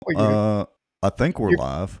Well, you I think we're you're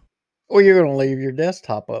live. well, you're gonna leave your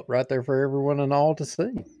desktop up right there for everyone and all to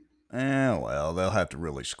see. Well, they'll have to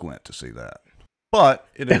really squint to see that. But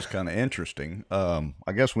it is kind of interesting.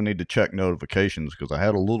 I guess we need to check notifications because I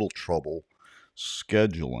had a little trouble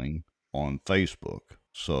scheduling on Facebook.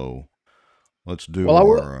 So let's Well, do I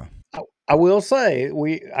will. our I will say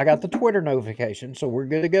I got the Twitter notification, so we're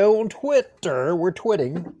good to go on Twitter. We're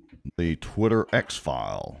twitting. the Twitter X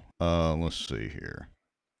file. Let's see here.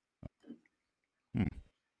 Hmm.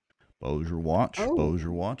 Bossier Watch. Oh,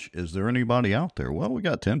 Bossier Watch. Is there anybody out there? Well, we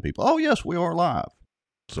got 10 people. Oh, yes, we are live.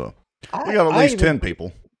 So we I got at I least even 10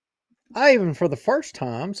 people. I even for the first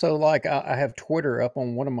time. So like I have Twitter up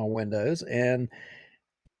on one of my windows, and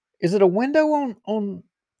is it a window on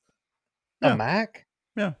a Yeah, Mac?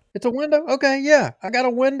 yeah. It's a window? Okay, yeah. I got a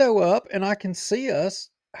window up and I can see us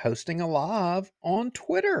hosting a live on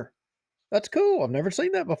Twitter. That's cool. I've never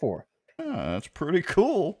seen that before. Yeah, that's pretty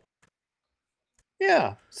cool.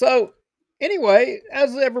 Yeah. So anyway,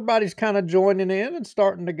 as everybody's kind of joining in and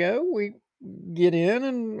starting to go, we get in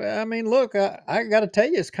and I mean, look, I got to tell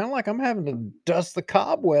you, it's kind of like I'm having to dust the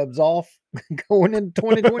cobwebs off going into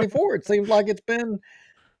 2024. It seems like it's been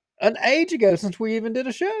an age ago since we even did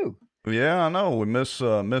a show. Yeah, I know. We miss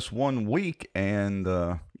 1 week, and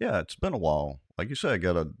yeah, it's been a while. Like you said,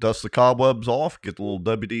 got to dust the cobwebs off, get the little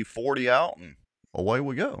WD-40 out, and away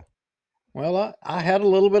we go. Well, I had a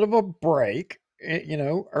little bit of a break,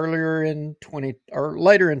 earlier in 20 or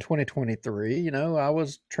later in 2023. I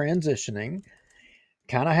was transitioning,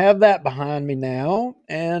 kind of have that behind me now.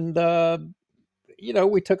 And,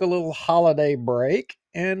 we took a little holiday break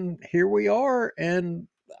and here we are. And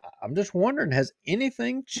I'm just wondering, has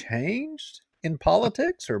anything changed in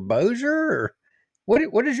politics or Bossier or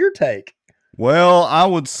what is your take? Well, I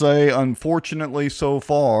would say, unfortunately, so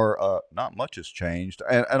far, not much has changed.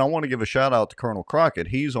 And I want to give a shout out to Colonel Crockett.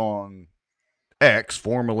 He's on X,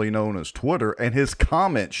 formerly known as Twitter, and his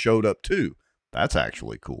comments showed up too. That's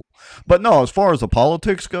actually cool. But no, as far as the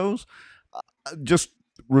politics goes, just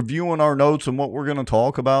reviewing our notes and what we're going to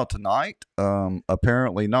talk about tonight,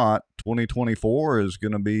 apparently not. 2024 is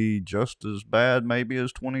going to be just as bad, maybe,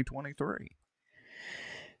 as 2023.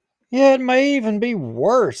 Yeah, it may even be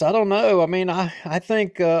worse. I don't know. I mean, I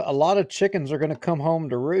think a lot of chickens are going to come home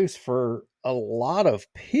to roost for a lot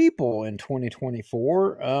of people in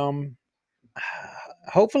 2024.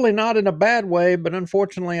 Hopefully not in a bad way, but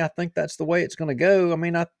unfortunately, I think that's the way it's going to go. I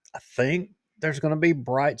mean, I think there's going to be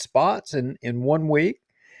bright spots in 1 week.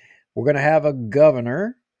 We're going to have a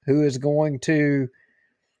governor who is going to,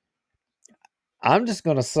 I'm just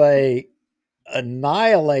going to say,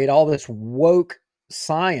 annihilate all this woke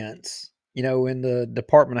science, in the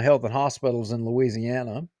Department of Health and Hospitals in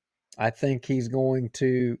Louisiana. I think he's going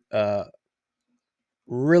to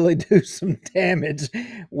really do some damage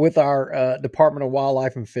with our Department of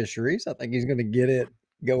Wildlife and Fisheries. I think he's going to get it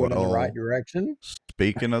going in the right Well, direction.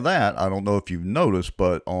 speaking of that, I don't know if you've noticed,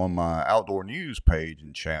 but on my outdoor news page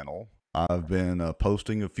and channel, I've been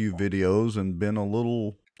posting a few videos and been a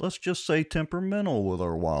little, let's just say, temperamental with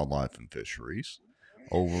our wildlife and fisheries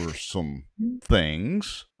over some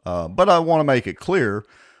things. But I want to make it clear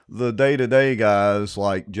the day to day guys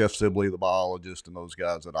like Jeff Sibley, the biologist, and those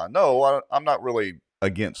guys that I know, I'm not really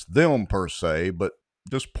against them per se, but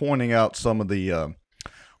just pointing out some of the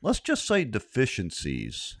let's just say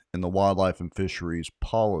deficiencies in the wildlife and fisheries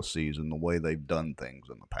policies and the way they've done things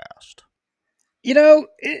in the past.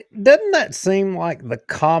 Doesn't that seem like the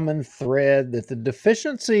common thread that the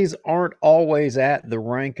deficiencies aren't always at the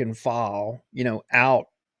rank and file, out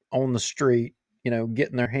on the street,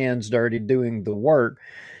 getting their hands dirty doing the work.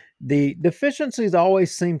 The deficiencies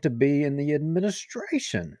always seem to be in the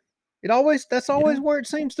administration. That's always Yeah. where it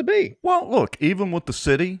seems to be. Well, look, even with the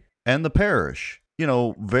city and the parish,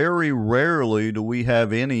 very rarely do we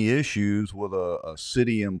have any issues with a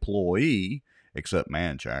city employee, except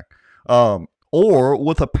Manchac, or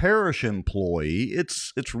with a parish employee.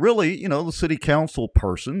 It's really the city council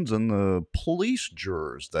persons and the police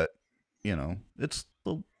jurors that it's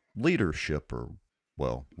the leadership or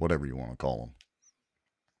well whatever you want to call them.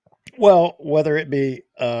 Well, whether it be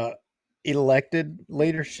elected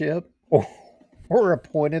leadership or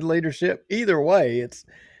appointed leadership, either way, it's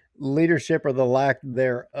leadership or the lack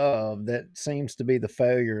thereof that seems to be the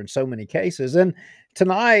failure in so many cases. And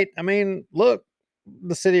tonight, I mean, look,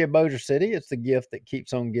 the city of Bossier City, it's the gift that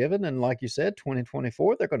keeps on giving. And like you said,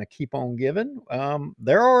 2024, they're going to keep on giving.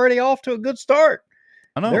 They're already off to a good start.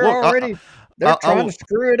 I know. They're Look, already, they're trying to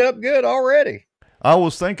screw it up good already. I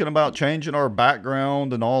was thinking about changing our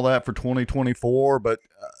background and all that for 2024, but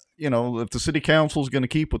if the city council is going to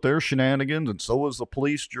keep with their shenanigans, and so is the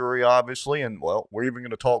police jury, obviously, and well, we're even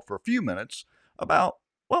going to talk for a few minutes about,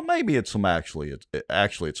 well, maybe it's some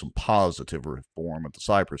it's some positive reform at the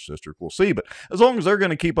Cypress District. We'll see, but as long as they're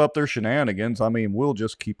going to keep up their shenanigans, I mean, we'll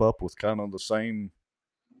just keep up with kind of the same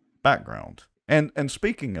background. And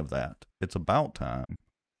speaking of that, it's about time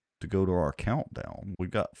to go to our countdown. We've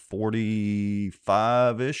got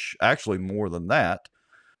 45-ish, actually more than that,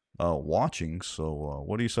 watching. So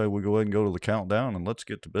what do you say we go ahead and go to the countdown and let's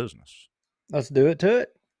get to business? Let's do it to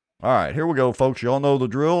it. All right, here we go, folks. Y'all know the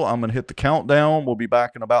drill. I'm going to hit the countdown. We'll be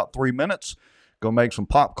back in about 3 minutes. Go make some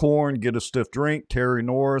popcorn, get a stiff drink. Terry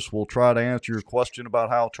Norris will try to answer your question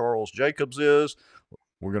about how Charles Jacobs is.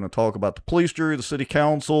 We're going to talk about the police jury, the city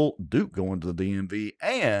council, Duke going to the DMV,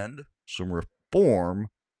 and some reform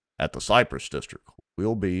at the Cypress District.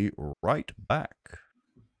 We'll be right back.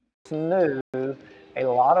 Knew a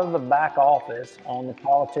lot of the back office on the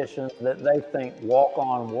politicians that they think walk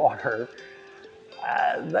on water,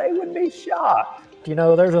 they would be shocked. You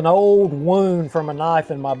know, there's an old wound from a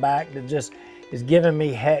knife in my back that just is giving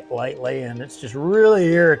me heck lately, and it's just really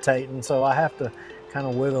irritating, so I have to kind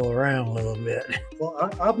of wiggle around a little bit. Well,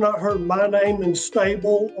 I've not heard my name in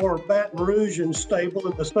stable or Baton Rouge in stable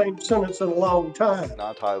in the same sentence in a long time.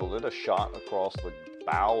 I titled it A Shot Across the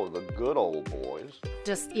Bow of the Good Old Boys.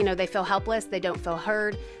 Just, they feel helpless, they don't feel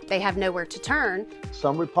heard, they have nowhere to turn.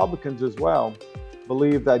 Some Republicans as well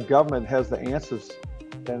believe that government has the answers.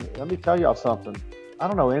 And let me tell y'all something. I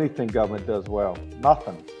don't know anything government does well.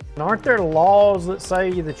 Nothing. Aren't there laws that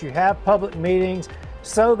say that you have public meetings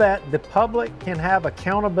so that the public can have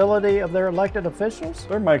accountability of their elected officials?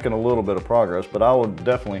 They're making a little bit of progress, but I would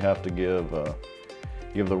definitely have to give the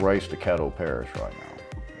race to Caddo Parish right now.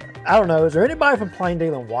 I don't know. Is there anybody from Plain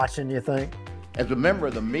Dealing watching, you think? As a member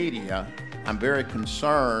of the media, I'm very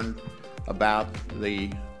concerned about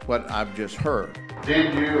what I've just heard.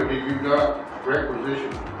 Did you not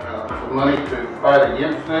requisition some money to fight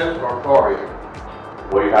against this or for it?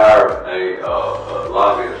 We hired a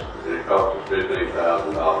lobbyist. It cost us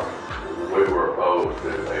 $15,000. We were opposed to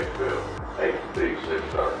HB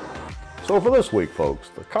 630. So for this week, folks,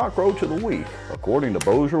 the cockroach of the week, according to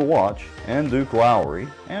Bossier Watch and Duke Lowry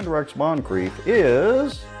and Rex Moncrief,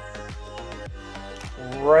 is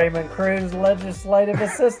Raymond Cruz Legislative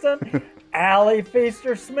Assistant, Allie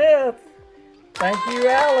Feaster Smith. Thank you,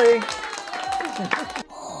 Allie.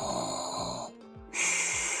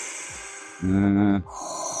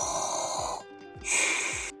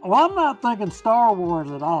 Well, I'm not thinking Star Wars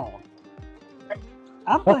at all.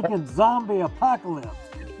 I'm thinking zombie apocalypse.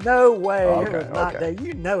 No way, it was not David.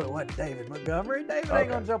 You know it wasn't David Montgomery. David ain't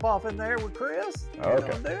gonna jump off in there with Chris. He ain't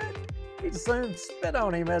gonna do it. He'd as soon spit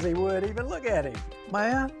on him as he would even look at him.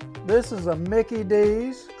 Man, this is a Mickey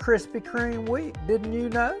D's Krispy Kreme week. Didn't you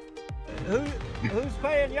know? Who's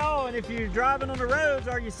paying y'all? And if you're driving on the roads,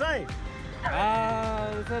 are you safe?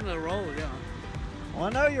 It's on the road, yeah. Well, I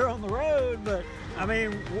know you're on the road, but I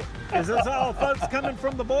mean, is this all folks coming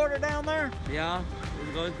from the border down there? Yeah,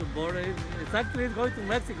 it's going to the border. It's actually going to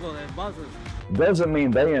Mexico and buses. Doesn't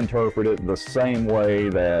mean they interpret it the same way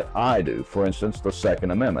that I do. For instance, the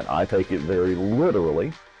Second Amendment. I take it very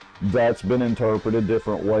literally. That's been interpreted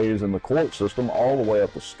different ways in the court system all the way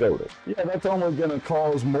up to SCOTUS. Yeah, that's only going to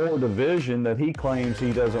cause more division that he claims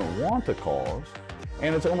he doesn't want to cause.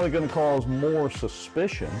 And it's only going to cause more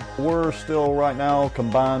suspicion. We're still right now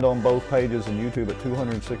combined on both pages and YouTube at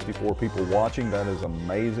 264 people watching. That is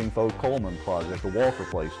amazing, folks. Coleman Project, the Walker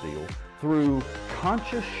Place deal, through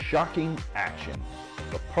conscious, shocking actions.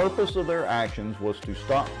 The purpose of their actions was to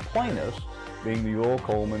stop plaintiffs, being the Earl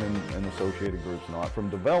Coleman and associated groups not, from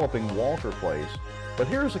developing Walker Place. But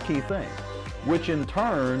here's the key thing, which in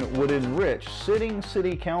turn would enrich sitting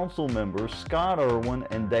city council members Scott Irwin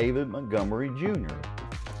and David Montgomery Jr.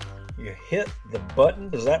 You hit the button?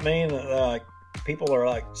 Does that mean that people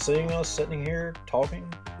are seeing us sitting here talking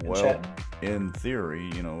and chatting? In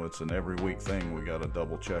theory, it's an every week thing. We got to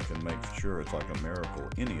double check and make sure it's like a miracle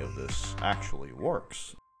any of this actually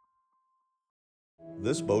works.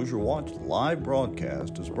 This Bossier Watch live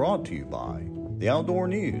broadcast is brought to you by the Outdoor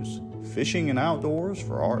News, fishing and outdoors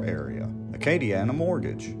for our area. Acadiana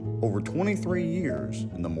Mortgage, over 23 years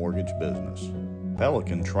in the mortgage business.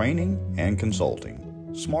 Pelican Training and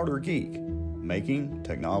Consulting. Smarter Geek, making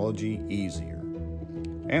technology easier.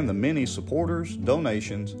 And the many supporters,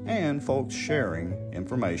 donations, and folks sharing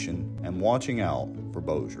information and watching out for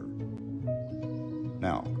Bossier.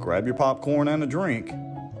 Now, grab your popcorn and a drink.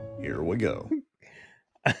 Here we go.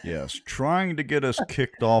 Yes, trying to get us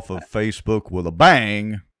kicked off of Facebook with a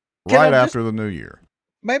bang right after the new year.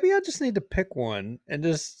 maybe I just need to pick one and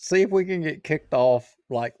just see if we can get kicked off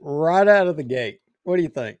like right out of the gate. What do you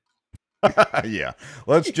think? Yeah,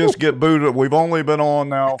 let's just get booted. We've only been on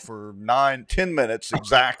now for 9, 10 minutes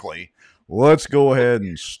exactly. Let's go ahead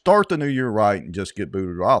and start the new year right and just get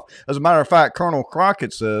booted off. As a matter of fact, Colonel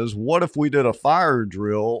Crockett says, what if we did a fire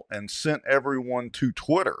drill and sent everyone to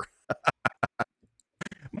Twitter?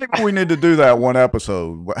 Maybe we need to do that one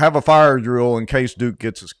episode. Have a fire drill in case Duke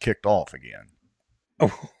gets us kicked off again.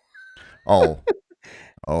 Oh,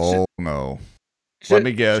 Should, no. Let should,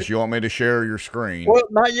 me guess. should, You want me to share your screen? well,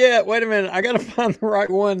 not yet. Wait a minute. I got to find the right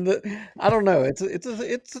one. That I don't know. It's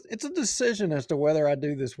a decision as to whether I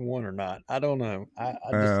do this one or not. I don't know. I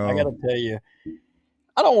got Well, to tell you,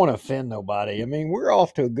 I don't want to offend nobody. I mean, we're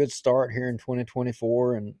off to a good start here in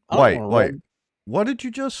 2024, and I don't want to wait. rub. What did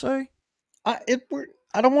you just say? I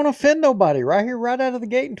don't want to offend nobody right here, right out of the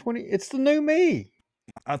gate in 20. It's the new me.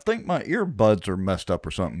 I think my earbuds are messed up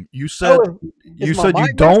or something. You Oh, said is you my said you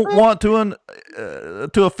mic messed don't up? want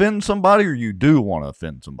to offend somebody, or you do want to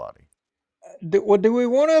offend somebody. Do we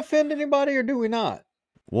want to offend anybody or do we not?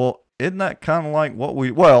 Well, isn't that kind of like what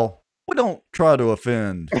we? Well, we don't try to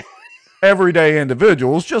offend everyday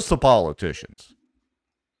individuals, just the politicians.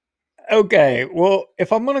 Okay, well,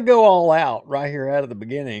 if I'm going to go all out right here out of the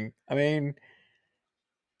beginning, I mean,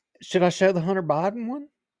 should I show the Hunter Biden one?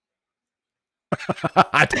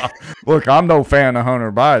 Look, I'm no fan of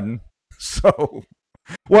Hunter Biden, so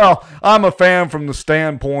well, I'm a fan from the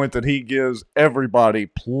standpoint that he gives everybody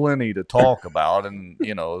plenty to talk about, and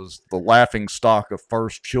is the laughing stock of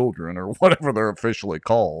first children or whatever they're officially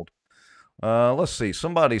called. Let's see.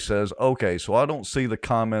 Somebody says, okay, so I don't see the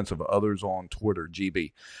comments of others on Twitter,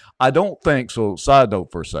 GB. I don't think so. Side note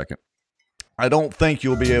for a second. I don't think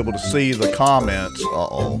you'll be able to see the comments.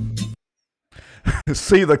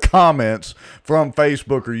 See the comments from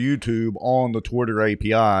Facebook or YouTube on the Twitter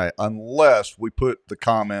API unless we put the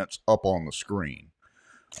comments up on the screen.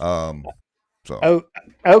 So. Oh,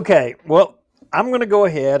 okay. Well, I'm going to go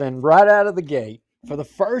ahead and right out of the gate for the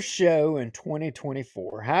first show in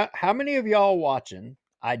 2024. How many of y'all watching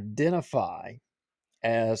identify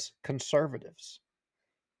as conservatives?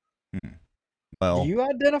 Do Well, you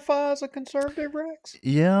identify as a conservative, Rex?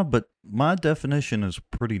 yeah, but my definition is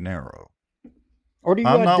pretty narrow. Or do you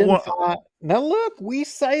I'm not one. identify? Now, look, we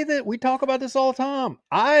say that we talk about this all the time.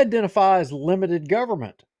 I identify as limited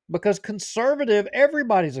government because conservative,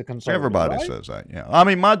 everybody's a conservative. Everybody right? says that, yeah. I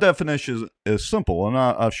mean, my definition is simple, and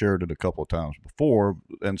I've shared it a couple of times before,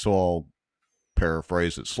 and so I'll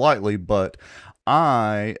paraphrase it slightly. But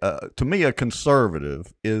to me, a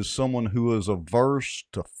conservative is someone who is averse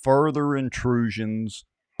to further intrusions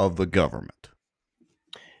of the government.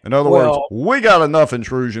 In other words, we got enough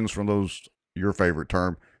intrusions from those, your favorite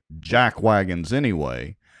term, jackwagons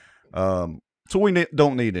anyway. So we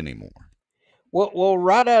don't need any more. Well,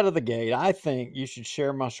 right out of the gate, I think you should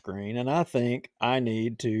share my screen, and I think I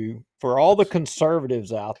need to, for all the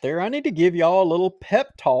conservatives out there, I need to give y'all a little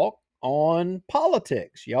pep talk on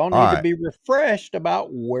politics. Y'all need to be refreshed about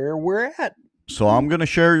where we're at. So I'm going to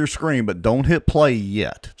share your screen, but don't hit play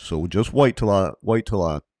yet. So just wait till I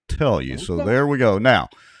tell you. Okay. So there we go. Now,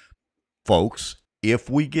 folks, if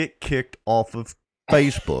we get kicked off of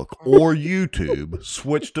Facebook or YouTube,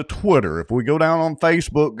 switch to Twitter. If we go down on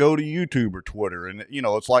Facebook, go to YouTube or Twitter. And,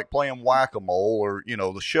 it's like playing whack-a-mole or,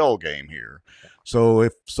 the shell game here. So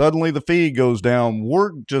if suddenly the feed goes down,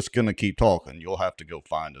 we're just going to keep talking. You'll have to go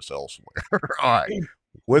find us elsewhere. All right.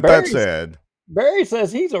 With that said. Barry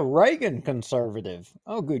says he's a Reagan conservative.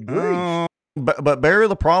 Oh, good grief. But Barry,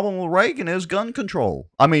 the problem with Reagan is gun control.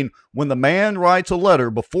 I mean, when the man writes a letter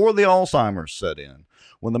before the Alzheimer's set in,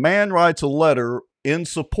 when the man writes a letter in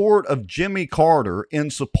support of Jimmy Carter, in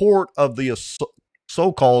support of the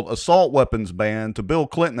so-called assault weapons ban to Bill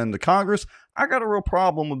Clinton and the Congress, I got a real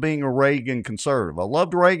problem with being a Reagan conservative. I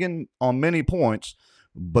loved Reagan on many points,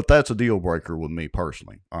 but that's a deal breaker with me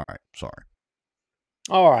personally. All right, sorry.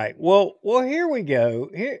 All right. Well, here we go.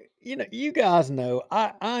 Here, you guys know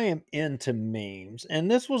I am into memes,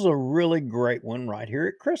 and this was a really great one right here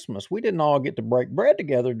at Christmas. We didn't all get to break bread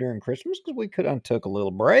together during Christmas because we could have took a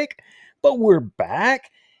little break, but we're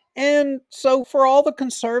back. And so for all the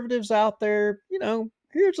conservatives out there,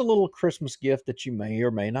 here's a little Christmas gift that you may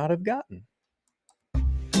or may not have gotten.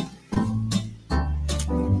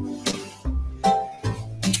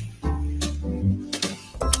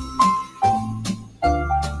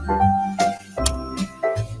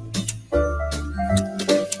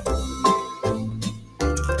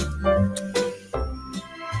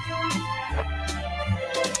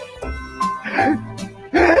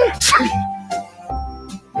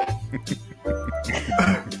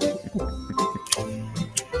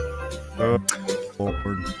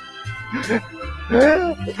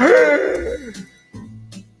 How's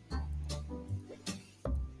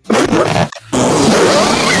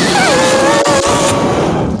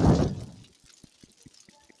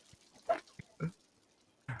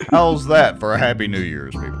that for a Happy New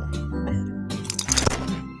Year's, people?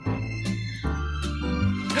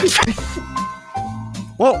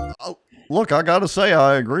 Well, look, I gotta say,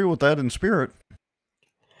 I agree with that in spirit.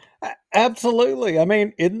 Absolutely. I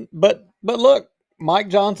mean, but look, Mike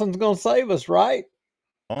Johnson's going to save us, right?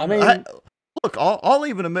 I mean, Look, I'll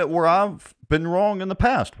even admit where I've been wrong in the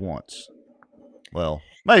past once. Well,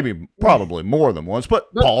 maybe, probably more than once,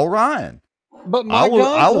 but Paul Ryan. But Mike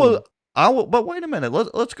Johnson. But wait a minute.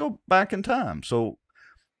 Let's go back in time. So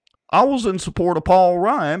I was in support of Paul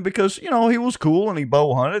Ryan because, you know, he was cool and he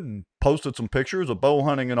bow hunted and posted some pictures of bow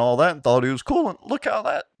hunting and all that and thought he was cool. And look how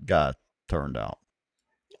that guy turned out.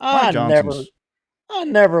 Mike I Johnson's.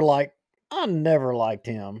 never liked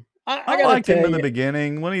him. I got to liked him tell in the you,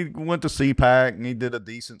 beginning when he went to CPAC and he did a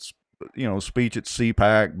decent, speech at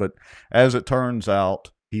CPAC. But as it turns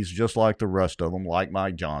out, he's just like the rest of them, like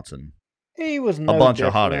Mike Johnson. he was A no bunch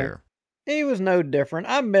of hot different. air. He was no different.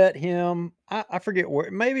 I met him. I forget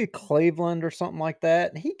where, maybe Cleveland or something like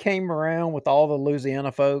that. He came around with all the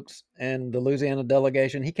Louisiana folks and the Louisiana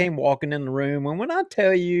delegation. He came walking in the room, and when I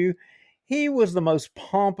tell you, he was the most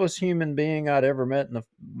pompous human being I'd ever met in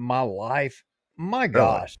my life. My Really?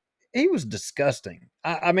 gosh, he was disgusting.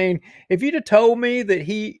 I mean, if you'd have told me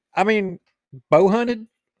that bow hunted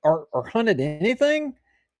or hunted anything,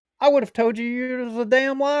 I would have told you was a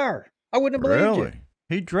damn liar. I wouldn't have believed you. Really?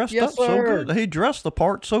 He dressed Yes, up so sir. good. He dressed the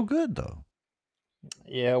part so good, though.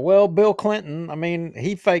 Yeah, well, Bill Clinton, I mean,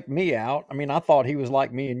 he faked me out. I mean, I thought he was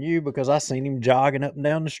like me and you because I seen him jogging up and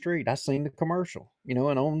down the street. I seen the commercial, and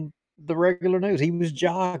on the regular news, he was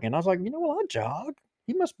jogging. I was like, well, I jog.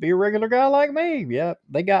 He must be a regular guy like me. Yeah,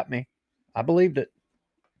 they got me. I believed it.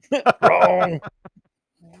 Wrong.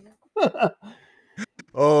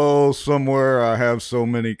 Oh, somewhere I have so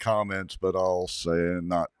many comments, but I'll say and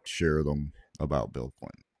not share them about Bill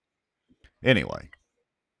Clinton. Anyway.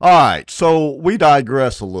 All right, so we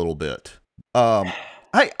digress a little bit. Hey,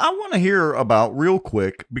 I want to hear about real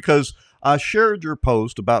quick because I shared your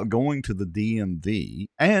post about going to the DMV,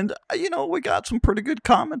 and we got some pretty good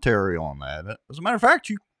commentary on that. As a matter of fact,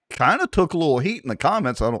 you kind of took a little heat in the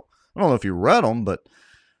comments. I don't know if you read them, but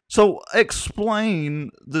so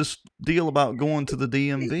explain this deal about going to the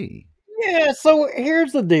DMV. Yeah, so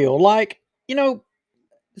here's the deal. Like,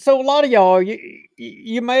 so a lot of y'all,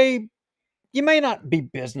 you may not be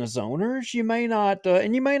business owners. You may not,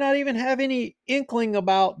 and you may not even have any inkling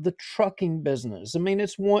about the trucking business. I mean,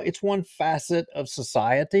 it's one facet of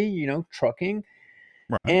society, trucking.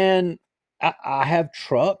 Right. And I have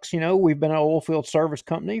trucks. We've been an oil field service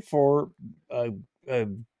company for a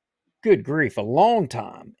good grief, a long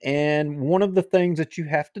time. And one of the things that you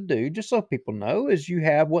have to do, just so people know, is you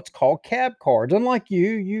have what's called cab cards. Unlike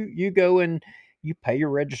you go and you pay your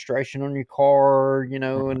registration on your car,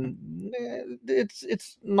 and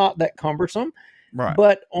it's not that cumbersome. Right.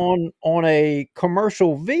 But on a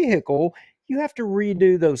commercial vehicle, you have to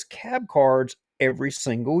redo those cab cards every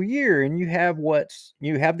single year, and you have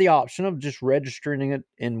the option of just registering it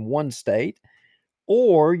in one state,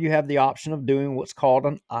 or you have the option of doing what's called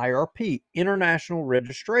an IRP, International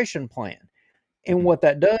Registration Plan. And what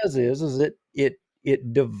that does is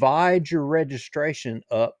it divides your registration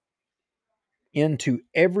up into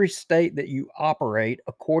every state that you operate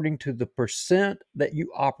according to the percent that you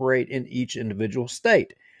operate in each individual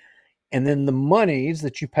state. And then the monies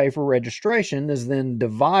that you pay for registration is then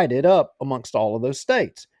divided up amongst all of those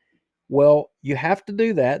states. Well, you have to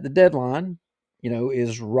do that. The deadline,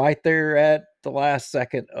 is right there at the last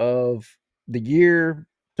second of the year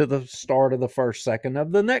to the start of the first second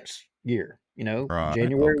of the next year, Right.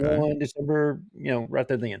 January Okay. 1, December, right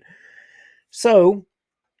there at the end. So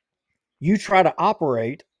you try to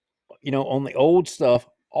operate, on the old stuff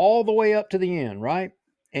all the way up to the end, right?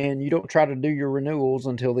 And you don't try to do your renewals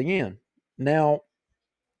until the end. Now,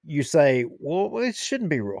 you say, well, it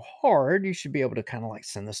shouldn't be real hard. You should be able to kind of like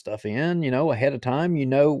send the stuff in, ahead of time.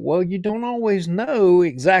 Well, you don't always know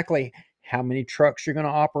exactly how many trucks you're going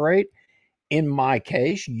to operate. In my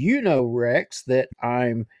case, Rex, that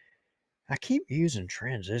I keep using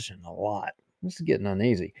transition a lot. This is getting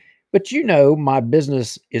uneasy. But my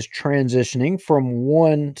business is transitioning from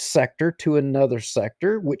one sector to another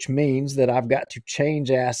sector, which means that I've got to change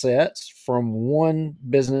assets from one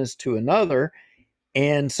business to another.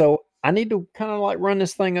 And so I need to kind of like run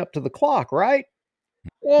this thing up to the clock, right?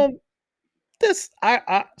 Well,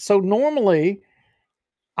 so normally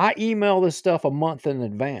I email this stuff a month in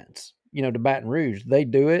advance, to Baton Rouge. They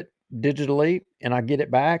do it. digitally and I get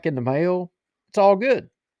it back in the mail, it's all good.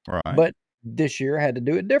 Right. But this year I had to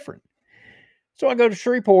do it different. So I go to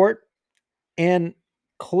Shreveport, and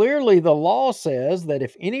clearly the law says that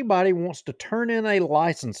if anybody wants to turn in a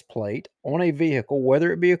license plate on a vehicle,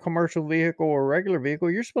 whether it be a commercial vehicle or a regular vehicle,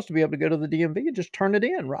 you're supposed to be able to go to the DMV and just turn it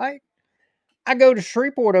in, right? I go to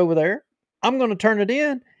Shreveport over there. I'm going to turn it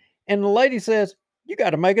in. And the lady says, "You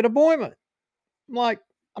got to make an appointment." I'm like,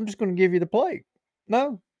 "I'm just going to give you the plate."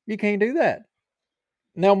 No, you can't do that.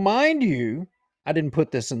 Now, mind you, I didn't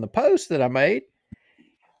put this in the post that I made.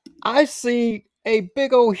 I see a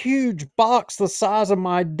big old huge box the size of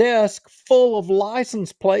my desk full of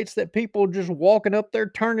license plates that people just walking up there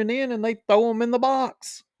turning in and they throw them in the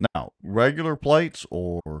box. Now, regular plates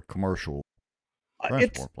or commercial It's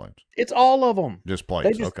transport plates? it's all of them. Just They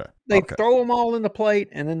plates. just Okay. they Okay. throw them all in the plate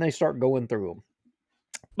and then they start going through them.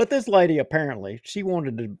 But this lady apparently she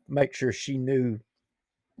wanted to make sure she knew,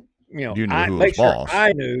 You knew I who was make sure boss.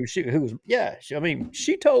 I knew she who was. Yeah, I mean,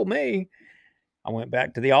 she told me. I went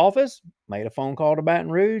back to the office, made a phone call to Baton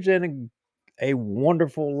Rouge, and a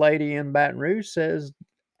wonderful lady in Baton Rouge says,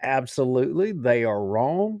 absolutely, they are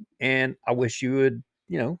wrong. And I wish you would,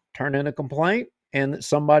 turn in a complaint and that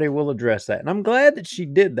somebody will address that. And I'm glad that she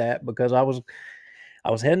did that because I was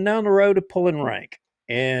heading down the road to pulling rank.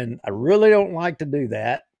 And I really don't like to do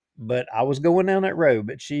that, but I was going down that road.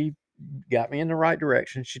 But she got me in the right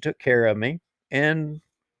direction. She took care of me and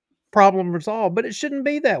problem resolved. But it shouldn't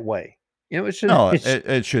be that way. It should. No,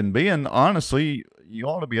 it shouldn't be. And honestly, you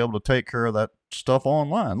ought to be able to take care of that stuff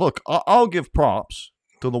online. Look, I'll give props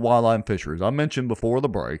to the wildlife and fisheries. I mentioned before the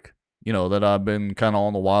break, that I've been kind of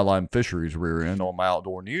on the wildlife and fisheries rear end on my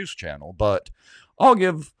outdoor news channel. But I'll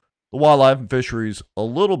give the wildlife and fisheries a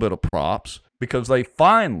little bit of props because they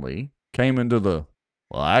finally came into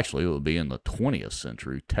well, actually, it would be in the 20th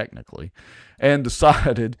century, technically, and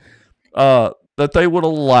decided that they would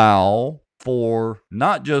allow for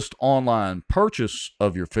not just online purchase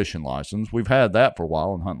of your fishing license. We've had that for a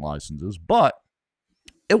while in hunt licenses, but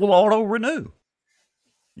it will auto renew.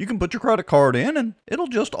 You can put your credit card in and it'll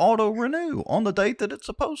just auto renew on the date that it's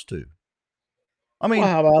supposed to. I mean, Well,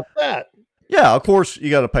 how about that? Yeah, of course you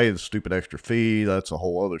got to pay the stupid extra fee. That's a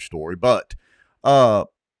whole other story. But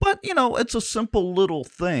it's a simple little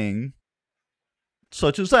thing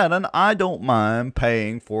such as that. And I don't mind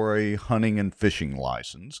paying for a hunting and fishing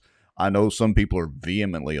license. I know some people are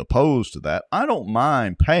vehemently opposed to that. I don't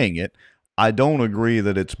mind paying it. I don't agree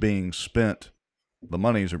that it's being spent, the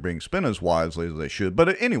monies are being spent as wisely as they should.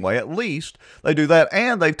 But anyway, at least they do that.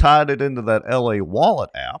 And they've tied it into that LA Wallet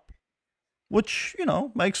app, which,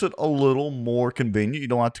 makes it a little more convenient. You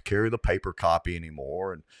don't have to carry the paper copy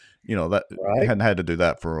anymore. And, that Right. hadn't had to do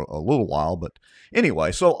that for a little while. But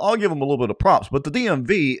anyway, so I'll give them a little bit of props. But the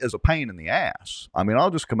DMV is a pain in the ass. I mean, I'll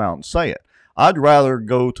just come out and say it. I'd rather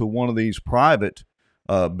go to one of these private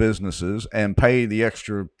businesses and pay the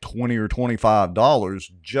extra $20 or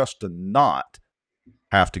 $25 just to not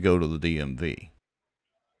have to go to the DMV.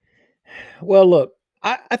 Well, look,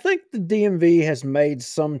 I think the DMV has made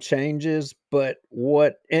some changes, but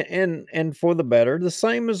and for the better. The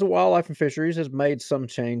same as the Wildlife and Fisheries has made some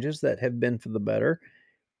changes that have been for the better,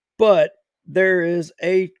 but there is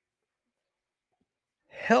a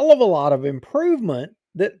hell of a lot of improvement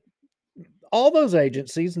that all those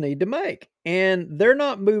agencies need to make, and they're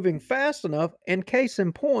not moving fast enough. And case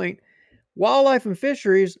in point, Wildlife and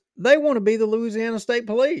Fisheries, they want to be the Louisiana State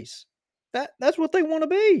Police. That's what they want to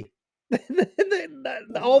be.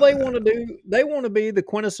 All they want to do, they want to be the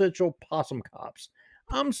quintessential possum cops.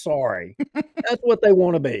 I'm sorry. That's what they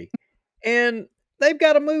want to be. And they've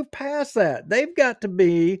got to move past that. They've got to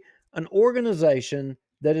be an organization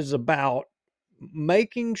that is about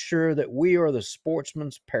making sure that we are the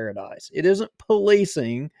sportsman's paradise. It isn't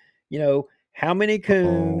policing, how many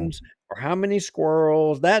coons or how many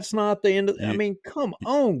squirrels. That's not the end of, I You, mean, come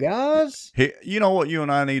on, guys. you know what you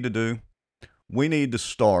and I need to do? We need to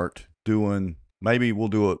start doing, maybe we'll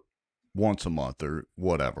do it once a month or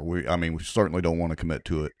whatever. We certainly don't want to commit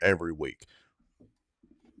to it every week.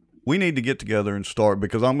 We need to get together and start,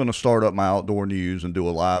 because I'm going to start up my outdoor news and do a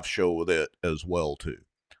live show with it as well too.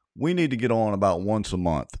 We need to get on about once a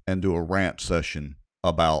month and do a rant session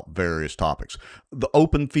about various topics. The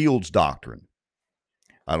open fields doctrine.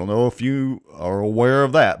 I don't know if you are aware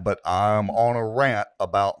of that, but I'm on a rant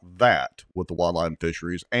about that with the wildlife and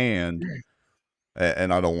fisheries, and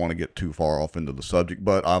I don't want to get too far off into the subject,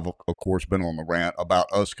 but I've, of course, been on the rant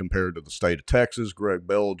about us compared to the state of Texas. Greg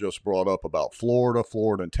Bell just brought up about Florida.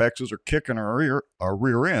 Florida and Texas are kicking our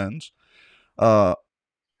rear ends. And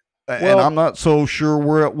I'm not so sure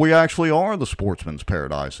we actually are the sportsman's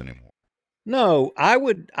paradise anymore. No, I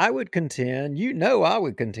would contend, I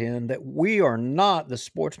would contend that we are not the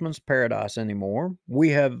sportsman's paradise anymore. We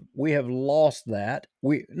have lost that.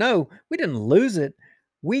 We didn't lose it.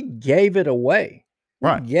 We gave it away. We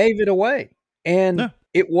Right. gave it away. And Yeah.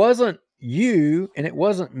 it wasn't you and it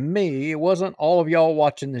wasn't me. It wasn't all of y'all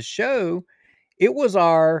watching the show. It was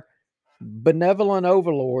our benevolent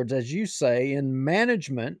overlords, as you say, in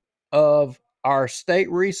management of our state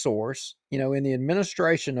resource, in the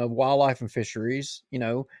administration of wildlife and fisheries.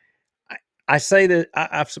 I, I say that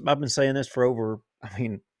I've been saying this for over,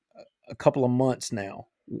 a couple of months now.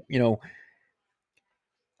 You know,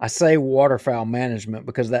 I say waterfowl management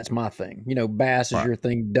because that's my thing. Bass is Right. your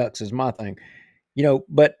thing, ducks is my thing.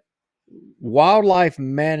 But wildlife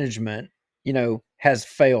management, has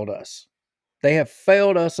failed us. They have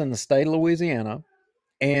failed us in the state of Louisiana.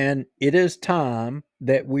 And it is time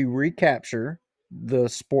that we recapture the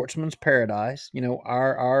sportsman's paradise,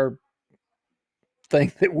 our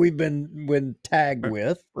thing that we've been tagged Right.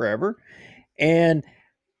 with forever. And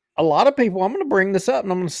a lot of people, I'm going to bring this up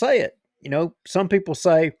and I'm going to say it. Some people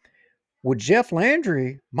say, well, Jeff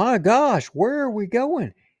Landry, my gosh, where are we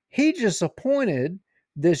going? He just appointed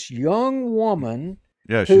this young woman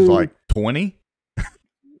Yeah, she's who, like 20.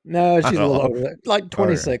 no, I she's a little don't know. older, like Okay.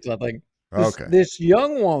 26, I think. This Okay. this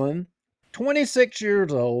young woman, 26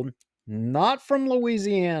 years old, not from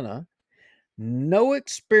Louisiana, no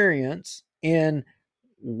experience in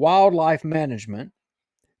wildlife management,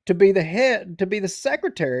 to be the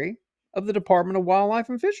secretary of the Department of Wildlife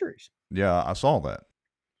and Fisheries. Yeah, I saw that.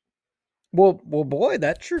 Well, boy,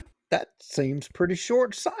 that seems pretty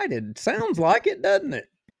short-sighted. Sounds like it, doesn't it?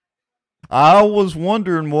 I was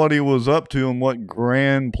wondering what he was up to and what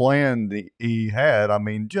grand plan he had. I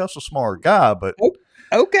mean, just a smart guy, but Oh,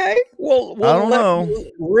 okay. Well, I well, don't know.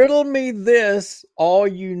 riddle me this, all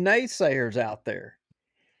you naysayers out there.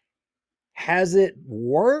 Has it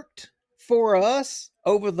worked for us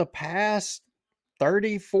over the past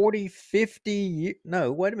 30, 40, 50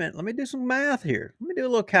 no, wait a minute. Let me do some math here. Let me do a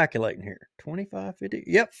little calculating here. 25, 50.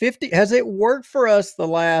 Yep, 50. Has it worked for us the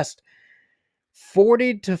last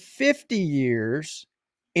 40 to 50 years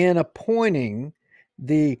in appointing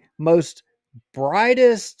the most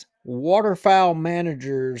brightest waterfowl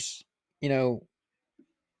managers, you know,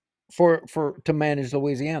 for to manage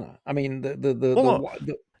Louisiana? I mean, Well,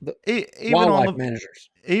 look, the even on wildlife the managers.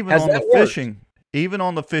 even Has on the that worked? fishing, even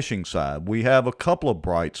on the fishing side, we have a couple of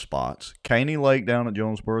bright spots: Caney Lake down at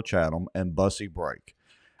Jonesboro Chatham and Bussy Break,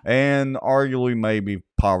 and arguably maybe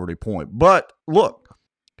Poverty Point. But look,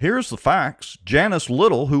 here's the facts: Janice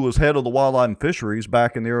Little, who was head of the wildlife and fisheries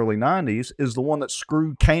back in the early '90s, is the one that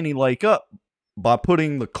screwed Caney Lake up by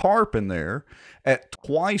putting the carp in there at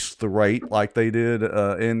twice the rate like they did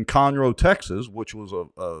in Conroe, Texas, which was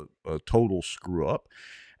a total screw up.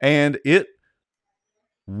 And it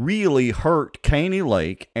really hurt Caney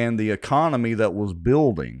Lake and the economy that was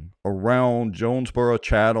building around Jonesboro,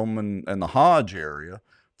 Chatham, and the Hodge area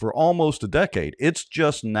for almost a decade. It's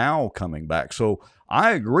just now coming back. So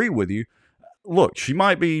I agree with you. Look, she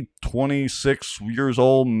might be 26 years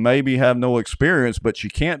old, maybe have no experience, but she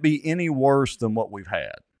can't be any worse than what we've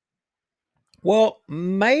had. Well,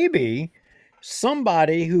 maybe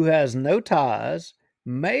somebody who has no ties,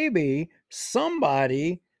 maybe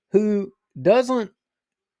somebody who doesn't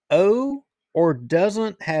owe or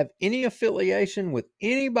doesn't have any affiliation with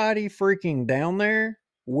anybody freaking down there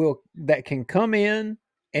will that can come in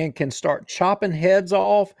and can start chopping heads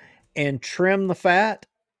off and trim the fat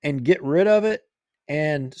and get rid of it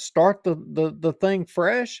and start the thing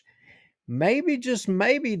fresh. Maybe, just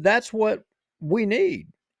maybe, that's what we need.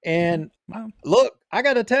 And Well, look, I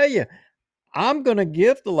got to tell you, I'm going to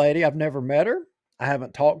give the lady, I've never met her, I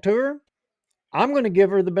haven't talked to her. I'm going to give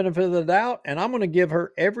her the benefit of the doubt and I'm going to give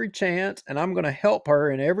her every chance and I'm going to help her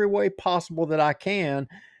in every way possible that I can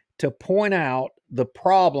to point out the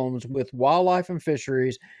problems with wildlife and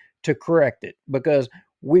fisheries to correct it, because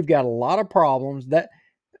we've got a lot of problems that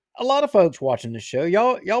a lot of folks watching this show,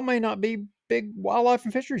 y'all may not be big wildlife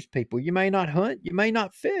and fisheries people. You may not hunt, you may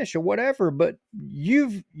not fish or whatever, but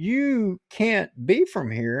you can't be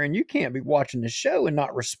from here and you can't be watching the show and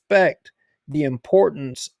not respect the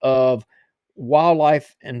importance of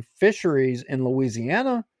wildlife and fisheries in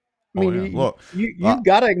Louisiana. I oh mean, yeah. Look, I, you've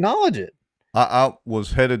got to acknowledge it. I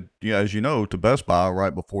was headed, yeah, as you know, to Best Buy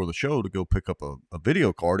right before the show to go pick up a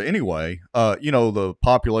video card. Anyway, the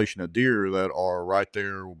population of deer that are right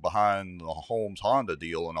there behind the Holmes Honda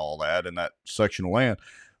deal and all that, in that section of land,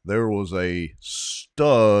 there was a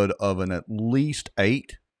stud of an at least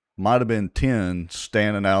 8, might have been 10,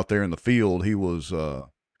 standing out there in the field. He was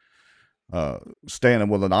standing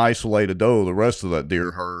with an isolated doe. The rest of that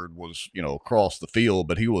deer herd was, across the field,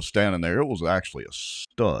 but he was standing there. It was actually a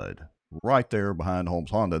stud right there behind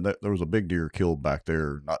Holmes Honda. There was a big deer killed back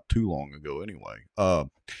there not too long ago anyway.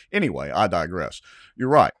 Anyway, I digress. You're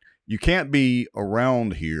right. You can't be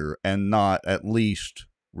around here and not at least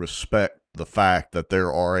respect the fact that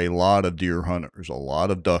there are a lot of deer hunters, a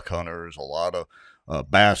lot of duck hunters, a lot of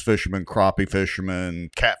bass fishermen, crappie fishermen,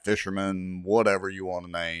 cat fishermen, whatever you want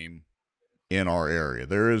to name in our area.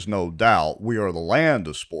 There is no doubt we are the land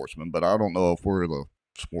of sportsmen, but I don't know if we're the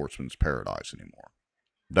sportsman's paradise anymore.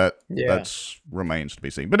 That's remains to be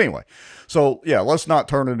seen. But anyway, so yeah, let's not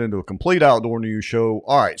turn it into a complete outdoor news show.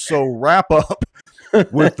 All right, so wrap up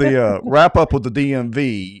with the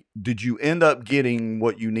DMV. Did you end up getting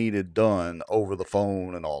what you needed done over the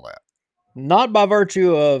phone and all that? Not by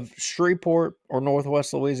virtue of Shreveport or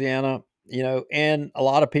Northwest Louisiana, and a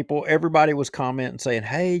lot of people, everybody was commenting saying,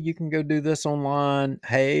 hey, you can go do this online.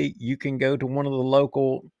 Hey, you can go to one of the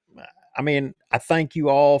local. I mean, I thank you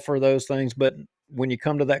all for those things, but when you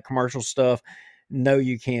come to that commercial stuff, no,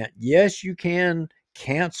 you can't. Yes, you can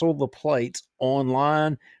cancel the plates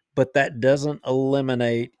online, but that doesn't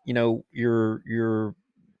eliminate, your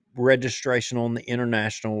registration on the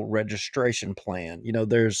international registration plan.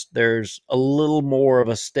 There's a little more of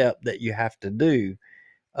a step that you have to do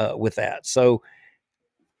with that. So,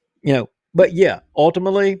 but yeah,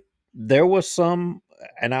 ultimately there was some,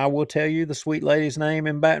 and I will tell you the sweet lady's name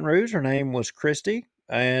in Baton Rouge. Her name was Christy.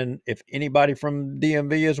 And if anybody from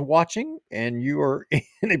DMV is watching and you are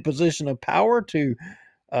in a position of power to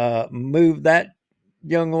move that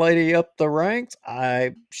young lady up the ranks,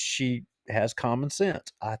 she has common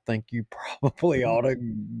sense. I think you probably ought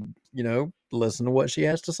to, listen to what she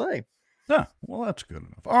has to say. Yeah, well, that's good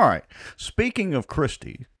enough. All right. Speaking of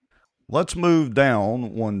Christie, let's move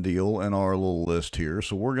down one deal in our little list here.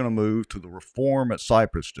 So we're going to move to the reform at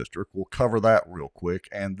Cypress District. We'll cover that real quick,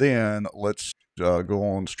 and then let's go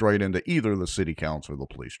on straight into either the city council or the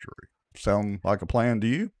police jury. Sound like a plan to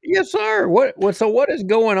you? Yes, sir. So what is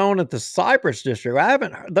going on at the Cypress District? I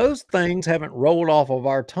haven't heard, those things haven't rolled off of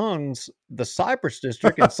our tongues, the Cypress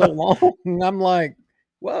District, in so long. I'm like,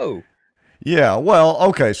 whoa. Yeah, well,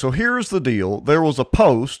 okay, so here's the deal. There was a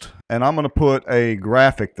post, and I'm going to put a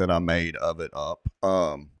graphic that I made of it up.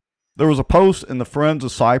 There was a post in the Friends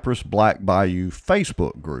of Cypress Black Bayou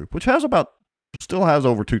Facebook group, which still has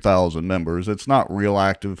over 2,000 members. It's not real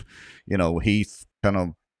active. Heath kind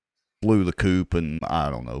of blew the coop, and I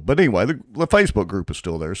don't know. But anyway, the Facebook group is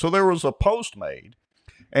still there. So there was a post made,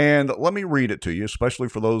 and let me read it to you, especially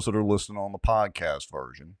for those that are listening on the podcast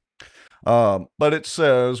version. But it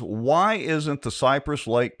says, why isn't the Cypress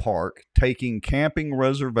Lake Park taking camping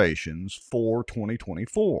reservations for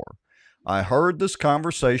 2024? I heard this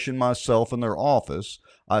conversation myself in their office.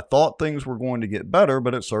 I thought things were going to get better,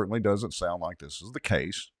 but it certainly doesn't sound like this is the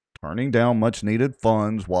case. Turning down much needed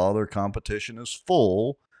funds while their competition is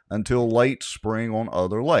full until late spring on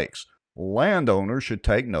other lakes. Landowners should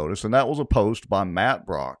take notice, and that was a post by Matt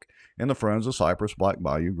Brock in the Friends of Cypress Black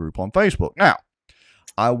Bayou group on Facebook. Now,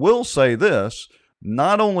 I will say this,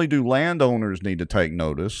 not only do landowners need to take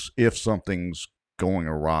notice if something's going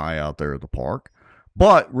awry out there at the park,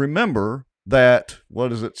 but remember that,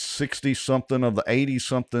 60-something of the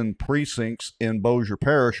 80-something precincts in Bossier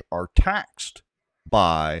Parish are taxed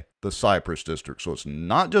by the Cypress District. So it's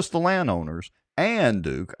not just the landowners. And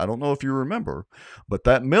Duke, I don't know if you remember, but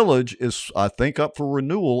that millage is, I think, up for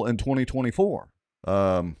renewal in 2024.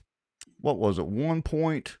 What was it?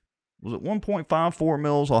 Was it 1.54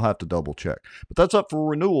 mils? I'll have to double check. But that's up for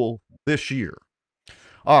renewal this year.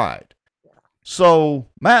 All right. So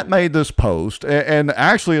Matt made this post, and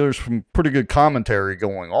actually there's some pretty good commentary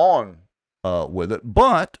going on with it.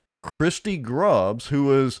 But Christy Grubbs,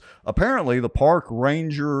 who is apparently the park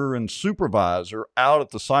ranger and supervisor out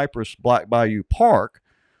at the Cypress Black Bayou Park,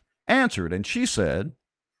 answered, and she said,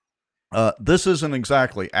 this isn't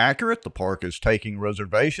exactly accurate. The park is taking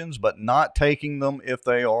reservations, but not taking them if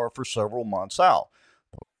they are for several months out.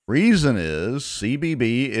 The reason is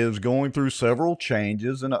CBB is going through several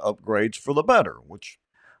changes and upgrades for the better, which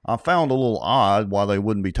I found a little odd why they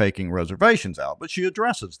wouldn't be taking reservations out, but she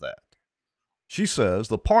addresses that. She says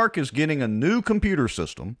the park is getting a new computer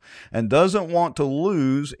system and doesn't want to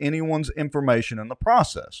lose anyone's information in the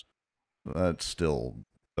process. That still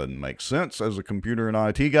doesn't make sense as a computer and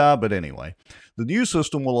IT guy, but anyway. The new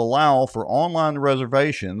system will allow for online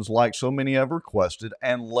reservations like so many have requested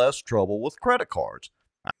and less trouble with credit cards.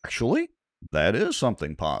 Actually, that is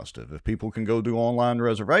something positive. If people can go do online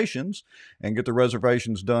reservations and get the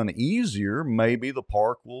reservations done easier, maybe the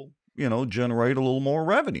park will generate a little more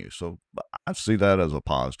revenue. So I see that as a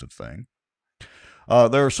positive thing.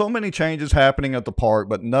 There are so many changes happening at the park,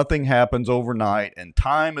 but nothing happens overnight, and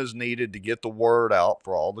time is needed to get the word out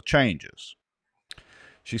for all the changes.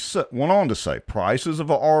 She went on to say prices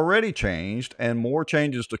have already changed and more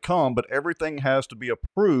changes to come, but everything has to be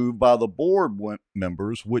approved by the board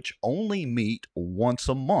members, which only meet once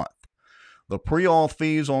a month. The pre-auth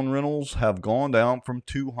fees on rentals have gone down from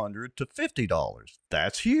 $200 to $50.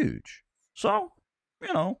 That's huge. So,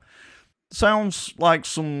 sounds like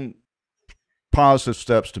some positive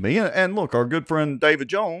steps to me. And look, our good friend David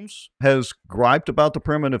Jones has griped about the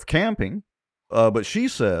primitive camping, but she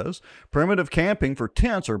says primitive camping for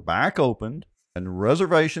tents are back opened and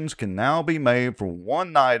reservations can now be made for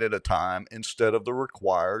one night at a time instead of the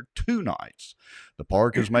required 2 nights. The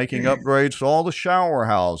park is making upgrades to all the shower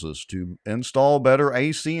houses to install better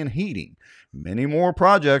AC and heating. Many more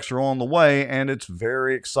projects are on the way, and it's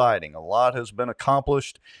very exciting. A lot has been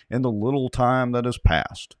accomplished in the little time that has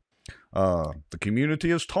passed. The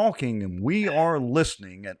community is talking, and we are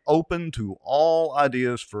listening and open to all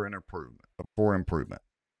ideas for improvement.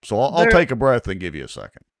 So I'll take a breath and give you a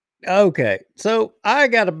second. Okay, so I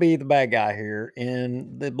got to be the bad guy here,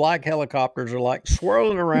 and the black helicopters are like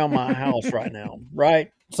swirling around my house right now,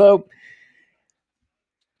 right? So,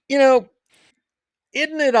 isn't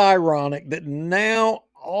it ironic that now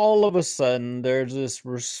all of a sudden there's this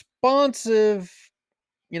responsive,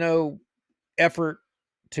 effort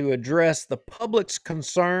to address the public's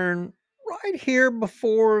concern right here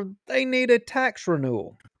before they need a tax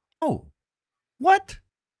renewal? Oh, what?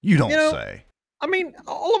 You don't You know, say. I mean,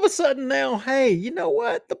 all of a sudden now, hey, you know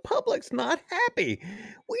what? The public's not happy.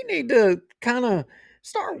 We need to kind of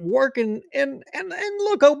start working and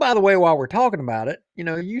look, oh, by the way, while we're talking about it,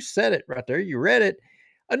 you said it right there, you read it.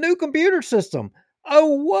 A new computer system. Oh,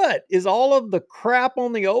 what? Is all of the crap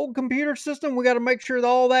on the old computer system? We got to make sure that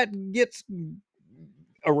all that gets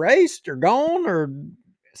erased or gone or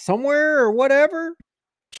somewhere or whatever.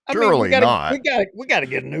 I mean, we Surely gotta not. we gotta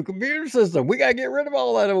get a new computer system. We gotta get rid of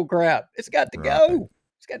all that old crap. It's got to Right. go.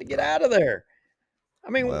 It's got to get out of there. I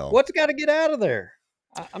mean, Well, what's got to get out of there?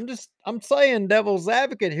 I'm saying devil's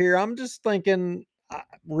advocate here. I'm just thinking,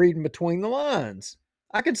 reading between the lines.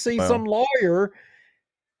 I could see some lawyer.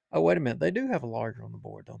 Oh, wait a minute. They do have a lawyer on the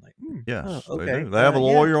board, don't they? yes, they Okay. do. They have a Yeah.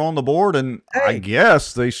 lawyer on the board, and I Hey,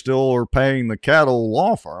 guess they still are paying the cattle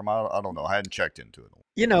law firm. I don't know. I hadn't checked into it.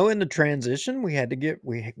 in the transition, we had to get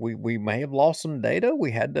we may have lost some data.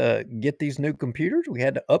 We had to get these new computers. We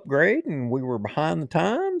had to upgrade, and we were behind the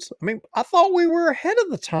times. I mean, I thought we were ahead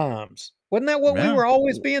of the times. Wasn't that what we Yeah. were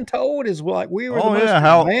always being told? Is like we were the Oh most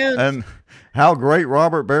yeah, advanced. how great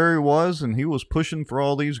Robert Barry was, and he was pushing for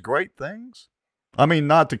all these great things. I mean,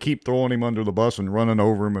 not to keep throwing him under the bus and running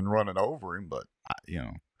over him, but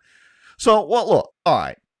So, well, look, all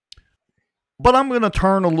right. But I'm going to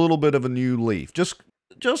turn a little bit of a new leaf.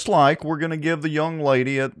 Just like we're going to give the young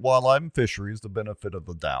lady at Wildlife and Fisheries the benefit of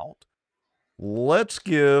the doubt. Let's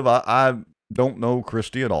give, I don't know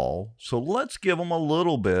Christy at all, so let's give them a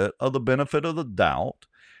little bit of the benefit of the doubt.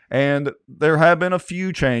 And there have been a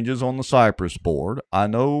few changes on the Cypress board. I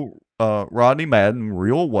know Rodney Madden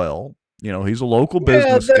real well. He's a local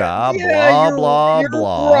business guy, blah, blah, you're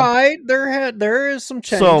blah. right. There is some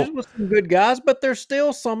changes with some good guys, but there's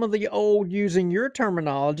still some of the old, using your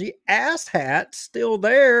terminology, ass hats still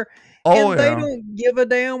there, and they don't give a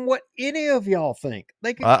damn what any of y'all think.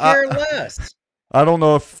 They could care less. I don't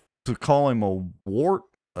know if to call him a wart,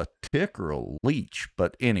 a tick, or a leech,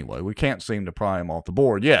 but anyway, we can't seem to pry him off the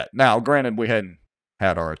board yet. Now, granted, we hadn't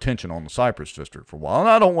had our attention on the Cypress District for a while, and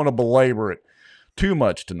I don't want to belabor it too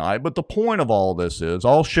much tonight, but the point of all this is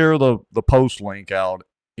I'll share the post link out,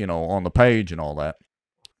 on the page and all that.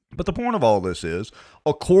 But the point of all this is,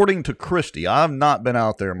 according to Christie, I've not been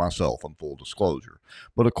out there myself, in full disclosure,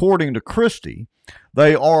 but according to Christie,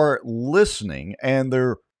 they are listening and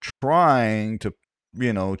they're trying to,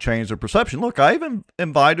 change their perception. Look, I even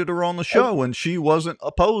invited her on the show and she wasn't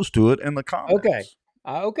opposed to it in the comments.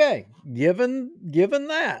 Okay. Given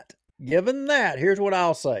that, here's what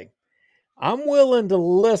I'll say. I'm willing to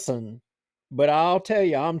listen, but I'll tell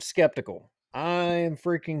you, I'm skeptical. I am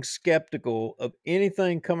freaking skeptical of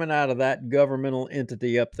anything coming out of that governmental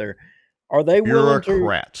entity up there. Are they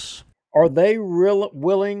Bureaucrats.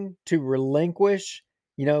 willing to relinquish,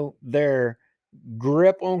 their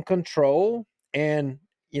grip on control and,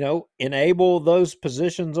 enable those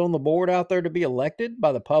positions on the board out there to be elected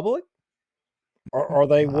by the public? Are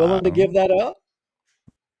they willing to give that up?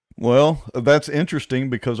 Well, that's interesting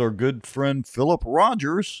because our good friend Philip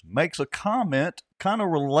Rogers makes a comment kind of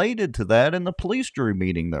related to that in the police jury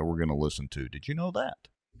meeting that we're going to listen to. Did you know that?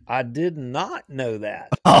 I did not know that.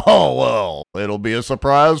 Oh, well, it'll be a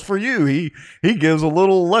surprise for you. He gives a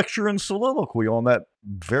little lecture and soliloquy on that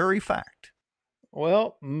very fact.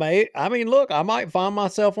 Well, I mean, look, I might find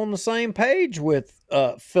myself on the same page with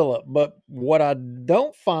Philip, but what I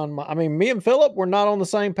don't I mean, me and Philip were not on the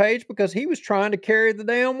same page because he was trying to carry the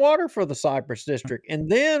damn water for the Cypress District. And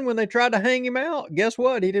then when they tried to hang him out, guess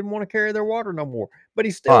what? He didn't want to carry their water no more, but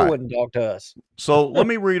he All still right. wouldn't talk to us. So let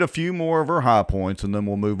me read a few more of her high points and then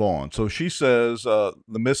we'll move on. So she says the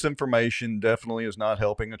misinformation definitely is not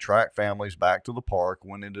helping attract families back to the park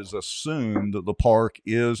when it is assumed that the park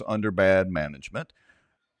is under bad management.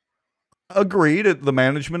 Agreed. The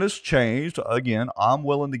management has changed. Again, I'm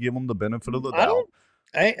willing to give them the benefit of the doubt.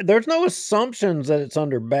 There's no assumptions that it's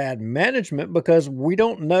under bad management because we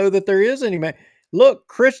don't know that there is any Look,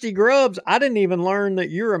 Christy Grubbs, I didn't even learn that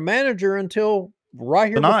you're a manager until right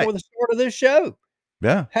here Tonight. before the start of this show.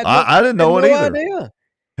 Yeah, I didn't know it either.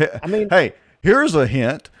 Idea. I mean, hey, here's a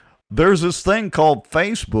hint. There's this thing called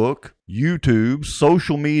Facebook, YouTube,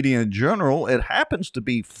 social media in general. It happens to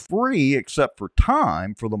be free except for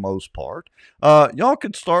time for the most part. Y'all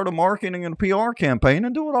could start a marketing and a PR campaign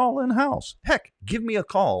and do it all in-house. Heck, give me a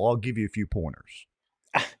call. I'll give you a few pointers.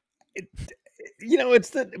 It's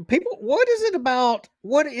the people. What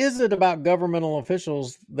is it about governmental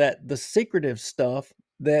officials that the secretive stuff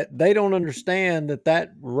that they don't understand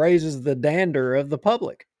that raises the dander of the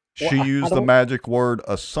public? She used the magic word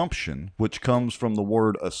assumption, which comes from the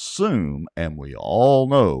word assume, and we all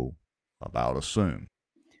know about assume.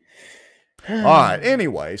 All right.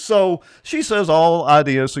 Anyway, so she says all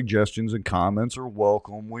ideas, suggestions, and comments are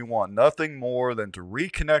welcome. We want nothing more than to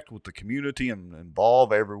reconnect with the community and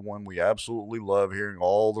involve everyone. We absolutely love hearing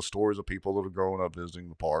all the stories of people that are growing up visiting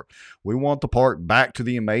the park. We want the park back to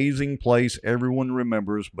the amazing place everyone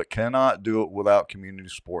remembers, but cannot do it without community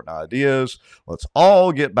support and ideas. Let's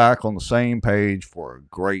all get back on the same page for a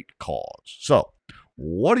great cause. So,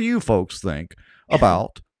 what do you folks think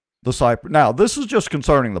about the Cypress? Now, this is just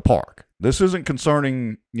concerning the park. This isn't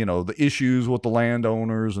concerning, the issues with the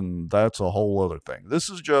landowners, and that's a whole other thing.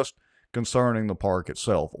 This is just concerning the park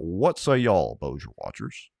itself. What say y'all, Bossier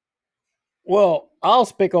Watchers? Well, I'll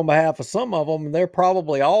speak on behalf of some of them. They're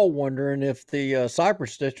probably all wondering if the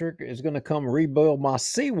Cypress District is going to come rebuild my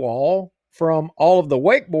seawall from all of the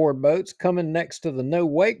wakeboard boats coming next to the no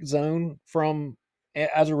wake zone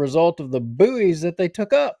as a result of the buoys that they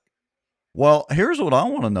took up. Well, here's what I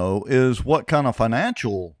want to know is what kind of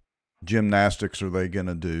financial gymnastics are they going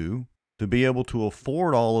to do to be able to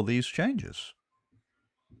afford all of these changes?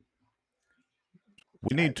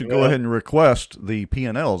 We need to go ahead and request the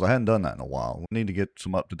P&Ls. I hadn't done that in a while. We need to get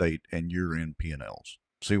some up-to-date and year-end P&Ls.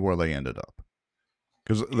 See where they ended up.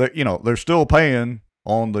 Because, they're still paying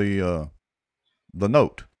on the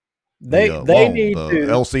note. They need the to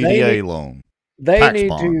LCDA loan. They need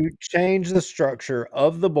to change the structure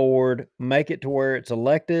of the board, make it to where it's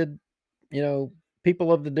elected,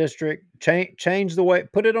 people of the district, change the way,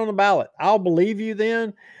 put it on the ballot. I'll believe you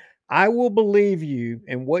then. I will believe you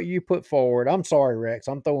in what you put forward. I'm sorry, Rex.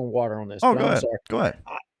 I'm throwing water on this. Oh, but go I'm ahead. sorry. Go ahead.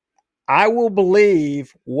 I will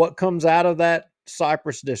believe what comes out of that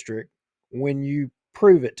Cypress district when you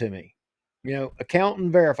prove it to me. Account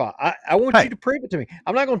and verify. I want you to prove it to me.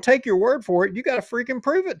 I'm not going to take your word for it. You got to freaking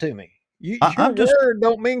prove it to me. Your word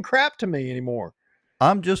don't mean crap to me anymore.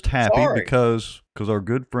 I'm just happy because our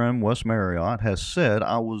good friend Wes Marriott has said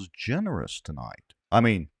I was generous tonight. I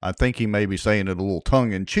mean, I think he may be saying it a little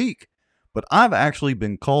tongue in cheek, but I've actually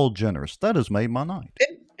been called generous. That has made my night.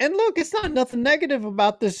 And look, it's not nothing negative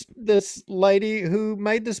about this lady who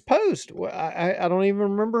made this post. I don't even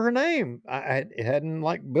remember her name. It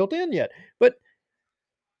hadn't built in yet. But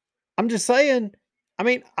I'm just saying. I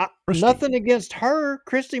mean, nothing against her.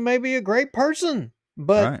 Christy may be a great person,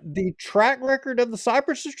 but the track record of the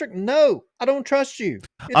Cypress District, no, I don't trust you.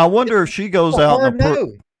 I wonder if she goes out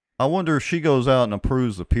and I wonder if she goes out and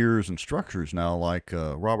approves the piers and structures now, like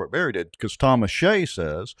Robert Berry did, because Thomas Shea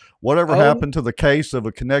says whatever happened to the case of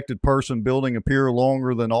a connected person building a pier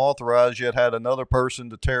longer than authorized, yet had another person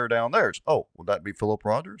to tear down theirs. Oh, would that be Philip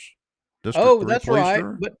Rogers? That's right.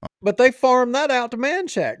 But they farmed that out to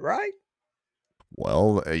Manchac, right?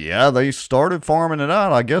 Well, yeah, they started farming it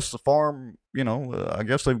out. I guess the farm, I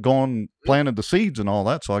guess they've planted the seeds and all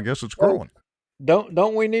that, so I guess it's growing.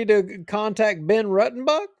 Don't we need to contact Ben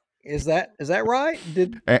Ruttenbuck? Is that right?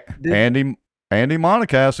 Andy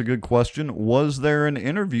Monica asked a good question. Was there an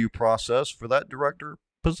interview process for that director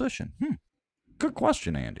position? Good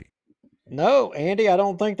question, Andy. No, Andy, I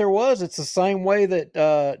don't think there was. It's the same way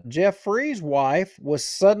that Jeff Free's wife was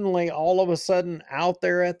suddenly, all of a sudden, out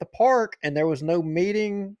there at the park, and there was no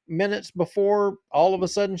meeting minutes before. All of a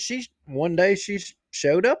sudden, one day she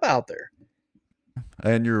showed up out there.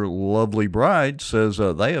 And your lovely bride says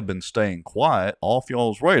they have been staying quiet off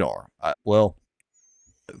y'all's radar. Well,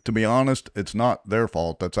 to be honest, it's not their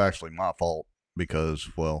fault. That's actually my fault because,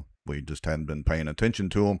 well, we just hadn't been paying attention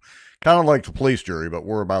to them. Kind of like the police jury, but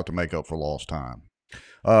we're about to make up for lost time.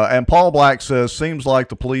 And Paul Black says, seems like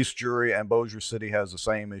the police jury and Bossier City has the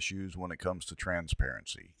same issues when it comes to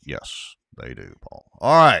transparency. Yes, they do, Paul.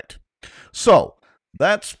 All right. So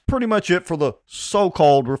that's pretty much it for the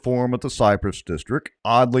so-called reform at the Cypress District.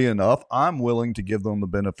 Oddly enough, I'm willing to give them the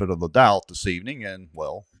benefit of the doubt this evening, and,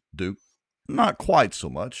 well, Duke, not quite so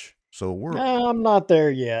much. So we're... No, I'm not there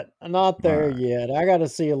yet. I'm not there right. yet. I got to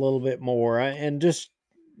see a little bit more. And just,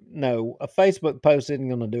 no, a Facebook post isn't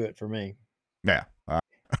going to do it for me. Yeah.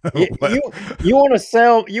 You want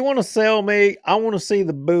to sell me? I want to see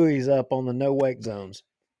the buoys up on the no wake zones.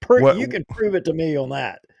 You can prove it to me on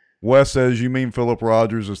that. Wes says, you mean Philip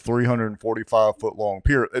Rogers' 345-foot long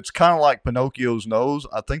pier. It's kind of like Pinocchio's nose.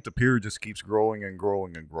 I think the pier just keeps growing and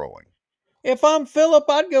growing and growing. If I'm Philip,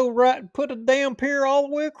 I'd go put a damn pier all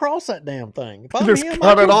the way across that damn thing. If I'm just him,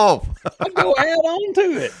 cut it off. I'd go add on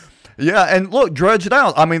to it. Yeah, and look, dredge it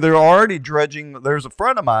out. I mean, they're already dredging. There's a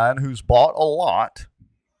friend of mine who's bought a lot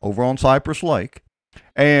over on Cypress Lake,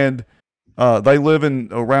 and they live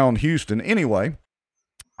around Houston anyway.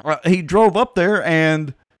 He drove up there,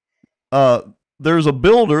 and there's a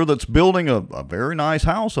builder that's building a very nice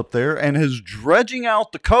house up there and is dredging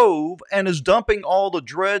out the cove and is dumping all the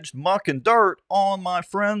dredged muck and dirt on my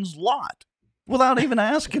friend's lot without even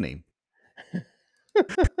asking him.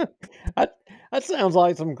 That sounds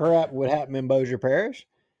like some crap would happen in Bossier Parish.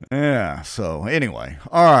 Yeah, so anyway,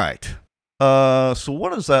 all right. So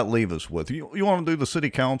what does that leave us with? You want to do the city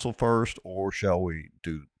council first, or shall we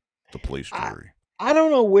do the police jury? I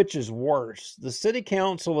don't know which is worse, the city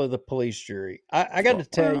council or the police jury. I got to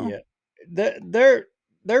tell you, there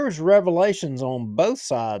was revelations on both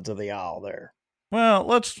sides of the aisle there. Well,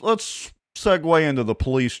 let's segue into the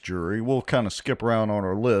police jury. We'll kind of skip around on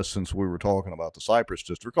our list since we were talking about the Cypress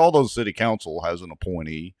District, although the city council has an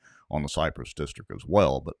appointee on the Cypress District as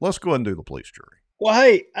well. But let's go ahead and do the police jury. Well,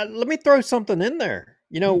 hey, let me throw something in there.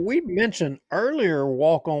 We mentioned earlier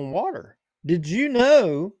Walk on Water. Did you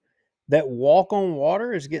know that Walk on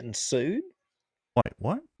Water is getting sued? Wait,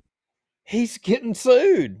 what? He's getting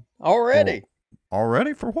sued already.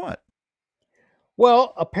 Already for what?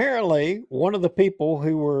 Well, apparently, one of the people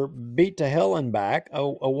who were beat to hell and back,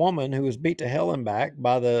 a woman who was beat to hell and back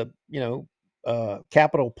by the,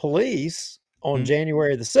 Capitol Police on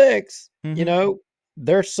January the 6th,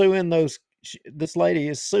 they're suing this lady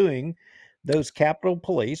is suing those Capitol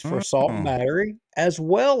Police for assault and battery, as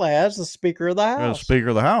well as the Speaker of the House. Speaker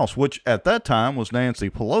of the House, which at that time was Nancy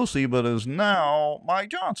Pelosi, but is now Mike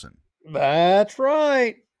Johnson. That's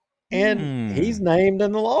right. And he's named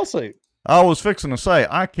in the lawsuit. I was fixing to say,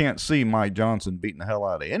 I can't see Mike Johnson beating the hell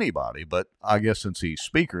out of anybody, but I guess since he's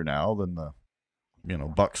Speaker now, then the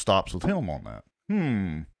buck stops with him on that.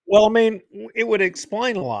 Well, I mean, it would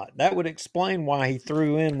explain a lot. That would explain why he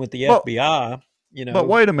threw in with the FBI. But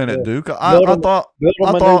wait a minute, Duke. I thought build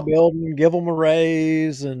them a new building, give them a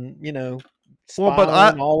raise, and spy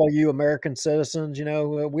on all of you American citizens.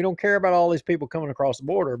 We don't care about all these people coming across the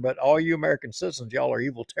border, but all you American citizens, y'all are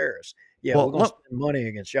evil terrorists. Yeah, we're going to spend money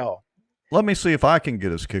against y'all. Let me see if I can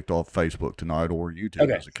get us kicked off Facebook tonight or YouTube,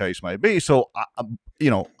 as the case may be. So,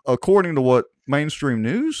 according to what mainstream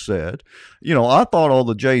news said, I thought all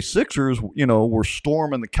the J6ers, were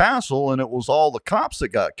storming the castle, and it was all the cops that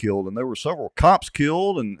got killed, and there were several cops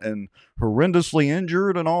killed and horrendously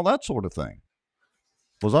injured and all that sort of thing.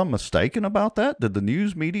 Was I mistaken about that? Did the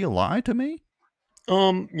news media lie to me?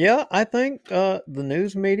 Yeah, I think the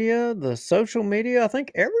news media, the social media, I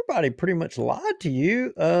think everybody pretty much lied to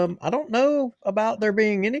you. I don't know about there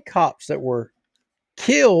being any cops that were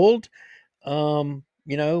killed. What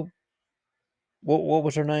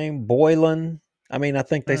was her name? Boylan. I mean, I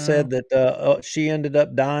think they said that she ended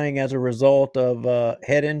up dying as a result of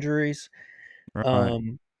head injuries. Right.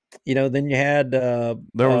 Then you had there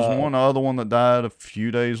was one other one that died a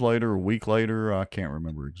few days later, a week later. I can't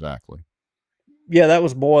remember exactly. Yeah, that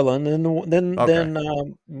was Boylan, and then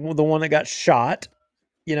the one that got shot.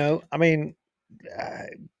 I mean,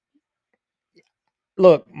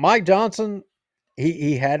 look, Mike Johnson,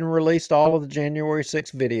 he hadn't released all of the January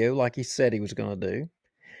 6th video like he said he was going to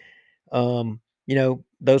do.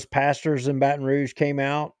 Those pastors in Baton Rouge came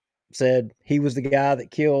out, said he was the guy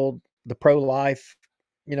that killed the pro-life,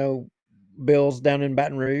 bills down in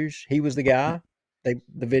Baton Rouge. He was the guy. The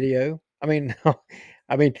video. I mean,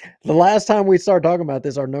 I mean, the last time we started talking about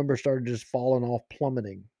this, our numbers started just falling off,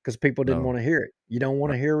 plummeting because people didn't No. want to hear it. You don't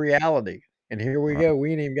want to hear reality. And here we go.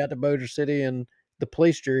 We ain't even got to Bossier City and the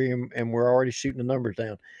police jury, and we're already shooting the numbers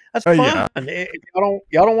down. That's fine. Yeah. If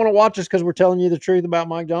y'all don't want to watch us because we're telling you the truth about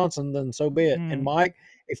Mike Johnson, then so be it. And Mm. Mike,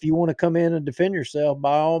 if you want to come in and defend yourself,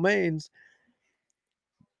 by all means.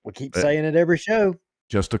 We keep saying it every show.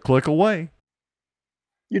 Just a click away.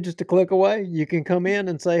 You're just a click away. You can come in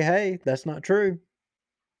and say, hey, that's not true.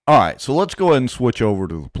 All right, so let's go ahead and switch over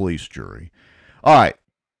to the police jury. All right.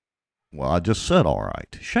 Well, I just said all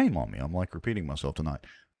right. Shame on me. I'm like repeating myself tonight.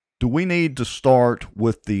 Do we need to start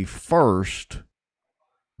with the first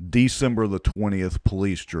December the 20th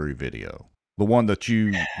police jury video? The one that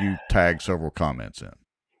you tagged several comments in.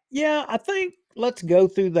 Yeah, I think let's go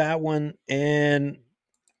through that one. And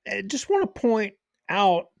I just want to point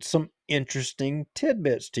out some interesting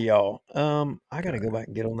tidbits to y'all. I got to go back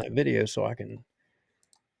and get on that video so I can.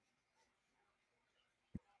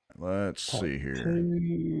 Let's see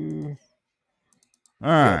here. All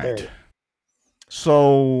Yeah, right. there.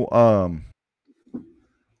 So,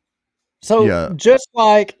 So just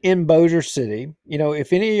like in Bossier City,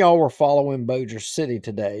 if any of y'all were following Bossier City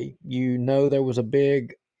today, there was a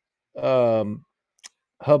big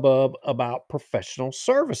hubbub about professional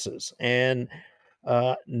services and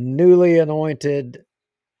newly anointed,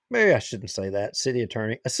 maybe I shouldn't say that,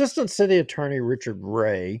 Assistant City Attorney Richard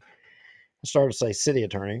Ray. I started to say city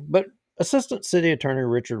attorney, but Assistant City Attorney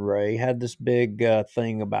Richard Ray had this big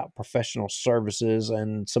thing about professional services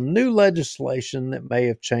and some new legislation that may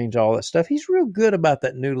have changed all that stuff. He's real good about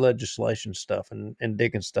that new legislation stuff and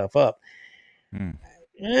digging stuff up.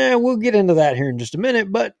 Yeah, we'll get into that here in just a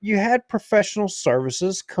minute, but you had professional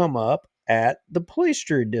services come up at the police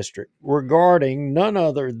jury district regarding none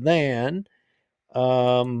other than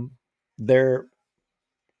their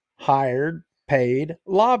hired, paid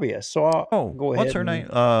lobbyists. So I'll go ahead. What's her name?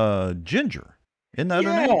 Ginger. Isn't that her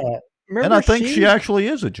Yeah. name? Remember And I think she actually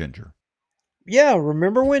is a ginger. Yeah,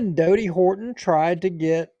 remember when Dodie Horton tried to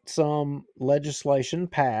get some legislation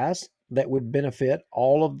passed that would benefit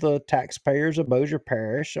all of the taxpayers of Bossier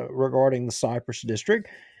Parish regarding the Cypress District?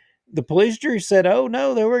 The police jury said, oh,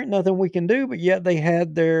 no, there ain't nothing we can do, but yet they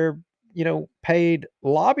had their, paid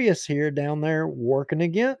lobbyists here down there working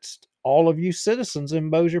against all of you citizens in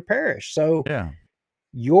Bossier Parish. So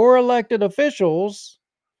your elected officials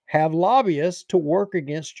have lobbyists to work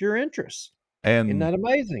against your interests. Isn't that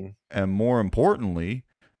amazing? And more importantly,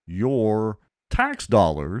 your tax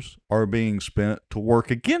dollars are being spent to work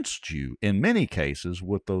against you in many cases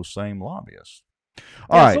with those same lobbyists.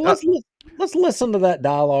 All right. So let's listen to that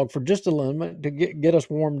dialogue for just a moment to get us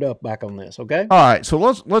warmed up back on this, okay? All right. So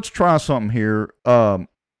let's try something here. Up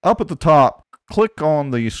at the top, click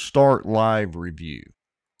on the Start Live Review.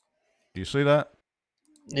 Do you see that?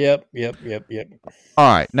 Yep.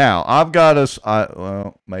 All right, now I've got us.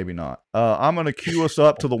 Well, maybe not. I'm going to cue us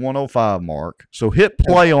up to the 105 mark. So hit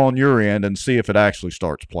play on your end and see if it actually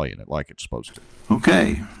starts playing it like it's supposed to.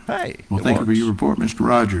 Okay. Hey. Well, thank you for your report, Mr.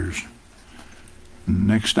 Rogers.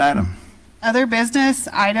 Next item. Other business,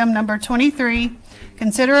 item number 23.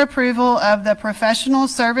 Consider approval of the professional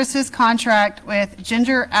services contract with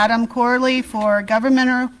Ginger Adam Corley for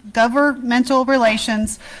governmental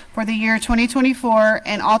relations for the year 2024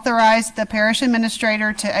 and authorize the parish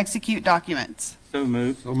administrator to execute documents. So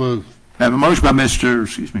moved. I have a motion by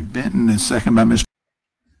Mr. Benton and a second by Mr.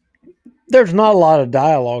 There's not a lot of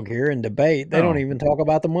dialogue here and debate. They don't even talk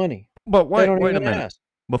about the money. But wait a minute. Ask.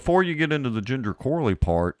 Before you get into the Ginger Corley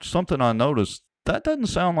part, something I noticed, that doesn't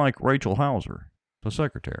sound like Rachel Hauser, the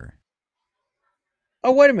secretary.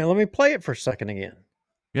 Oh, wait a minute. Let me play it for a second again.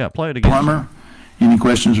 Yeah, play it again. Plummer, any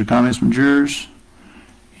questions or comments from jurors?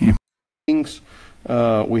 We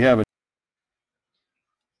have a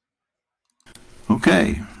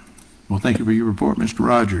Okay. Well, thank you for your report, Mr.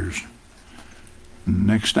 Rogers.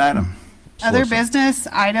 Next item. Other business,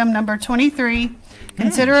 item number 23.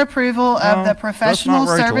 Consider approval of the professional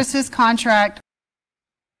services contract.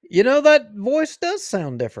 That voice does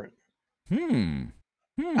sound different. Wait a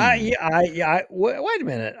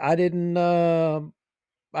minute. I didn't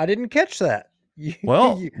catch that.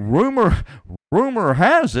 Well, rumor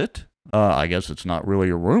has it. I guess it's not really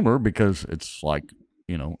a rumor because it's like,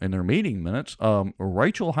 in their meeting minutes.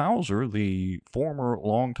 Rachel Hauser, the former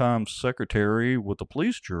longtime secretary with the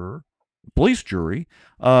police jury,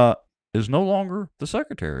 is no longer the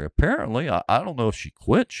secretary. Apparently, I don't know if she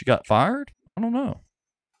quit. She got fired. I don't know.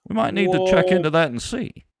 We might need to check into that and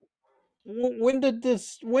see. when did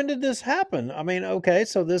this happen? I mean, okay,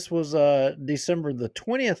 so this was December the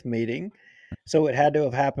 20th meeting, so it had to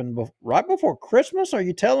have happened right before Christmas. Are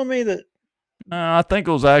you telling me that? I think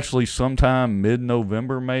it was actually sometime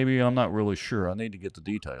mid-November, maybe. I'm not really sure. I need to get the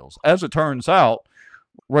details. As it turns out,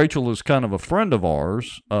 Rachel is kind of a friend of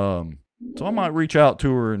ours, so I might reach out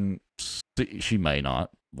to her and see. She may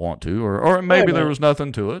not want to, or Wait a maybe there minute. was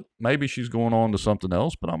nothing to it. Maybe she's going on to something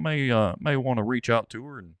else, but I may want to reach out to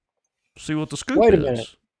her and see what the scoop Wait a minute.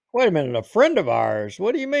 is. Wait a minute. A friend of ours?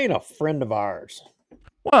 What do you mean, a friend of ours?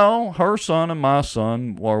 Well, her son and my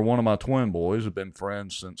son, or one of my twin boys, have been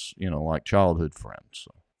friends since, like childhood friends.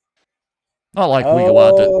 So. Not like Oh,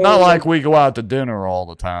 we go out to dinner all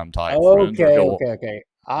the time type friends or okay, go. okay, okay.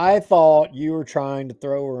 I thought you were trying to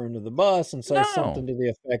throw her under the bus and say No. something to the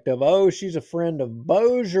effect of, "Oh, she's a friend of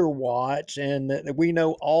Bossier Watch, and that we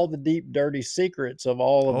know all the deep, dirty secrets of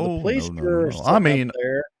all of the Oh, police no, no, no, jurors no. sitting up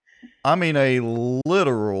there." I mean a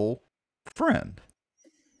literal friend.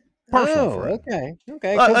 Personal Oh, friend. okay,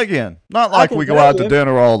 okay. Because Again, not I like can we go tell out to you,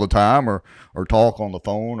 dinner all the time or talk on the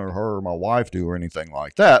phone or her or my wife do or anything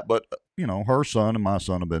like that. But, her son and my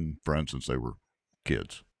son have been friends since they were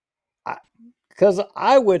kids. because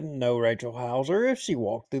I wouldn't know Rachel Hauser if she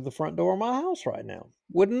walked through the front door of my house right now.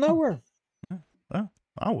 Wouldn't know her. Yeah,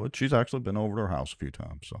 I would. She's actually been over to her house a few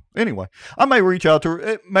times. So anyway, I may reach out to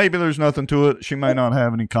her. Maybe there's nothing to it. She may not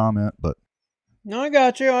have any comment, but No, I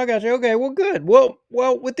got you. I got you. Okay, well, good. Well,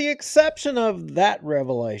 with the exception of that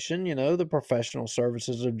revelation, the professional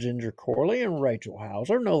services of Ginger Corley and Rachel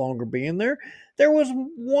Hauser no longer being there, there was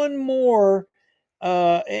one more.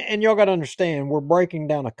 And y'all got to understand, we're breaking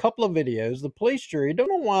down a couple of videos. The police jury, don't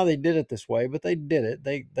know why they did it this way, but they did it.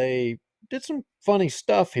 They did some funny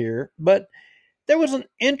stuff here, but there was an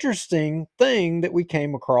interesting thing that we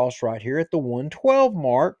came across right here at the 112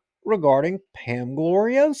 mark regarding Pam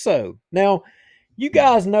Glorioso. Now, you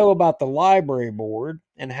guys know about the library board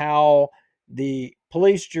and how the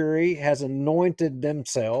police jury has anointed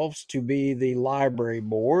themselves to be the library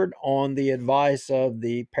board on the advice of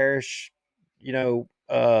the parish,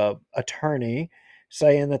 attorney,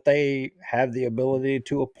 saying that they have the ability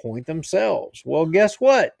to appoint themselves. Well, guess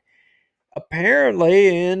what?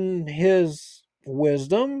 Apparently, in his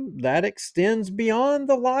wisdom, that extends beyond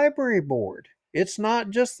the library board. It's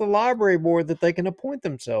not just the library board that they can appoint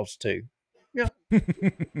themselves to. Yeah.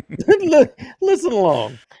 Listen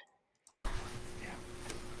along.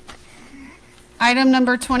 Item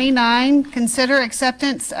number 29, consider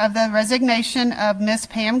acceptance of the resignation of Miss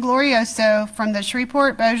Pam Glorioso from the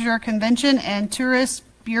Shreveport Bossier Convention and Tourist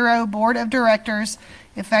Bureau Board of Directors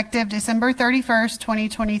effective December 31st,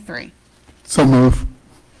 2023. So move.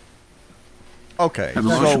 okay. Have a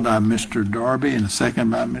motion by Mr. Darby and a second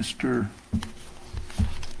by Mr.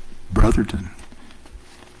 Brotherton.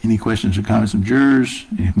 Any questions or comments from jurors?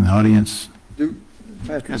 Any from the audience?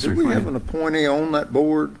 Pastor, Yes, do sir, we go have ahead. an appointee on that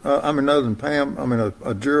board? Other than Pam,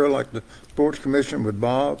 a juror like the Sports Commission with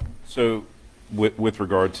Bob? So, with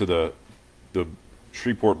regard to the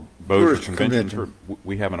Shreveport Tourist Bossier Convention, Convention.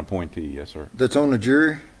 we have an appointee, yes, sir. That's on the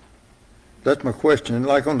jury? That's my question. And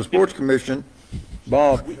like on the Sports Commission,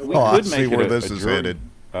 Bob, We I could see make where it this a is jury. headed.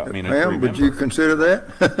 I mean, a Pam, would you three-member. consider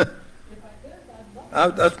that?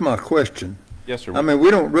 That's my question. Yes, sir. I mean,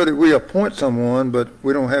 we appoint someone, but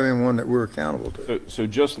we don't have anyone that we're accountable to. So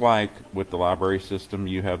just like with the library system,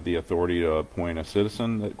 you have the authority to appoint a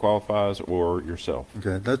citizen that qualifies or yourself.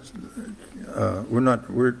 Okay, that's,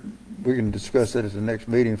 we can discuss that at the next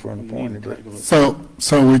meeting for an appointee, but So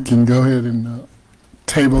we can go ahead and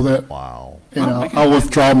table that, Wow. and I'll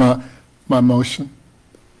withdraw my motion.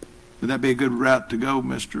 Would that be a good route to go,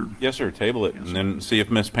 Mr.? Yes, sir. Table it, and then see if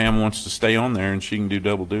Miss Pam wants to stay on there, and she can do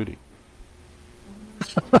double duty.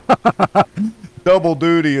 Double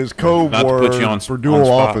duty is code Not to put you word on- for on dual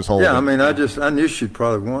spot. office holding. yeah, I mean, I knew she'd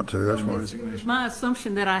probably want to, that's why. It's my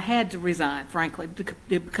assumption that I had to resign, frankly, to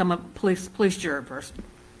become a police juror person.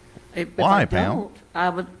 If Why, I Pam? don't, I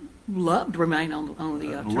would love to remain on the We're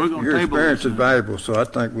jury. gonna Your table experience this. is valuable, so I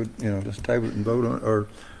think just table it and vote on it, or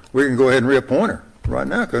we can go ahead and reappoint her right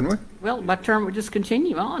now, couldn't we? Well, my term would just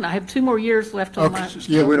continue on. I have 2 more years left on my.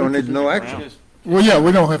 Yeah, we don't need no action. Well, yeah,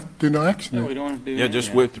 we don't have to do no action. Yeah,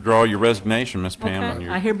 just withdraw your resignation, Miss Pam. and Okay,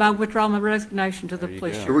 your- I hereby withdraw my resignation to the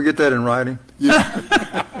police Can jury. we get that in writing?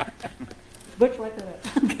 Butch, write that up.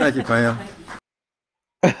 Thank you, Pam.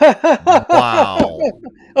 Wow.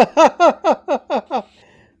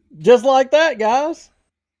 Just like that, guys.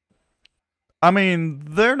 I mean,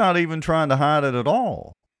 they're not even trying to hide it at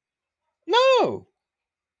all. No.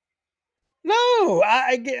 No.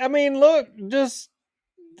 I mean, look, just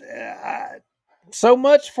So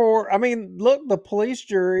much for, I mean, look, the police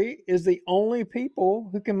jury is the only people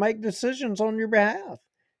who can make decisions on your behalf.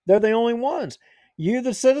 They're the only ones. You,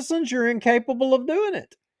 the citizens, you're incapable of doing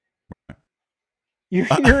it.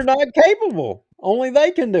 You're not capable. Only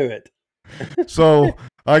they can do it. So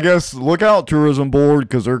I guess look out, tourism board,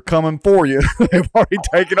 because they're coming for you. They've already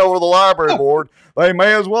taken over the library board. They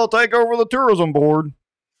may as well take over the tourism board.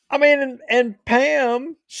 I mean, and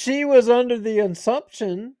Pam, she was under the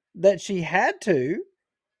assumption that she had to,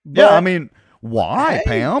 Yeah, I but mean, why, hey,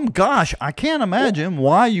 Pam? Gosh, I can't imagine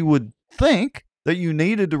why you would think that you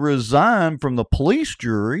needed to resign from the police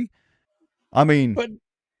jury. I mean,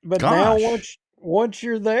 but now gosh. once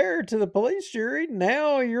you're there to the police jury,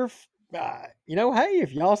 now you're, hey,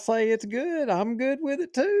 if y'all say it's good, I'm good with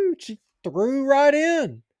it too. She threw right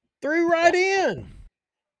in, right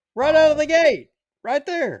out of Wow. the gate, right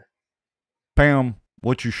there. Pam,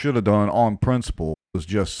 what you should have done on principle was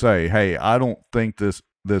just say, hey, I don't think this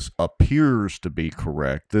appears to be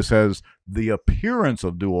correct. This has the appearance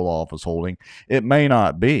of dual office holding. It may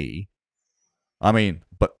not be. I mean,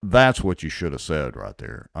 but that's what you should have said right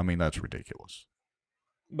there. I mean, that's ridiculous.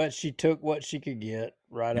 But she took what she could get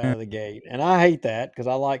right out Yeah, of the gate, and I hate that because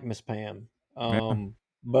I like Miss Pam. yeah.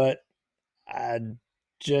 But I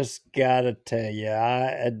just gotta tell you,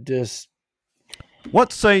 I just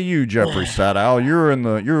What say you, Jeffrey Sadow?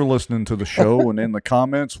 You're listening to the show and in the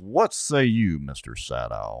comments. What say you, Mr.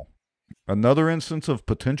 Sadow? Another instance of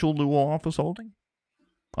potential dual office holding?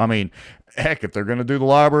 I mean, heck, if they're going to do the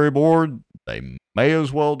library board, they may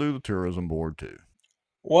as well do the tourism board too.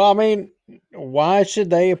 well, I mean, why should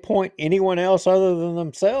they appoint anyone else other than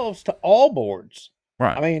themselves to all boards? I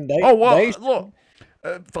Right. mean, Oh, they well,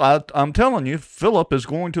 look, I'm telling you, Philip is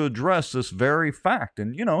going to address this very fact.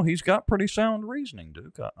 And, he's got pretty sound reasoning,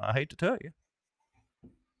 Duke. I hate to tell you.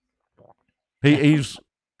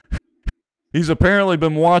 He's apparently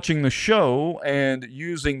been watching the show and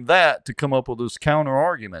using that to come up with his counter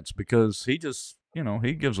arguments because he just,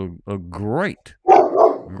 he gives a great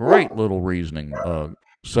little reasoning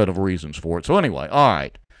set of reasons for it. So anyway, all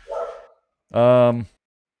right.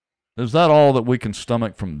 Is that all that we can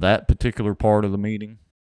stomach from that particular part of the meeting?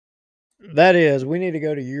 That is, we need to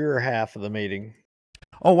go to your half of the meeting.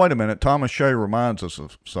 Oh, wait a minute. Thomas Shea reminds us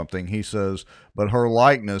of something. He says, but her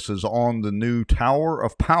likeness is on the new Tower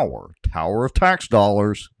of Power, Tower of Tax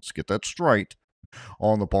Dollars. Let's get that straight.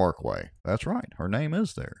 On the Parkway. That's right. Her name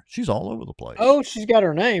is there. She's all over the place. Oh, she's got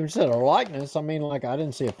her name. She said her likeness. I mean, like, I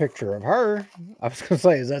didn't see a picture of her. I was going to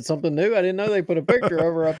say, is that something new? I didn't know they put a picture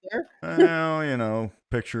of her up there. Well,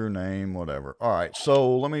 picture, name, whatever. All right.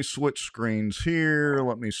 So let me switch screens here.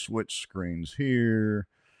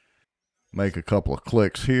 Make a couple of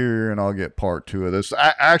clicks here, and I'll get part two of this.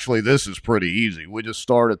 Actually, this is pretty easy. We just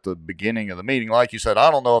start at the beginning of the meeting. Like you said,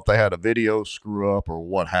 I don't know if they had a video screw up or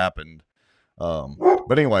what happened.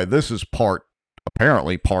 But anyway, this is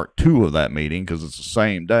apparently part two of that meeting because it's the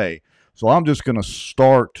same day. So I'm just going to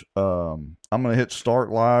start. I'm going to hit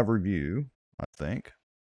start live review, I think.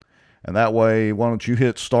 And that way, why don't you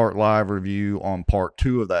hit start live review on part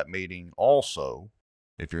two of that meeting also,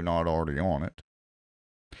 if you're not already on it.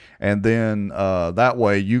 And then that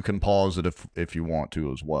way you can pause it if you want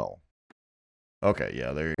to as well. Okay,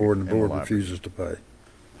 yeah, there you go. The board refuses to pay.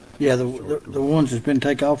 Yeah, the ones that's been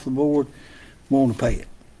taken off the board won't pay it.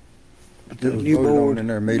 But the new board in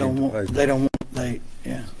their meeting don't want,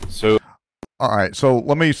 yeah. So, all right, so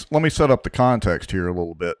let me set up the context here a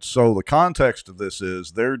little bit. So the context of this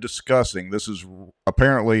is they're discussing, this is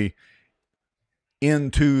apparently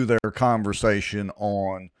into their conversation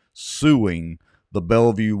on suing the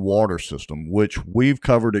Bellevue water system, which we've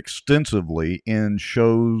covered extensively in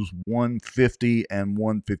shows 150 and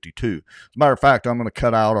 152. As a matter of fact, I'm going to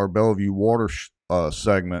cut out our Bellevue water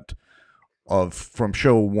segment from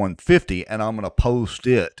show 150, and I'm going to post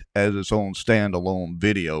it as its own standalone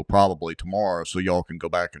video probably tomorrow, so y'all can go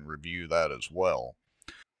back and review that as well.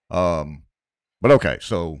 But okay,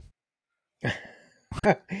 so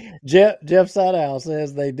Jeff Sadow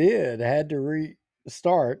says they had to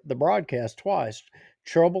restart the broadcast twice.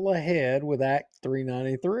 Trouble ahead with Act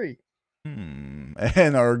 393.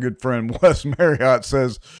 And our good friend Wes Marriott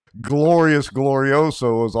says Glorious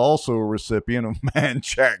Glorioso is also a recipient of Man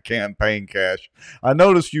Chat campaign cash. I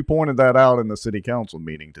noticed you pointed that out in the city council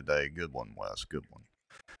meeting today. Good one, Wes. Good one.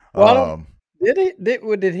 Well,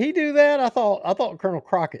 did he do that? I thought Colonel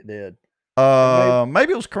Crockett did.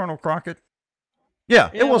 Maybe it was Colonel Crockett.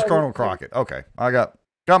 Yeah, it was Colonel Crockett. Okay, I got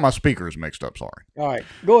my speakers mixed up. Sorry. All right,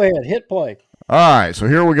 go ahead, hit play. All right, so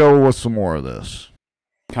here we go with some more of this.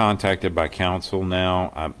 Contacted by council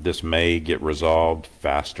now. This may get resolved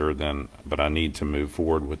faster but I need to move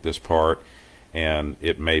forward with this part. and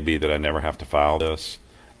it may be that I never have to file this.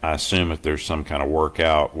 I assume if there's some kind of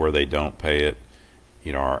workout where they don't pay it,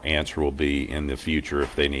 our answer will be in the future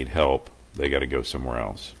if they need help, they got to go somewhere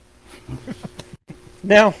else.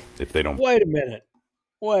 Now, if they don't. Wait a minute.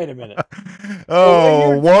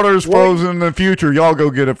 Oh, water's what frozen in the future. Y'all go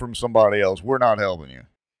get it from somebody else. We're not helping you.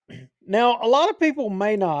 Now, a lot of people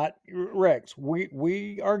may not, Rex.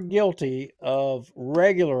 We are guilty of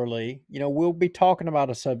regularly. We'll be talking about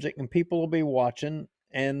a subject, and people will be watching,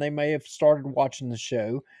 and they may have started watching the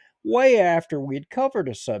show way after we'd covered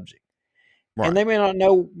a subject, and Right. they may not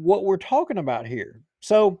know what we're talking about here.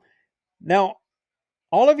 So now,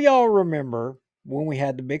 all of y'all remember when we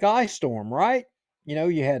had the big ice storm, right?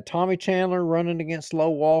 You had Tommy Chandler running against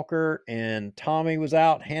Low Walker, and Tommy was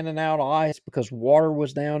out handing out ice because water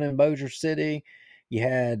was down in Bossier City. You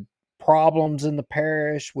had problems in the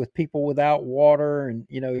parish with people without water, and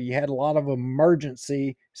you had a lot of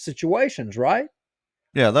emergency situations, right?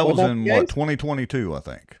 Yeah, that Wasn't was that in the what, case? 2022, I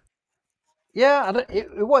think. Yeah,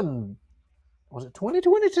 it wasn't. Was it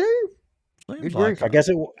 2022? Seems Good like grief! that.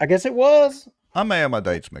 I guess it was. I may have my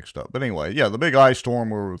dates mixed up. But anyway, yeah, the big ice storm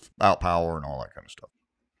without power and all that kind of stuff.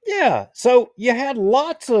 Yeah, so you had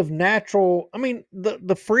lots of natural. I mean,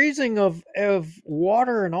 the freezing of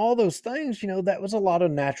water and all those things. That was a lot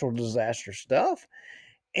of natural disaster stuff.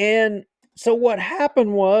 And so what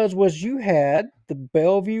happened was you had the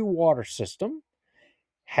Bellevue water system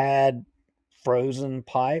had frozen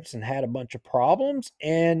pipes and had a bunch of problems,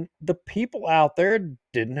 and the people out there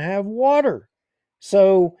didn't have water.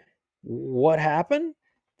 So what happened?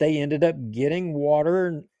 They ended up getting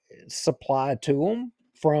water supplied to them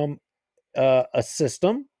from a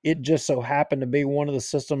system. It just so happened to be one of the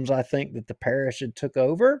systems I think that the parish had took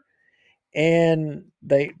over, and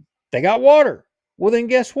they got water. Well, then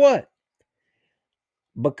guess what?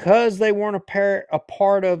 Because they weren't a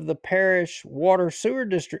part of the parish water sewer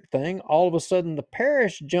district thing, all of a sudden the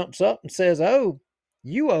parish jumps up and says, "Oh,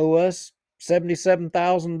 you owe us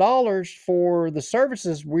 $77,000 for the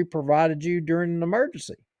services we provided you during an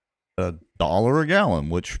emergency." $1 a gallon,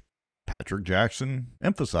 which Patrick Jackson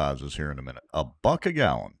emphasizes here in a minute. $1 a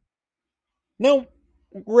gallon. No,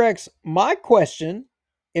 Rex, my question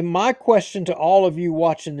to all of you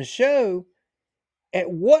watching the show,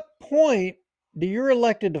 at what point do your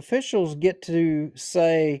elected officials get to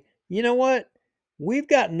say, you know what? We've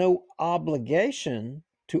got no obligation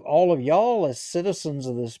to all of y'all as citizens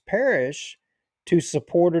of this parish to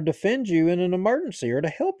support or defend you in an emergency or to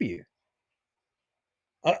help you.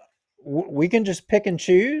 Uh, we can just pick and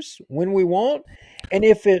choose when we want. And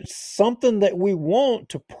if it's something that we want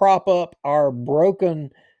to prop up our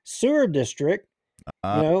broken sewer district,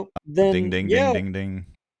 Ding, then ding, ding, yeah, ding, ding.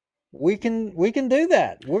 we can do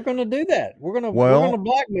that. We're going to do that. We're going to Well,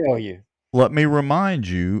 blackmail you. let me remind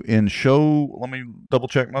you let me double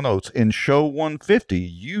check my notes. In show 150,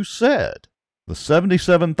 you said the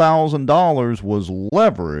 $77,000 was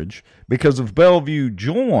leverage because if Bellevue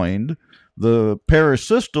joined the parish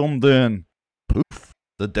system, then poof,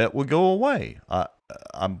 the debt would go away.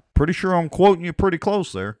 I'm pretty sure I'm quoting you pretty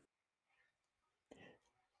close there.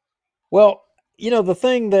 Well, the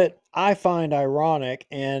thing that I find ironic,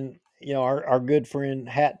 and our good friend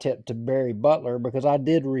hat tip to Barry Butler, because I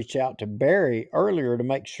did reach out to Barry earlier to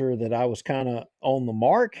make sure that I was kind of on the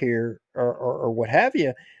mark here, or what have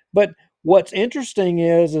you. But what's interesting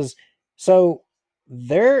is so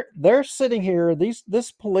they're sitting here.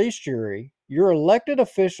 This police jury, your elected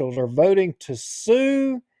officials are voting to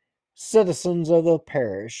sue citizens of the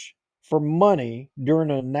parish for money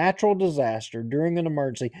during a natural disaster, during an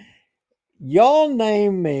emergency. Y'all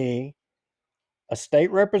name me a state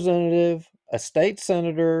representative, a state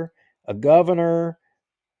senator, a governor,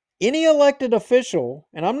 any elected official,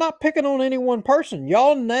 and I'm not picking on any one person.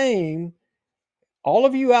 Y'all name all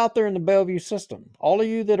of you out there in the Bellevue system, all of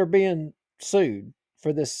you that are being sued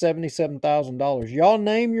for this $77,000. Y'all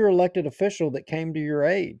name your elected official that came to your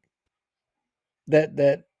aid.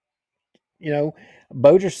 That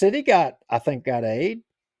Bossier City I think got aid.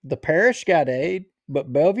 The parish got aid,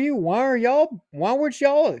 but Bellevue, why were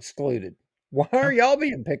y'all excluded? Why are y'all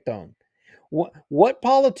being picked on? What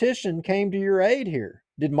politician came to your aid here?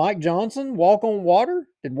 Did Mike Johnson walk on water?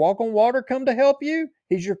 Did Walk on Water come to help you?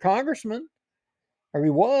 He's your congressman, or he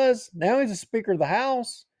was. Now he's a Speaker of the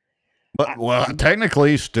House. But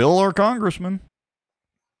technically, still our congressman.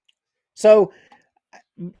 So,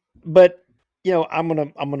 but I'm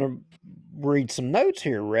gonna read some notes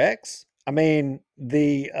here, Rex. I mean,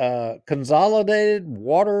 the Consolidated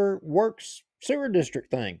Water Works Sewer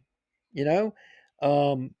District thing. You know,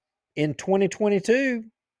 in 2022,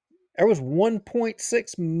 there was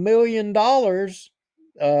 $1.6 million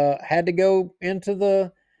had to go into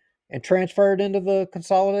the and transferred into the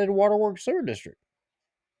Consolidated Waterworks Sewer District.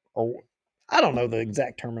 Or I don't know the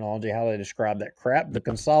exact terminology how they describe that crap. The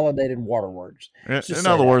Consolidated Waterworks. Let's just In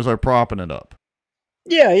say other that. words, they're propping it up.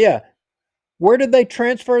 Yeah, yeah. Where did they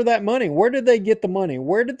transfer that money? Where did they get the money?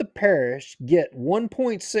 Where did the parish get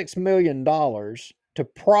 $1.6 million to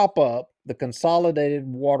prop up the Consolidated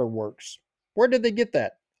Waterworks? Where did they get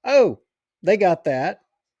that? Oh, they got that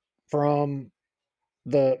from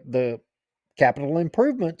the capital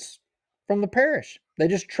improvements from the parish. They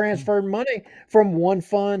just transferred money from one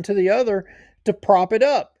fund to the other to prop it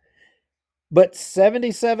up. But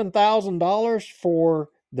 $77,000 for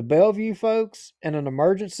the Bellevue folks in an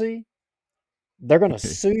emergency, they're going to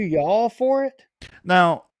sue y'all for it?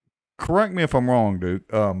 Now, correct me if I'm wrong, Duke,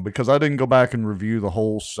 because I didn't go back and review the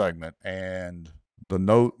whole segment, and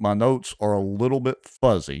my notes are a little bit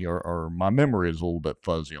fuzzy, or my memory is a little bit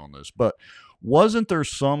fuzzy on this. But wasn't there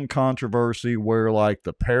some controversy where, like,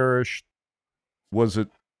 the parish was it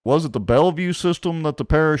the Bellevue system that the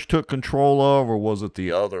parish took control of, or was it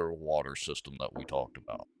the other water system that we talked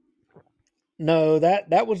about? No,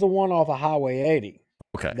 that was the one off of Highway 80.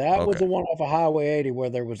 Okay. That was the one off of Highway 80 where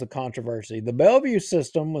there was a controversy. The Bellevue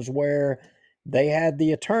system was where they had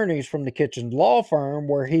the attorneys from the Kitchens law firm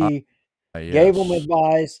where he gave them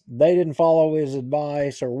advice. They didn't follow his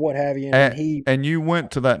advice or what have you. And you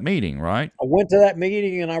went to that meeting, right? I went to that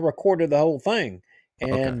meeting and I recorded the whole thing.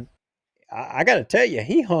 And I got to tell you,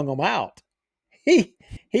 he hung them out. He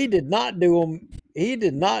did not do them. He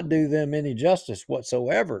did not do them any justice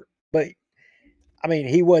whatsoever. But I mean,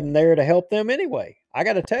 he wasn't there to help them anyway. I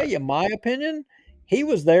got to tell you, my opinion, he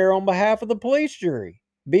was there on behalf of the police jury,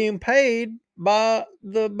 being paid by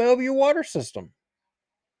the Bellevue water system.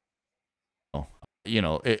 You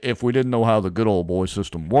know, if we didn't know how the good old boy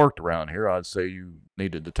system worked around here, I'd say you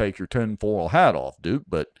needed to take your tinfoil hat off, Duke.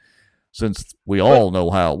 But since we all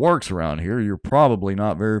know how it works around here, you're probably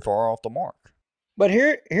not very far off the mark. But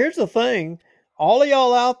here's the thing. All of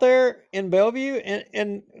y'all out there in Bellevue,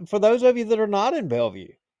 and for those of you that are not in Bellevue,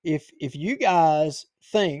 if you guys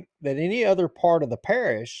think that any other part of the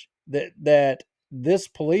parish that this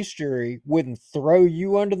police jury wouldn't throw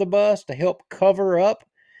you under the bus to help cover up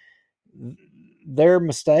their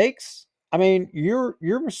mistakes, I mean, you're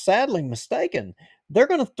sadly mistaken. They're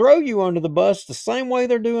going to throw you under the bus the same way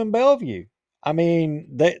they're doing Bellevue. I mean,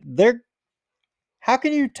 they're how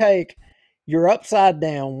can you take your upside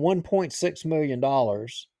down $1.6 million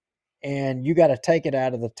and you got to take it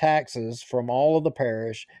out of the taxes from all of the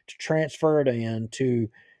parish to transfer it in to,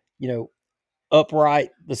 upright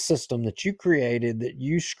the system that you created that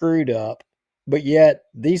you screwed up, but yet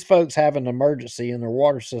these folks have an emergency in their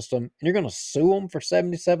water system and you're going to sue them for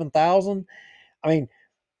 77,000? I mean,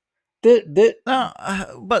 if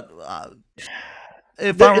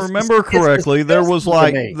I remember correctly, there was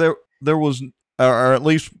there was, or at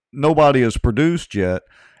least nobody has produced yet,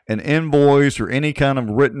 an invoice or any kind of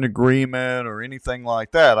written agreement or anything like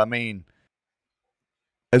that. I mean,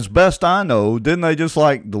 as best I know, didn't they just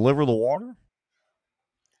deliver the water?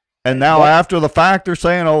 And now after the fact, they're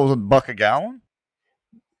saying, oh, it was $1 a gallon?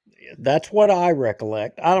 That's what I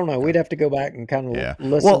recollect. I don't know. We'd have to go back and kind of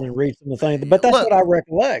listen and read some of the things, but that's what I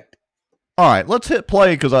recollect. All right, let's hit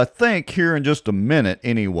play because I think here in just a minute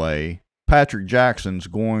anyway, Patrick Jackson's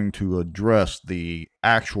going to address the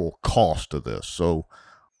actual cost of this. So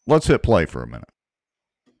let's hit play for a minute.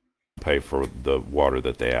 Pay for the water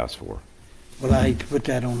that they asked for. Well, I hate to put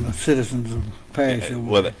that on the citizens of the parish.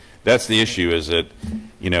 Well, that's the issue is that,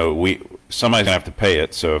 somebody's going to have to pay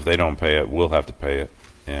it. So if they don't pay it, we'll have to pay it.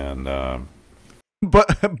 And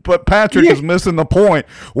But Patrick is missing the point.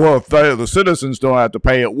 Well, if the citizens don't have to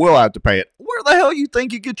pay it, we'll have to pay it. Where the hell you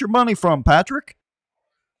think you get your money from, Patrick?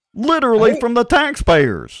 Literally from the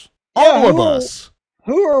taxpayers. All of us.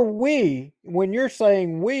 Who are we? When you're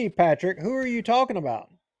saying we, Patrick, who are you talking about?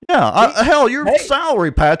 Yeah, hell, your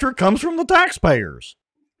salary, Patrick, comes from the taxpayers.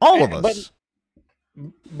 All of us.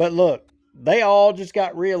 But look, they all just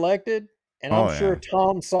got reelected, and I'm sure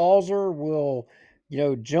Tom Salzer will,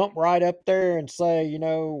 jump right up there and say,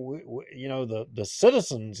 the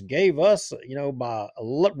citizens gave us, by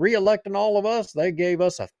reelecting all of us, they gave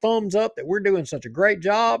us a thumbs up that we're doing such a great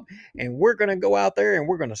job, and we're going to go out there and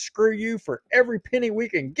we're going to screw you for every penny we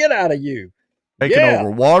can get out of you. Taking over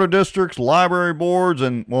water districts, library boards,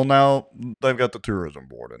 and now they've got the tourism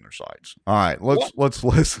board in their sights. All right, let's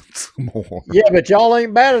listen some more. Yeah, but y'all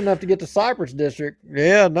ain't bad enough to get the Cypress district.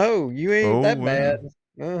 Yeah, no, you ain't that bad.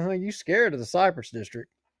 You scared of the Cypress district.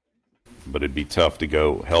 But it'd be tough to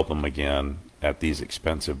go help them again at these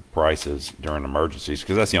expensive prices during emergencies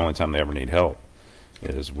because that's the only time they ever need help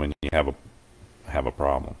is when you have have a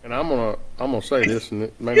problem. And I'm gonna say this, and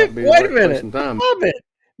it may Yeah, not be the wait a right place minute. and time. Stop it.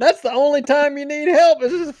 That's the only time you need help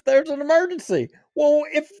is if there's an emergency. Well,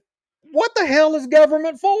 what the hell is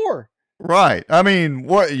government for? Right. I mean,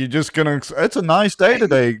 what, you just gonna, it's a nice day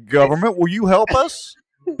today, government. Will you help us?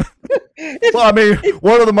 Well, I mean,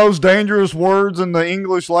 one of the most dangerous words in the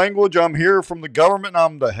English language. I'm here from the government.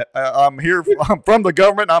 I'm from the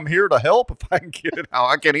government. I'm here to help. If I can get it out,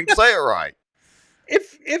 I can't even say it right.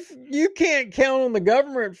 If you can't count on the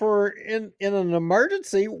government for in an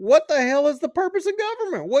emergency, what the hell is the purpose of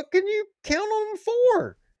government? What can you count on them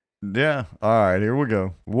for? Yeah. All right. Here we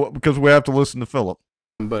go. Because we have to listen to Philip.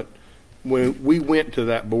 But when we went to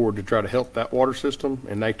that board to try to help that water system,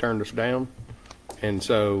 and they turned us down, and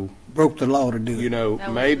so broke the law to do it. You know,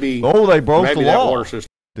 maybe they broke the that law. water system.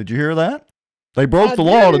 Did you hear that? They broke the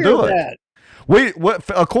law to do it.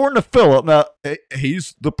 According to Philip, now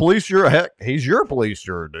he's the police juror. Heck, he's your police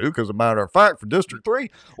juror, dude. Because, as a matter of fact, for District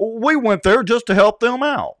 3, we went there just to help them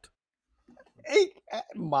out.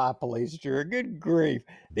 My police juror, good grief.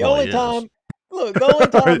 The Well, only yes. time, look, the only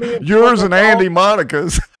time me and yours Philip and Andy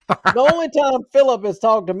Monica's. the only time Philip has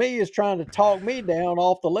talked to me is trying to talk me down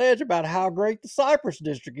off the ledge about how great the Cypress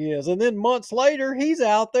District is, and then months later, he's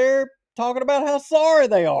out there talking about how sorry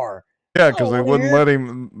they are. Yeah, because they wouldn't let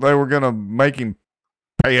him. They were gonna make him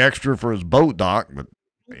pay extra for his boat dock, but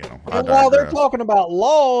I And while they're digress. talking about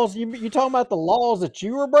laws, you talking about the laws that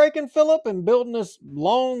you were breaking, Philip, and building this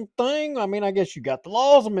long thing. I mean, I guess you got the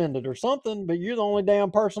laws amended or something, but you're the only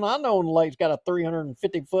damn person I know in the lake's got a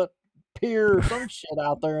 350-foot pier or some shit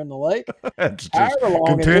out there in the lake. It's just However long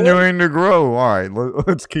it is. continuing to grow. All right,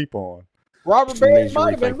 let's keep on. Robert Barry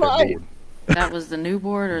might have been right. That was the new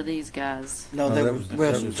board or these guys? No,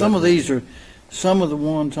 some of these are, some of the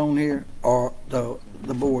ones on here are the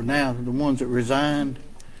board now. The ones that resigned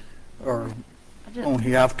are on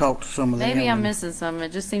here. I've talked to some of them. Maybe I'm missing something.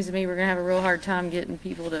 It just seems to me we're going to have a real hard time getting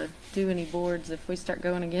people to do any boards if we start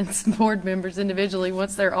going against board members individually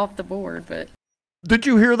once they're off the board. But Did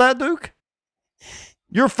you hear that, Duke?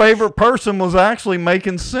 Your favorite person was actually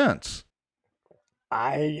making sense.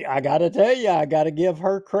 I got to tell you, I got to give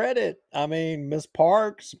her credit. I mean, Miss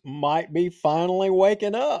Parks might be finally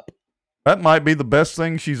waking up. That might be the best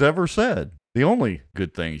thing she's ever said. The only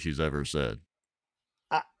good thing she's ever said.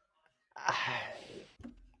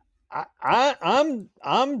 I'm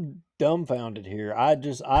dumbfounded here. I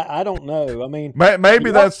don't know. I mean,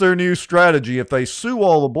 Maybe that's their new strategy. If they sue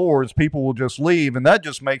all the boards, people will just leave, and that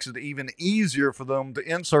just makes it even easier for them to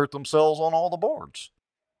insert themselves on all the boards.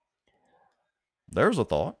 There's a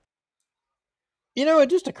thought. It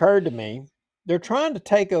just occurred to me. They're trying to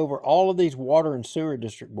take over all of these water and sewer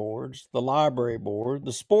district boards, the library board,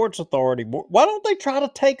 the sports authority board. Why don't they try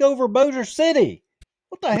to take over Bossier City?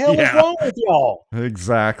 What the hell is wrong with y'all?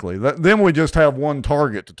 Exactly. Then we just have one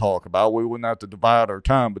target to talk about. We wouldn't have to divide our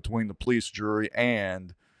time between the police jury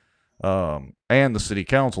and the city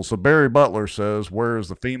council. So Barry Butler says, "Where's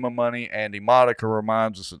the FEMA money?" Andy Modica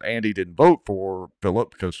reminds us that Andy didn't vote for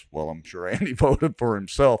Philip because, well, I'm sure Andy voted for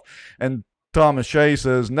himself. And Thomas Shea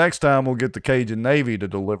says, "Next time we'll get the Cajun Navy to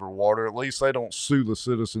deliver water. At least they don't sue the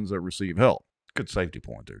citizens that receive help." Good safety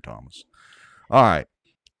point there, Thomas. All right.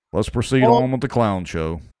 Let's proceed on with the clown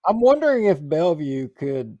show. I'm wondering if Bellevue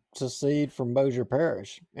could secede from Bossier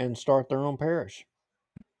Parish and start their own parish.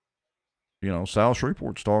 South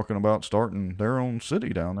Shreveport's talking about starting their own city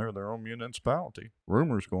down there, their own municipality.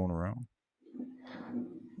 Rumors going around.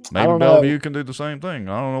 Maybe Bellevue can do the same thing.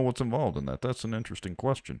 I don't know what's involved in that. That's an interesting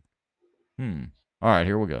question. All right,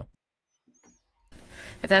 here we go.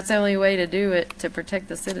 if that's the only way to do it to protect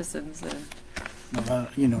the citizens, then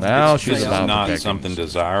Now she's this is about not protecting something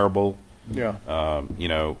desirable. Yeah.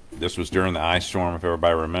 This was during the ice storm, if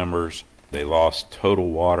everybody remembers. They lost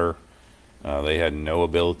total water. They had no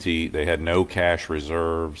ability. They had no cash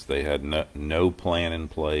reserves. They had no plan in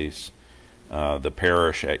place. The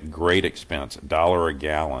parish, at great expense, $1 a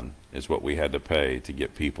gallon is what we had to pay to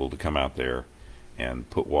get people to come out there and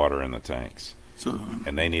put water in the tanks.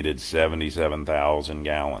 And they needed 77,000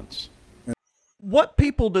 gallons. What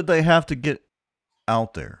people did they have to get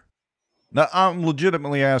out there? Now, I'm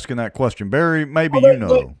legitimately asking that question. Barry, maybe you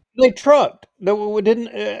know. They trucked. They didn't,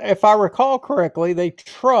 if I recall correctly, they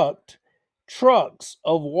trucked trucks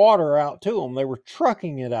of water out to them. They were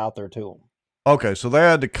trucking it out there to them. Okay, so they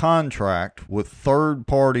had to contract with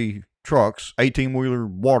third-party trucks, 18-wheeler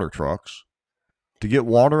water trucks, to get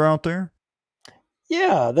water out there?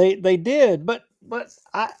 Yeah, they did, but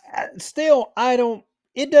I still, I don't,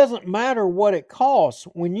 it doesn't matter what it costs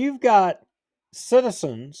when you've got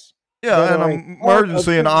citizens. Yeah, an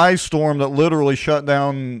emergency, an ice storm that literally shut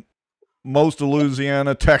down most of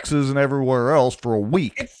Louisiana, Texas, and everywhere else for a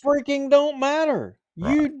week. It freaking don't matter.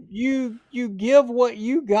 Right. You give what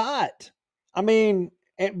you got. I mean,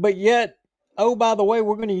 but yet, oh, by the way,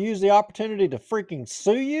 we're going to use the opportunity to freaking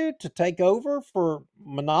sue you to take over for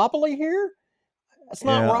monopoly here. That's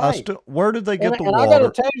not Yeah, right. where did they get the And I got to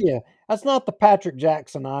water? tell you, that's not the Patrick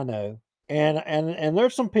Jackson I know. And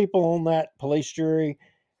there's some people on that police jury.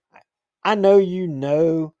 I know you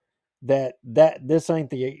know that this ain't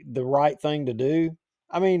the right thing to do.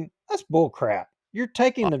 I mean, that's bull crap. You're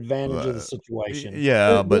taking advantage of the situation.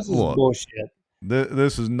 Yeah, but This is look, bullshit.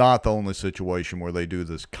 this is not the only situation where they do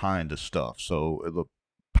this kind of stuff. So the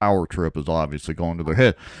power trip is obviously going to their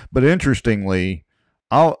head. But interestingly,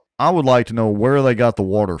 I would like to know where they got the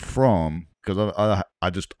water from, because I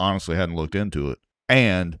just honestly hadn't looked into it,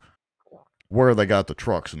 and where they got the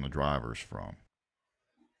trucks and the drivers from.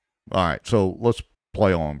 All right, so let's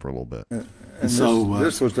play on for a little bit. And so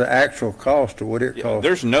this was the actual cost of what it cost.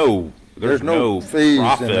 There's no fees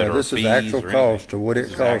profit in there. or This is fees actual or cost anything. of what it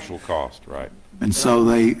This is cost. actual cost, right? And so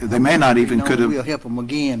they may not even could have. We'll help them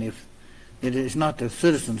again if it's not the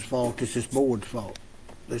citizens' fault, it's this board's fault.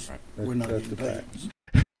 We're not getting paid.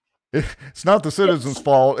 It's not the citizens'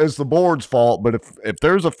 fault, it's the board's fault. But if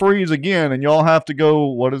there's a freeze again and y'all have to go,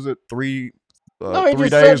 what is it, 3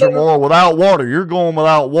 days or more without water, you're going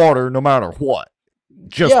without water no matter what,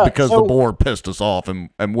 just because the board pissed us off and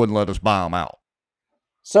wouldn't let us buy them out.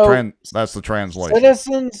 So that's the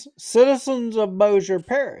translation. Citizens of Bossier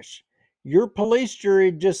Parish, your police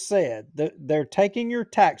jury just said that they're taking your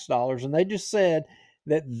tax dollars, and they just said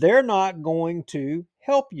that they're not going to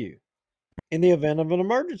help you in the event of an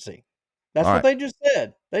emergency. That's All what right. they just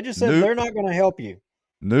said. They just said they're not going to help you.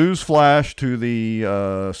 News flash to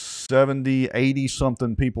the 70, 80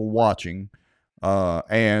 something people watching.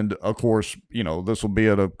 And of course, this will be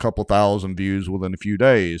at a couple thousand views within a few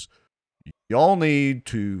days. Y'all need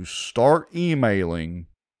to start emailing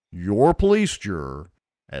your police juror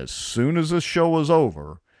as soon as this show is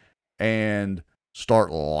over and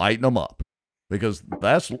start lighting them up. Because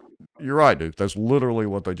you're right, Duke. That's literally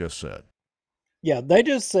what they just said. Yeah, they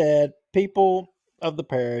just said people of the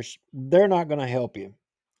parish, they're not going to help you.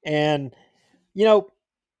 And,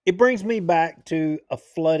 it brings me back to a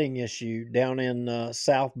flooding issue down in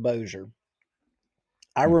South Bossier.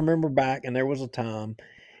 I remember back, and there was a time,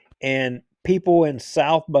 and people in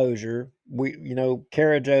South Bossier,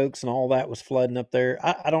 Carriage Oaks and all that was flooding up there.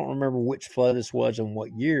 I don't remember which flood this was and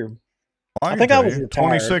what year. I think I was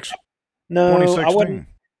retired. No, 2016. I wasn't.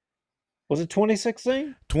 Was it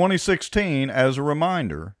 2016? 2016, as a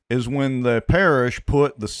reminder, is when the parish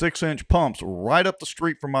put the 6-inch pumps right up the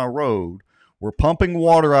street from my road. We're pumping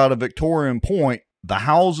water out of Victorian Point. The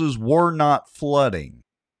houses were not flooding,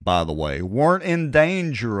 by the way, weren't in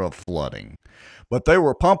danger of flooding. But they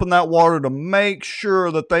were pumping that water to make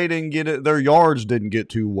sure that their yards didn't get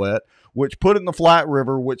too wet, which put it in the Flat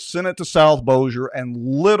River, which sent it to South Bossier and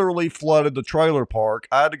literally flooded the trailer park.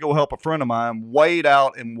 I had to go help a friend of mine wade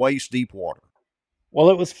out in waist deep water. Well,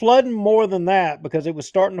 it was flooding more than that because it was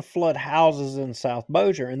starting to flood houses in South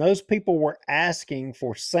Bossier, and those people were asking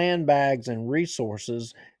for sandbags and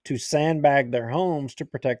resources to sandbag their homes to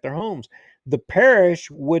protect their homes. The parish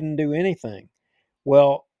wouldn't do anything.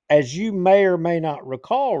 Well, as you may or may not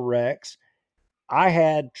recall, Rex, I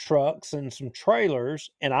had trucks and some trailers,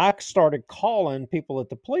 and I started calling people at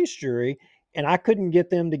the police jury, and I couldn't get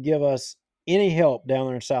them to give us any help down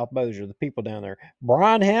there in South Bossier, the people down there.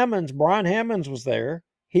 Brian Hammonds was there.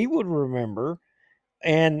 He would remember.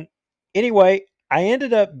 And anyway, I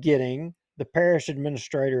ended up getting the parish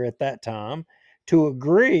administrator at that time to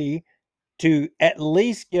agree to at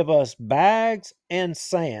least give us bags and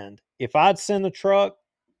sand. If I'd send the truck,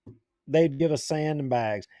 they'd give us sand and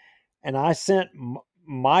bags. And I sent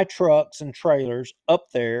my trucks and trailers up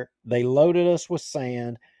there. They loaded us with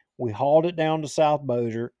sand. We hauled it down to South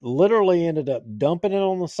Bossier, literally ended up dumping it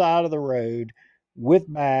on the side of the road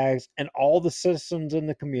with bags, and all the citizens in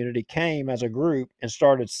the community came as a group and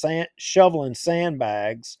started shoveling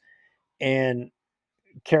sandbags. And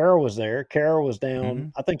Kara was there. Kara was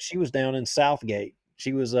down, I think she was down in Southgate.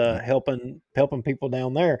 She was helping people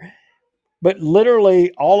down there. But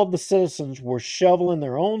literally, all of the citizens were shoveling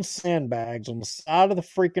their own sandbags on the side of the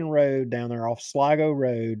freaking road down there off Sligo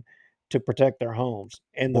Road to protect their homes.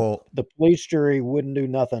 And the police jury wouldn't do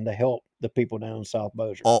nothing to help the people down in South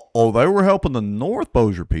Bossier. They were helping the North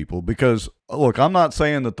Bossier people because, look, I'm not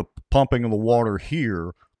saying that the pumping of the water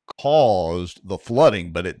here caused the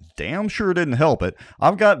flooding, but it damn sure didn't help it.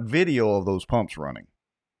 I've got video of those pumps running.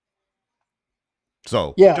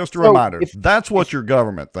 So, just a reminder, that's what your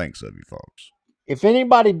government thinks of you folks. if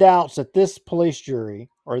anybody doubts that this police jury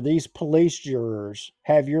or these police jurors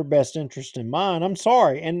have your best interest in mind, I'm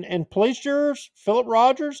sorry. And police jurors, Philip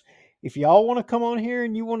Rogers, if y'all want to come on here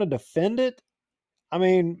and you want to defend it, I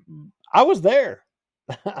mean, I was there.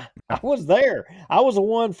 I was there. I was the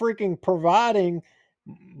one freaking providing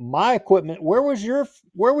my equipment. Where was your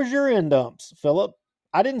end dumps, Philip?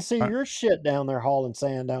 I didn't see your shit down there hauling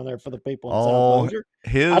sand down there for the people in South Oh, Bossier. I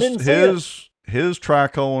his didn't see it. his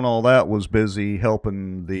traco and all that was busy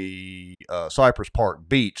helping the Cypress Park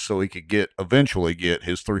beach so he could eventually get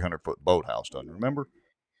his 300-foot boathouse done. Remember,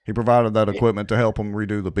 he provided that equipment to help him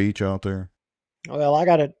redo the beach out there. Well, I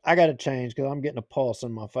gotta change because I'm getting a pulse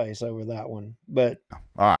in my face over that one. But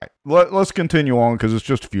all right, let's continue on because it's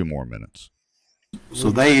just a few more minutes. So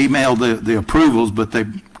they emailed the approvals, but they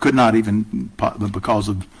could not even, because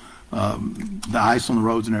of the ice on the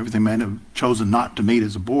roads and everything, may have chosen not to meet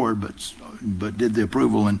as a board, but did the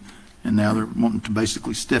approval, and now they're wanting to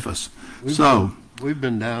basically stiff us. We've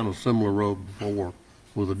been down a similar road before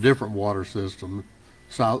with a different water system,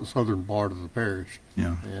 southern part of the parish.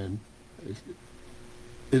 Yeah. And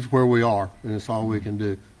it's where we are, and it's all we can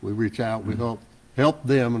do. We reach out, we help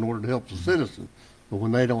them in order to help the citizens. But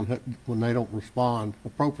when they don't respond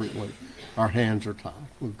appropriately, our hands are tied.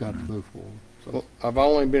 We've got to move forward. So. Well, I've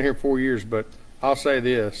only been here 4 years, but I'll say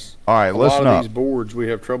this. All right, listen up. A lot of these boards we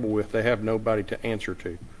have trouble with, they have nobody to answer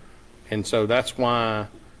to. And so that's why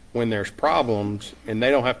when there's problems and they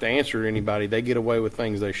don't have to answer to anybody, they get away with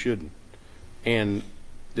things they shouldn't. And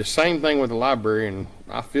the same thing with the library, and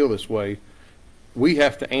I feel this way, we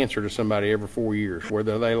have to answer to somebody every 4 years.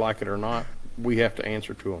 Whether they like it or not, we have to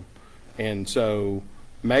answer to them. And so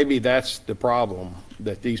maybe that's the problem,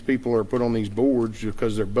 that these people are put on these boards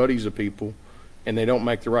because they're buddies of people and they don't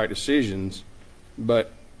make the right decisions.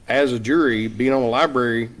 But as a jury, being on the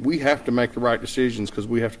library, we have to make the right decisions because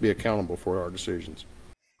we have to be accountable for our decisions.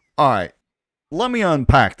 All right, let me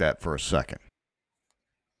unpack that for a second.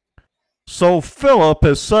 So Philip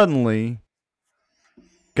has suddenly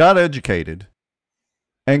got educated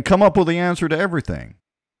and come up with the answer to everything.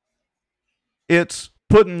 It's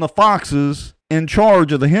putting the foxes in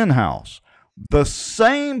charge of the hen house. The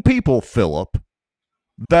same people, Philip,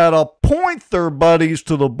 that appoint their buddies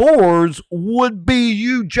to the boards would be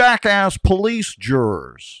you jackass police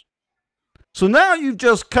jurors. So now you've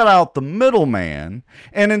just cut out the middleman,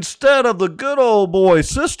 and instead of the good old boy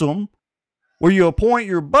system where you appoint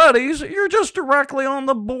your buddies, you're just directly on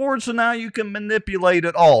the board, so now you can manipulate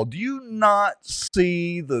it all. Do you not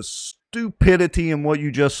see the stupidity in what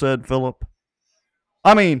you just said, Philip?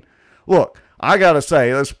 I mean, look, I got to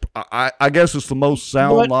say, I guess it's the most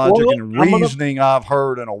sound logic and reasoning I've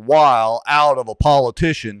heard in a while out of a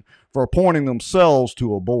politician for appointing themselves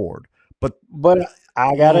to a board. But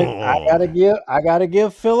I gotta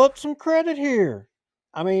give Philip some credit here.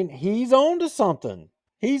 I mean, he's on to something.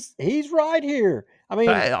 He's right here. I mean,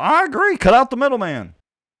 hey, I agree. Cut out the middleman.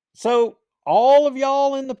 So all of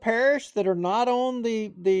y'all in the parish that are not on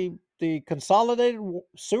the consolidated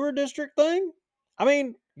sewer district thing, I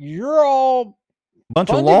mean, you're all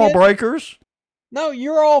bunch of lawbreakers. No,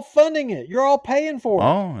 you're all funding it. You're all paying for it.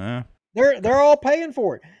 Oh yeah, they're all paying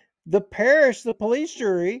for it. The parish, the police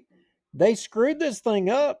jury, they screwed this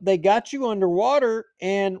thing up. They got you underwater,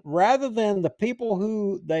 and rather than the people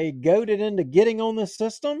who they goaded into getting on this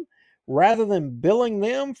system, rather than billing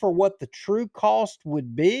them for what the true cost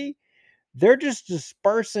would be, they're just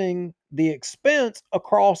dispersing the expense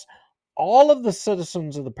across all of the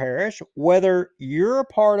citizens of the parish, whether you're a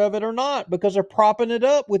part of it or not, because they're propping it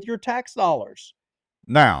up with your tax dollars.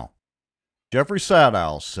 Now, Jeffrey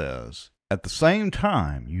Sadow says, at the same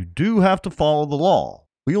time, you do have to follow the law.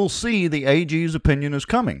 We'll see the AG's opinion is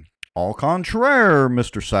coming. Au contraire,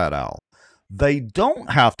 Mr. Sadow. They don't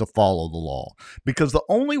have to follow the law because the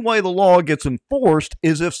only way the law gets enforced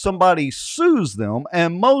is if somebody sues them,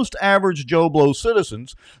 and most average Joe Blow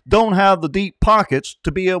citizens don't have the deep pockets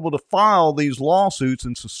to be able to file these lawsuits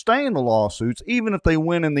and sustain the lawsuits even if they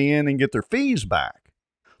win in the end and get their fees back.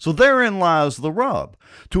 So therein lies the rub.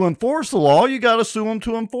 To enforce the law, you got to sue them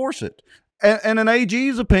to enforce it. And an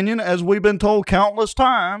AG's opinion, as we've been told countless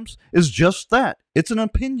times, is just that. It's an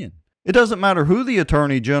opinion. It doesn't matter who the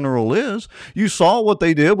attorney general is. You saw what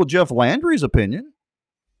they did with Jeff Landry's opinion.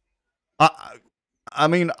 I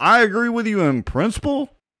mean, I agree with you in principle,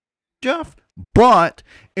 Jeff, but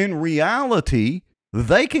in reality,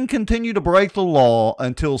 they can continue to break the law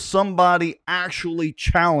until somebody actually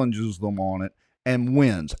challenges them on it and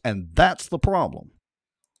wins. And that's the problem.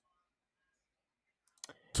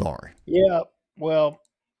 Sorry. Yeah, well,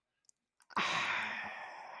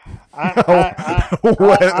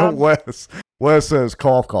 Wes says,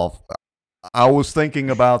 cough, cough. I was thinking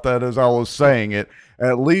about that as I was saying it.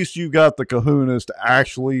 At least you got the kahunas to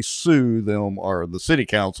actually sue them or the city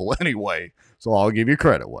council anyway. So I'll give you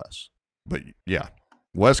credit, Wes. But yeah,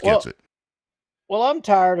 Wes gets Well, it. well, I'm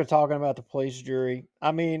tired of talking about the police jury.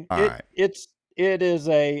 I mean, All right. it is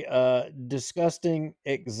a disgusting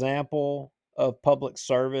example of public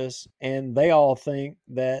service, and they all think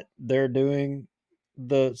that they're doing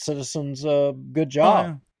the citizens a good Oh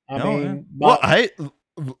job. yeah. I Oh yeah. mean, Well, hey,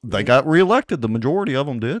 they got reelected. The majority of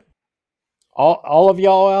them did. all of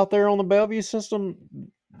y'all out there on the Bellevue system,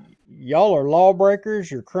 y'all are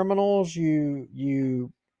lawbreakers. You're criminals.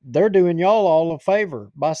 They're doing y'all all a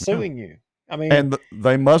favor by Yeah. suing you. I mean, And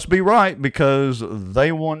they must be right because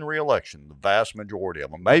they won re-election, the vast majority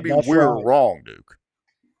of them. Maybe that's we're right. wrong, Duke.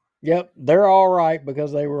 Yep, they're all right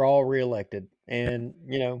because they were all reelected, and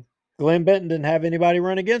Glenn Benton didn't have anybody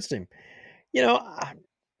run against him.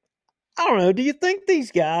 I don't know. Do you think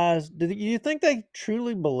these guys? Do you think they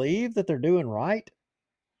truly believe that they're doing right?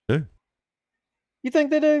 Do. You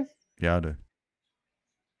think they do? Yeah, I do.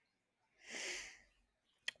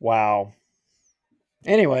 Wow.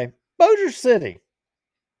 Anyway, Bossier City.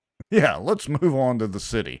 Yeah, let's move on to the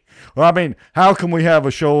city. Well, I mean, how can we have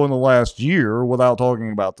a show in the last year without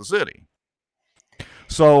talking about the city?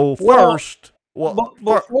 So Well, first, well, but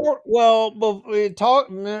before, well, we talk.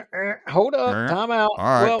 Hold up, all time out.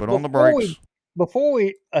 right, Well, put on the brakes. before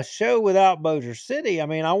we a show without Bossier City, I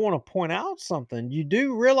mean, I want to point out something. You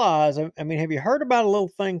do realize, I mean, have you heard about a little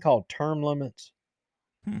thing called term limits?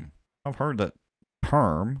 I've heard that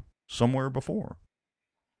term somewhere before.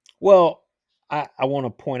 Well, I want to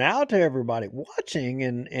point out to everybody watching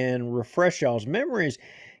and refresh y'all's memories.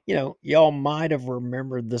 Y'all might have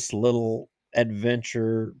remembered this little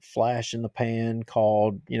adventure flash in the pan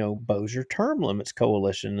called, Bossier Term Limits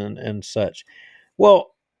Coalition and such.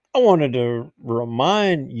 Well, I wanted to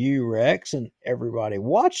remind you, Rex, and everybody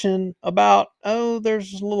watching about,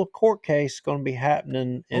 there's a little court case going to be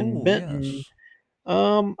happening in Oh, Benton. yes.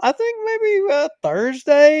 I think maybe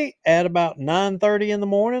Thursday at about 9:30 in the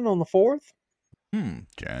morning on the 4th.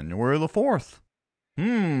 January the 4th.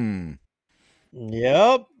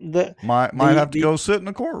 Yep. Might have to go sit in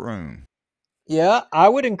the courtroom. Yeah, I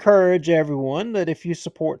would encourage everyone that if you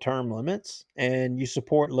support term limits and you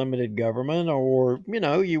support limited government, or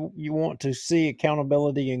you want to see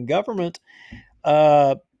accountability in government,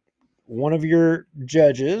 uh one of your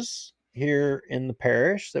judges here in the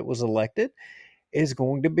parish that was elected is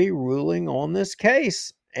going to be ruling on this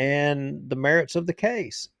case and the merits of the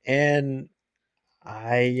case. And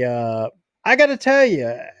I got to tell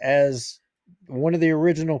you, as one of the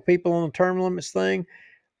original people on the term limits thing,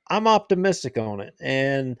 I'm optimistic on it.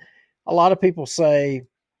 And a lot of people say,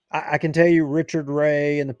 I can tell you, Richard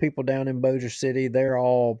Ray and the people down in Bossier City, they're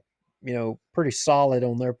all, pretty solid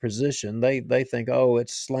on their position. They think, oh,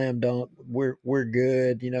 it's slam dunk. We're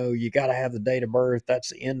good. You got to have the date of birth. That's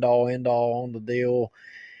the end all on the deal.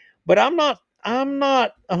 But I'm not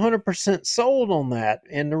 100% sold on that.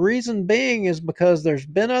 And the reason being is because there's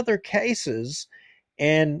been other cases,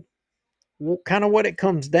 and kind of what it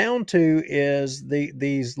comes down to is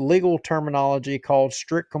these legal terminology called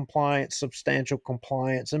strict compliance, substantial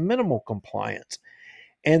compliance, and minimal compliance.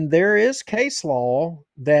 And there is case law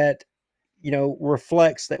that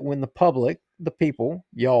reflects that when the public, the people,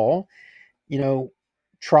 y'all, you know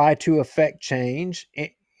try to affect change,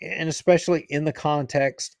 and especially in the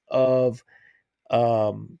context of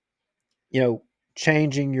um, you know,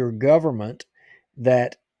 changing your government,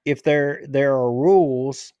 that if there are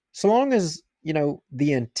rules, so long as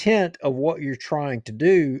the intent of what you're trying to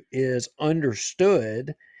do is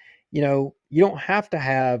understood, you don't have to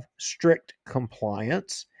have strict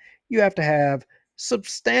compliance. You have to have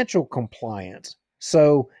substantial compliance.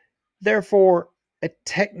 So therefore, a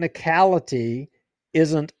technicality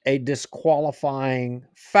isn't a disqualifying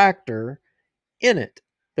factor in it.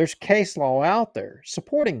 There's case law out there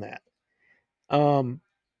supporting that. um,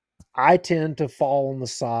 I tend to fall on the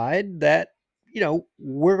side that,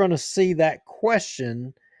 we're going to see that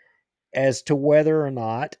question as to whether or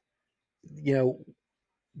not, you know,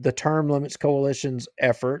 the Term Limits Coalition's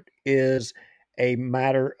effort is a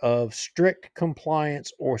matter of strict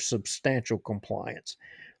compliance or substantial compliance.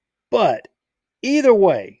 But either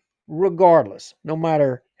way, regardless, no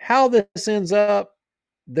matter how this ends up,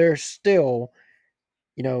 there's still,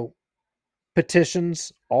 you know,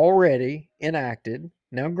 petitions already enacted.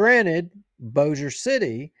 Now, granted, Bossier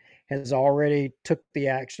City has already took the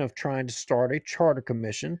action of trying to start a charter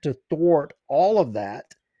commission to thwart all of that,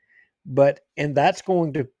 and that's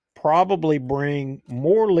going to probably bring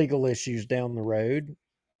more legal issues down the road.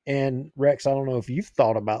 And Rex, I don't know if you've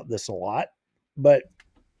thought about this a lot, but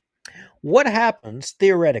What happens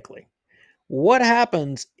theoretically? What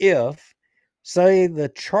happens if, say, the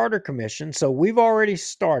charter commission? So we've already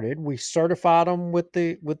started. We certified them with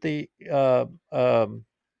the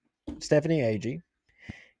Stephanie Agee.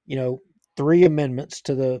 You know, 3 amendments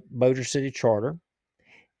to the Bossier City Charter,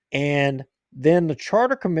 and then the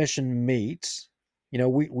charter commission meets. You know,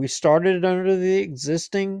 we started it under the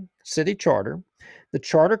existing city charter. The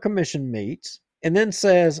charter commission meets and then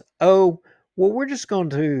says, "Oh, well, we're just going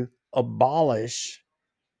to abolish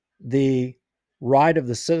the right of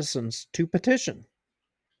the citizens to petition."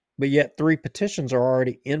 But yet 3 petitions are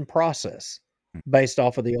already in process based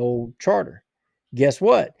off of the old charter. Guess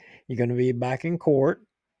what? You're going to be back in court,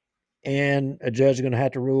 and a judge is going to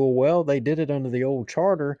have to rule, well, they did it under the old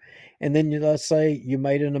charter. And then let's say you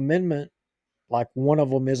made an amendment, like one of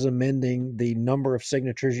them is amending the number of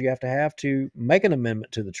signatures you have to make an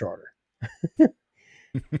amendment to the charter.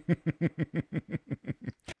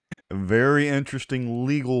 Very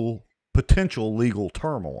interesting potential legal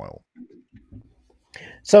turmoil.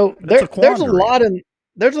 So It's a there's a quandary.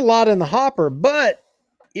 lot in the hopper. But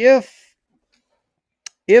if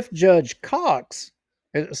Judge Cox,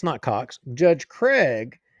 it's not Cox, Judge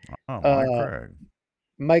Craig, Mike Craig,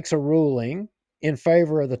 makes a ruling in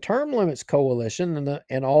favor of the Term Limits Coalition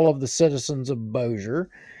and all of the citizens of Bossier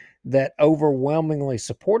that overwhelmingly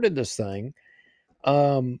supported this thing,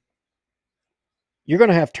 you're going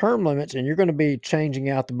to have term limits, and you're going to be changing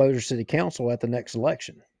out the Bossier City Council at the next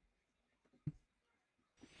election.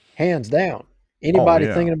 Hands down. Oh, Anybody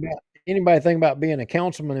yeah. thinking about being a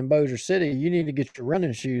councilman in Bossier City, you need to get your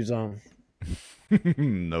running shoes on.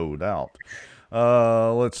 No doubt.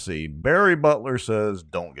 Let's see. Barry Butler says,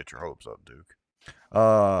 "Don't get your hopes up, Duke."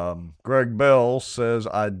 Greg Bell says,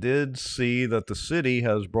 "I did see that the city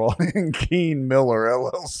has brought in Keen Miller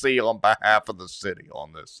LLC on behalf of the city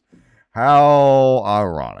on this. How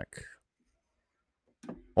ironic."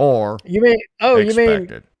 Or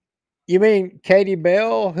expected. You mean Katie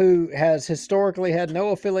Bell, who has historically had no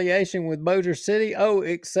affiliation with Bossier City? Oh,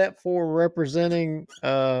 except for representing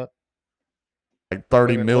like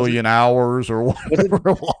 30 million hours or whatever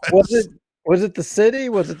it was. Was it the city?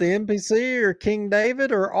 Was it the MPC or King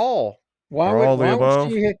David or all? Or all the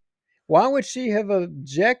above? Why would she have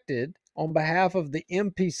objected on behalf of the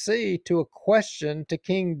MPC to a question to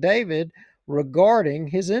King David regarding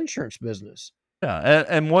his insurance business? Yeah,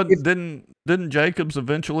 and what didn't Jacobs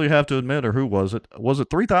eventually have to admit, or who was it? Was it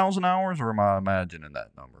 3,000 hours, or am I imagining that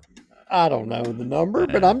number? I don't know the number,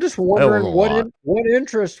 but I'm just wondering what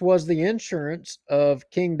interest was the insurance of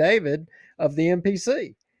King David of the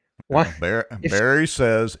MPC? Why? Barry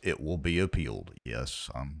says it will be appealed. Yes,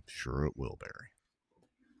 I'm sure it will, Barry.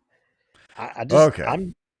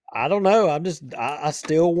 I don't know. I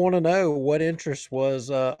still want to know what interest was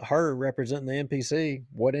her representing the MPC.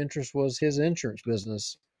 What interest was his insurance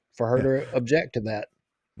business for her to object to that?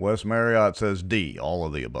 Wes Marriott says D, all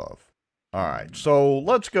of the above. All right, so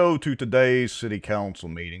let's go to today's city council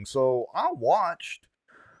meeting. So I watched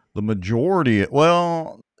the majority.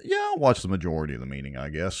 I watched the majority of the meeting, I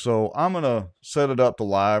guess. So I'm gonna set it up to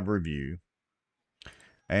live review.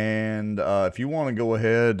 And if you want to go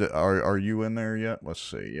ahead, are you in there yet? Let's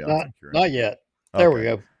see. Yeah, I think you're in. Not yet. There we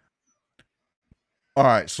go. All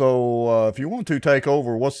right, so if you want to take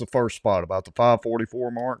over, what's the first spot? About the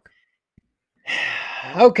 544 mark?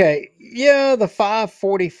 Okay, yeah, the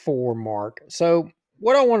 544 mark. So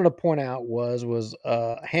what I wanted to point out was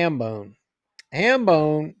Hambone.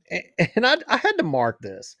 Hambone, and I had to mark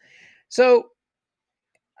this. So,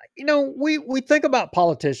 you know, we think about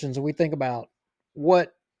politicians, and we think about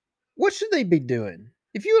what should they be doing?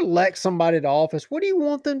 If you elect somebody to office, what do you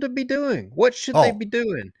want them to be doing? What should they be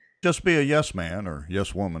doing? Just be a yes man or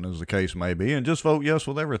yes woman, as the case may be, and just vote yes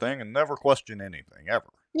with everything and never question anything, ever.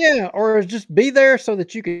 Yeah, or just be there so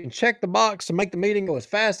that you can check the box to make the meeting go as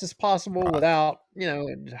fast as possible without,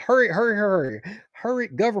 hurry,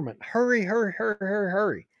 government, hurry.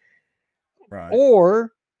 Right.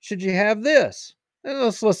 Or should you have this? And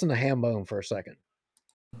let's listen to Hambone for a second.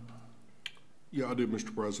 Yeah, I do,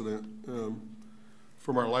 Mr. President.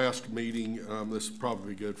 From our last meeting, this is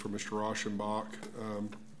probably good for Mr. Rauschenbach.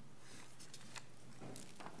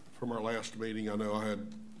 From our last meeting, I know I had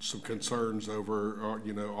some concerns over,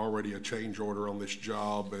 already a change order on this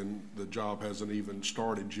job, and the job hasn't even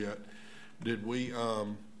started yet. Did we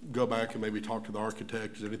go back and maybe talk to the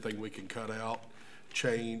architect? Is there anything we can cut out,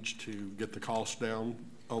 change to get the cost down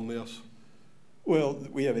on this? Well,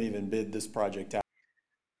 we haven't even bid this project out.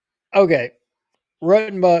 Okay.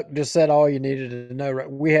 Ruttenbuck just said all you needed to know.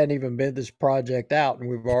 We hadn't even bid this project out, and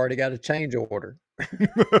we've already got a change order.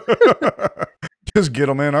 Just get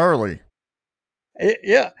them in early.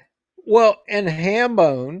 Yeah. Well, and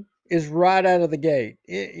Hambone is right out of the gate.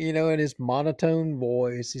 In his monotone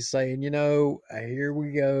voice, he's saying, here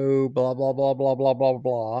we go, blah blah blah blah blah blah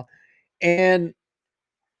blah, and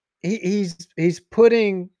he's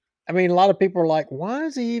putting. I mean, a lot of people are like, why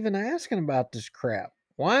is he even asking about this crap?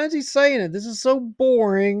 Why is he saying it? This is so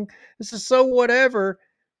boring. This is so whatever.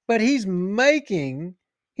 But he's making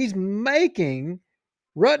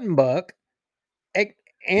Ruttenbuck a-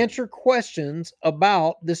 answer questions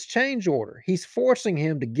about this change order. He's forcing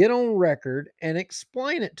him to get on record and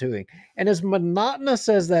explain it to him. And as monotonous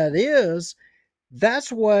as that is,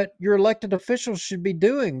 that's what your elected officials should be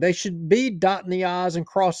doing. They should be dotting the I's and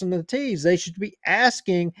crossing the T's. They should be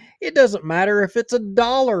asking, it doesn't matter if it's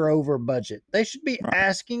 $1 over budget. They should be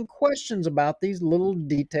asking questions about these little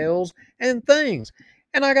details and things.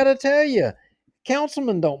 And I got to tell you,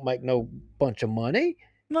 councilmen don't make no bunch of money.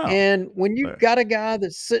 No. And when you've got a guy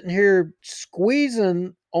that's sitting here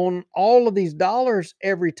squeezing on all of these dollars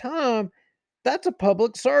every time, that's a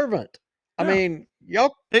public servant. I Yeah. mean,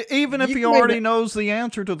 y'all, Even if you he may already not, knows the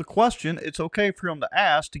answer to the question, it's okay for him to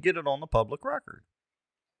ask to get it on the public record.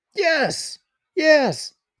 yes,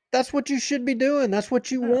 yes, that's what you should be doing. That's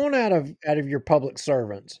what you want out of your public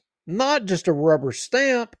servants, not just a rubber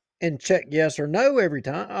stamp and check yes or no every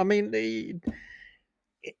time. I mean,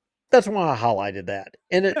 that's why I highlighted that,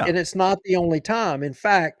 and Yeah. it's not the only time. In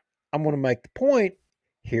fact, I'm going to make the point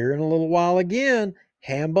here in a little while again.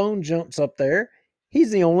 Hambone jumps up there.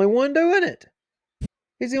 He's the only one doing it.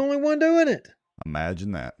 He's the only one doing it.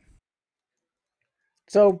 Imagine that.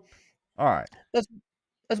 So, all right, let's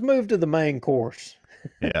move to the main course.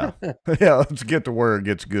 Yeah. Yeah, let's get to where it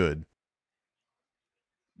gets good.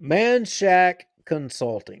 Shack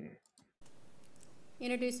Consulting.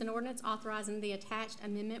 Introduce an ordinance authorizing the attached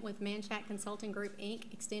amendment with Shack Consulting Group,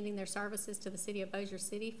 Inc., extending their services to the city of Bossier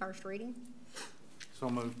City. First reading. So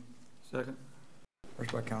moved. Second.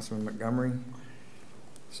 First by Councilman Montgomery.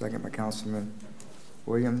 Second by Councilman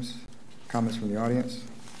Williams. Comments from the audience?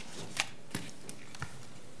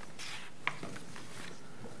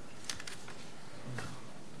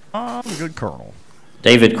 Good Colonel.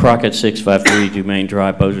 David Crockett, 653 Dumaine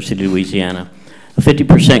Drive, Bossier City, Louisiana. A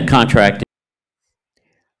 50% contract.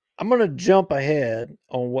 I'm going to jump ahead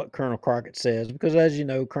on what Colonel Crockett says because, as you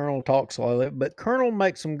know, Colonel talks slowly, but Colonel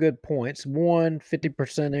makes some good points.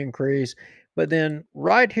 50% increase. But then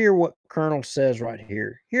right here, what Colonel says right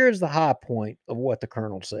here. Here's the high point of what the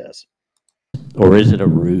Colonel says. Or is it a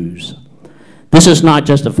ruse? This is not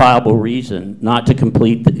justifiable reason not to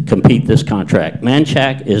compete this contract.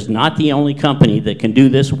 Shack is not the only company that can do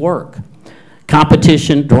this work.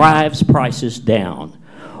 Competition drives prices down.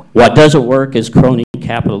 What doesn't work is crony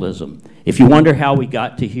capitalism. If you wonder how we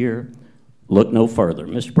got to here, look no further.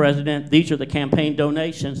 Mr. President, these are the campaign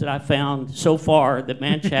donations that I found so far that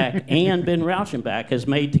Shack and Ben Rauschenbach has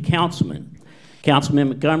made to councilmen. Councilman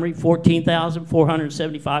Montgomery,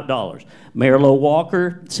 $14,475. Mayor Low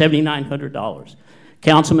Walker, $7,900.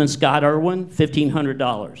 Councilman Scott Irwin,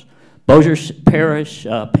 $1,500. Bossier Parish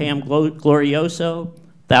Pam Glorioso,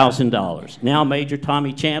 $1,000. Now Major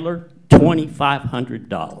Tommy Chandler,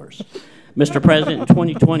 $2,500. Mr. President, in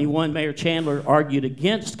 2021, Mayor Chandler argued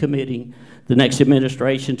against committing the next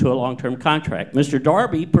administration to a long-term contract. Mr.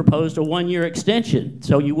 Darby proposed a one-year extension,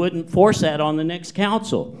 so you wouldn't force that on the next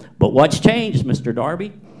council. But what's changed, Mr.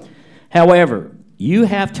 Darby? However, you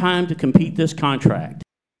have time to compete this contract.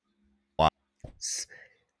 Wow.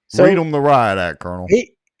 So read them the riot act, Colonel.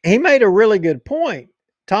 He made a really good point.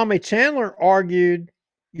 Tommy Chandler argued,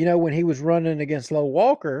 when he was running against Low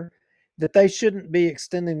Walker, that they shouldn't be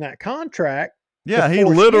extending that contract. Yeah, he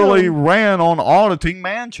literally ran on auditing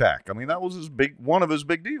Shack. I mean, that was one of his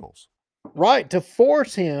big deals. Right, to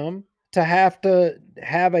force him to have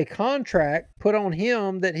a contract put on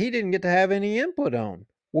him that he didn't get to have any input on.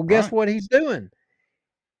 Well, guess what he's doing?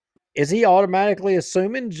 Is he automatically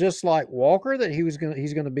assuming, just like Walker, that he's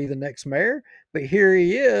going to be the next mayor? But here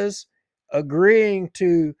he is agreeing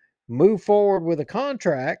to move forward with a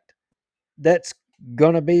contract that's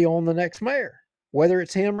going to be on the next mayor, whether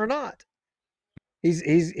it's him or not.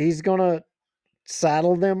 He's going to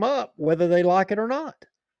saddle them up, whether they like it or not.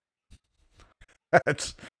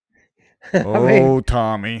 That's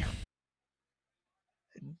Tommy.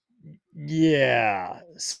 Yeah.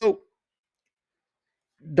 So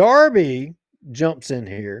Darby jumps in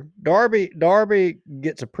here. Darby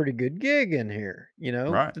gets a pretty good gig in here.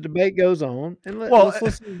 Right. The debate goes on, and let's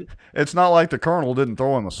listen. It's not like the Colonel didn't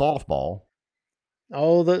throw in the softball.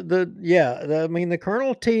 Oh, the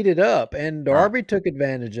Colonel teed it up, and Darby took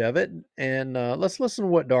advantage of it. And let's listen to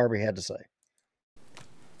what Darby had to say.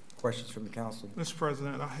 Questions from the council? Mr.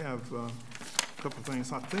 President, I have a couple of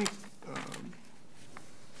things. I think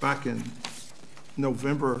back in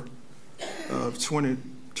November of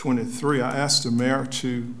 2023, I asked the mayor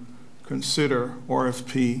to consider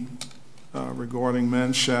RFP regarding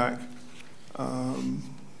Manchac,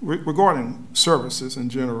 regarding services in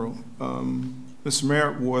general. Mr.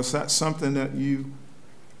 Mayor, was that something that you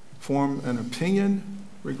formed an opinion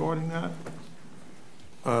regarding that?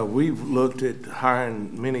 We've looked at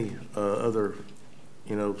hiring many other,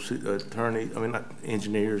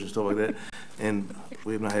 engineers and stuff like that, and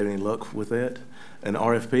we have not had any luck with that. And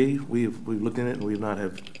RFP, we've looked in it and we've not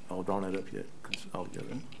have all drawn that up yet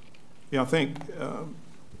altogether. Yeah, I think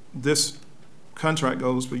this contract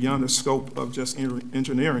goes beyond the scope of just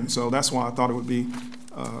engineering, so that's why I thought it would be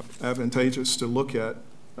advantageous to look at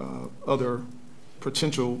other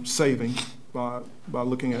potential saving by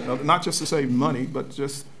looking at not just to save money, but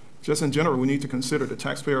just in general, we need to consider the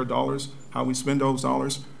taxpayer dollars, how we spend those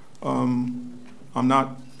dollars. I'm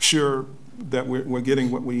not sure that we're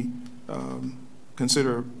getting what we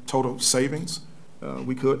consider total savings.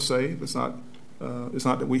 We could save. It's not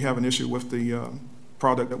that we have an issue with the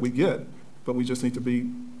product that we get, but we just need to be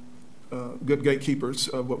good gatekeepers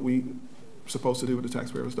of what we supposed to do with the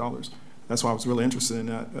taxpayers' dollars. That's why I was really interested in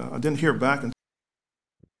that. I didn't hear back.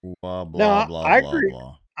 Blah, No, blah, blah, I blah, agree.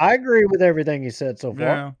 blah. I agree with everything you said so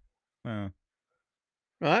far. Yeah. All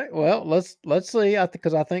right. Well, let's see.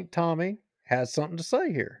 Because I think Tommy has something to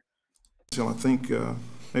say here. So I think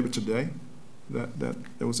maybe today that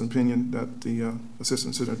there was an opinion that the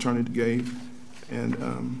assistant city attorney gave, and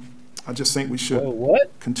I just think we should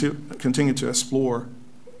continue to explore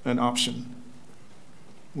an option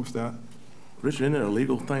with that. Richard, isn't there a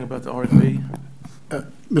legal thing about the RFP?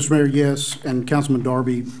 Mr. Mayor, yes, and Councilman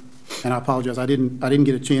Darby, and I apologize, I didn't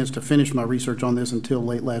get a chance to finish my research on this until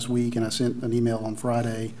late last week, and I sent an email on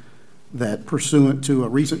Friday that pursuant to a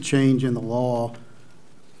recent change in the law,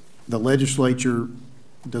 the legislature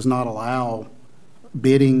does not allow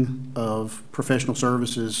bidding of professional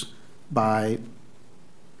services by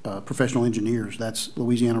professional engineers. That's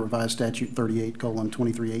Louisiana Revised Statute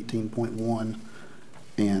 38:2318.1,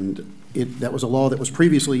 and that was a law that was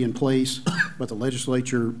previously in place, but the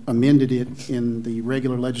legislature amended it in the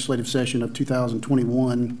regular legislative session of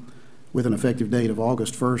 2021 with an effective date of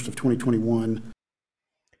August 1st of 2021.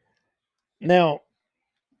 Now,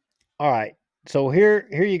 all right. So here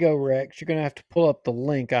you go, Rex. You're going to have to pull up the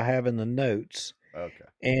link I have in the notes. Okay.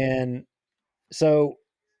 And so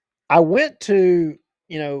I went to,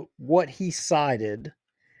 what he cited,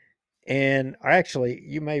 and actually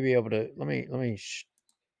you may be able to, let me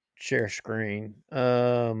share screen.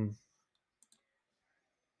 There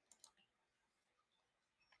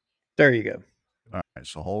you go. All right,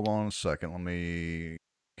 so hold on a second. Let me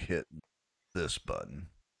hit this button.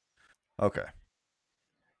 Okay.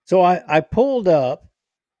 So I pulled up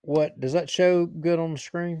does that show good on the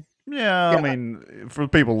screen? Yeah, I mean, for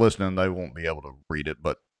people listening, they won't be able to read it,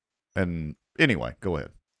 and anyway, go ahead.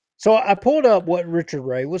 So I pulled up what Richard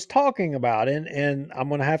Ray was talking about, and I'm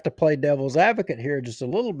going to have to play devil's advocate here just a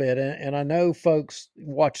little bit. And I know folks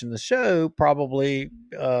watching the show probably,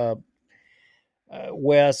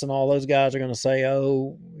 Wes and all those guys are going to say,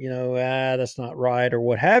 oh, that's not right or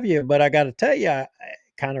what have you. But I got to tell you,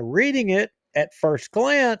 kind of reading it at first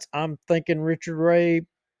glance, I'm thinking Richard Ray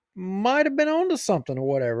might have been onto something or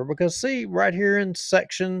whatever. Because see, right here in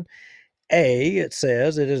section A, it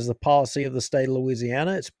says it is the policy of the state of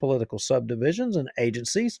Louisiana, its political subdivisions and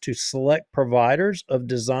agencies to select providers of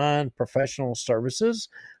design professional services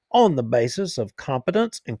on the basis of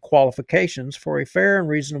competence and qualifications for a fair and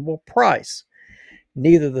reasonable price.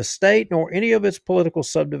 Neither the state nor any of its political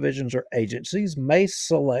subdivisions or agencies may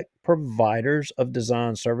select providers of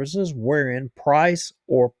design services wherein price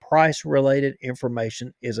or price-related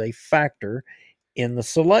information is a factor in the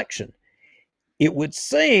selection. It would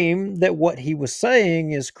seem that what he was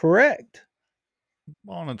saying is correct.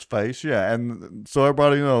 On its face, yeah. And so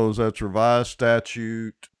everybody knows that's Revised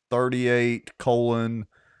Statute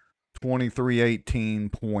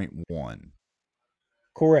 38:2318.1.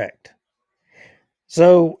 Correct.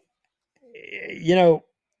 So,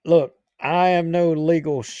 look, I am no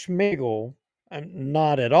legal schmiggle,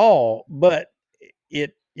 not at all, but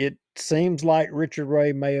it seems like Richard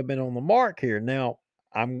Ray may have been on the mark here. Now,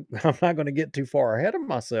 I'm not going to get too far ahead of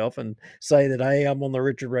myself and say that, hey, I'm on the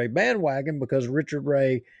Richard Ray bandwagon, because Richard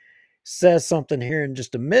Ray says something here in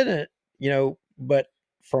just a minute, but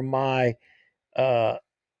from my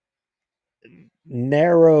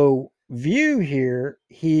narrow view here,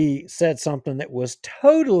 he said something that was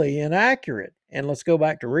totally inaccurate. And let's go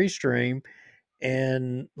back to Restream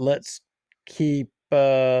and let's keep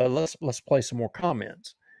let's play some more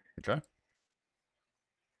comments. Okay.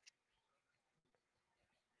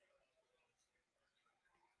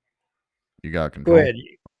 You got Go control? ahead.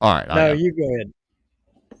 All right, I No, got it. you go ahead.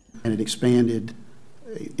 And it expanded,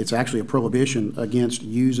 it's actually a prohibition against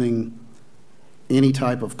using any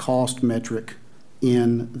type of cost metric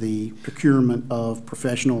in the procurement of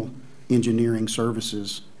professional engineering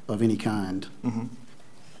services of any kind.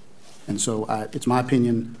 And so it's my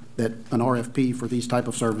opinion that an RFP for these type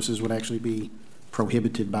of services would actually be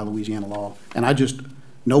prohibited by Louisiana law. And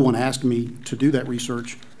no one asked me to do that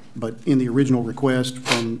research, but in the original request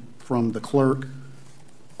from the clerk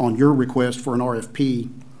on your request for an RFP,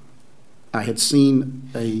 I had seen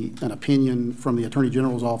an opinion from the Attorney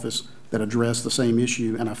General's office that addressed the same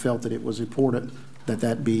issue, and I felt that it was important that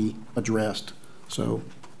that be addressed. So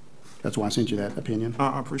that's why I sent you that opinion.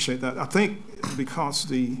 I appreciate that. I think because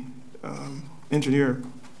the engineer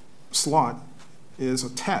slot is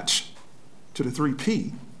attached to the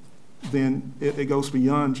 3P, then it goes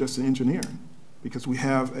beyond just the engineering, because we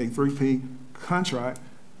have a 3P contract,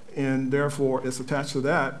 and therefore it's attached to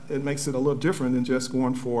that. It makes it a little different than just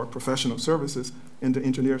going for professional services in the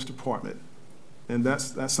engineer's department. And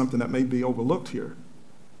that's something that may be overlooked here.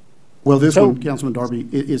 Well, this one, Councilman Darby,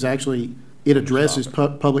 is actually, it addresses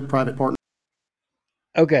public-private partnerships.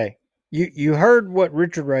 Okay, you heard what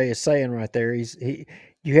Richard Ray is saying right there. You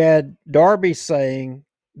had Darby saying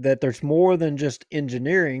that there's more than just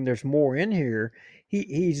engineering. There's more in here.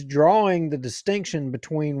 He's drawing the distinction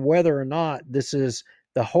between whether or not this is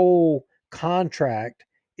the whole contract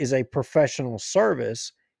is a professional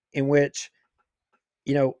service, in which,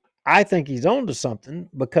 I think he's onto something,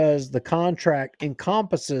 because the contract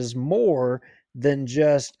encompasses more than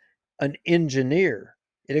just an engineer.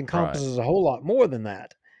 It encompasses a whole lot more than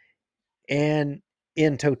that. And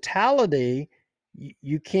in totality,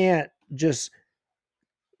 you can't just,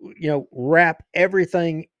 wrap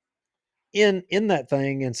everything in that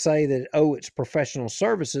thing and say that, oh, it's professional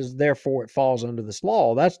services, therefore it falls under this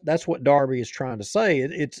law. That's what Darby is trying to say.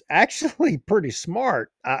 It's actually pretty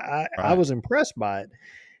smart. I was impressed by it.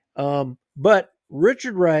 But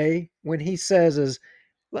Richard Ray, when he says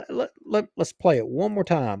let's play it one more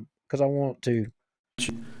time, because I want to.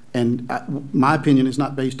 And my opinion is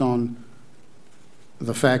not based on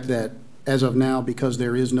the fact that as of now, because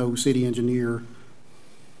there is no city engineer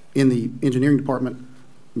in the engineering department,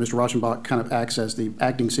 Mr. Rauschenbach kind of acts as the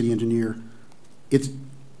acting city engineer.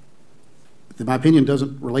 My opinion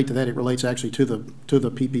doesn't relate to that. It relates actually to the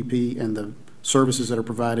PPP and the services that are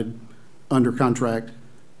provided under contract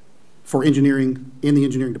for engineering in the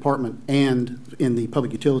engineering department and in the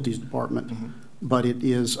public utilities department. But it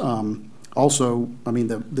is also, I mean,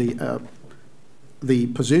 the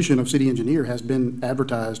position of city engineer has been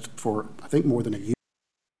advertised for, I think, more than a year.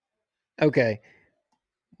 Okay.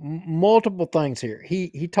 Multiple things here.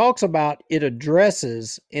 He talks about, it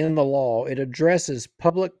addresses in the law, it addresses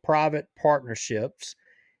public-private partnerships,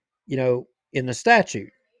 in the statute.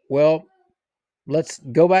 Well, let's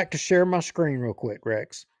go back to share my screen real quick,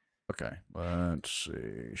 Rex. Okay, let's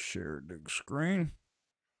see. Share the screen.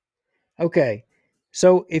 Okay,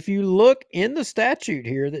 so if you look in the statute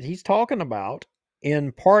here that he's talking about,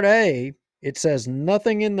 in Part A, it says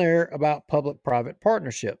nothing in there about public-private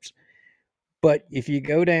partnerships. But if you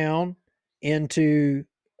go down into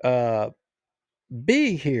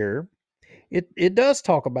B here, it does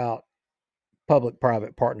talk about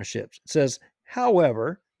public-private partnerships. It says,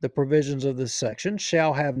 however, the provisions of this section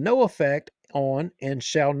shall have no effect on and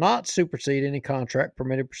shall not supersede any contract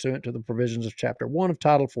permitted pursuant to the provisions of Chapter 1 of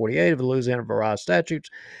Title 48 of the Louisiana Revised Statutes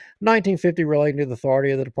 1950, relating to the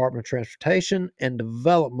authority of the Department of Transportation and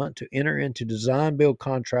Development to enter into design-build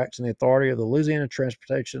contracts, and the authority of the Louisiana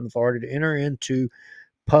Transportation Authority to enter into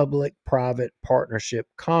public-private partnership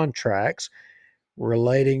contracts,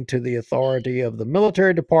 relating to the authority of the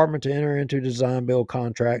military department to enter into design-build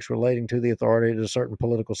contracts, relating to the authority to certain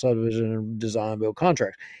political subdivision and design-build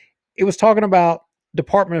contracts. It was talking about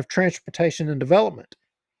Department of Transportation and Development.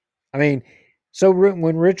 I mean, so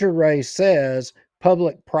when Richard Ray says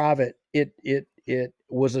public-private, it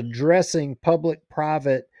was addressing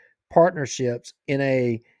public-private partnerships in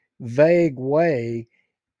a vague way.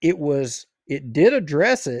 It did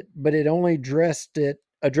address it, but it only addressed it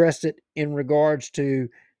in regards to,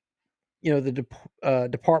 the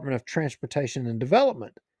Department of Transportation and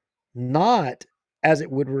Development, not as it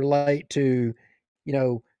would relate to,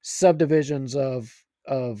 subdivisions of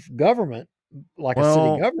government, like a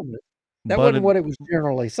city government. That wasn't what it was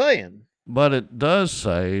generally saying. But it does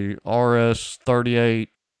say RS 38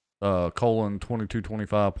 colon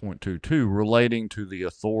 2225.22 relating to the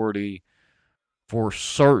authority for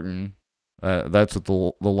certain, that's at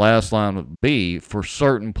the last line of B, for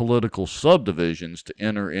certain political subdivisions to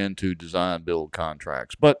enter into design build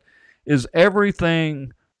contracts. But is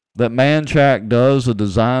everything that Manchac does a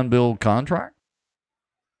design build contract?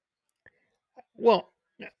 Well,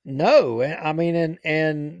 no, I mean,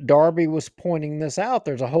 and Darby was pointing this out.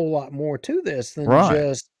 There's a whole lot more to this than Right.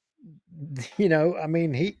 just, I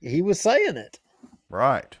mean, he was saying it.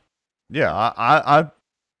 Right. Yeah, I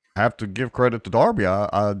have to give credit to Darby.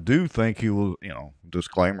 I do think he was,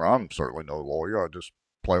 disclaimer, I'm certainly no lawyer. I just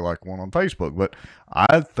play like one on Facebook. But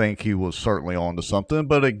I think he was certainly onto something.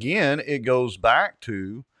 But again, it goes back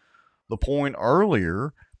to the point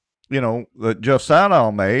earlier, that Jeff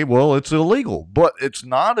Sadow made. Well, it's illegal. But it's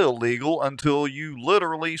not illegal until you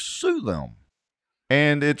literally sue them.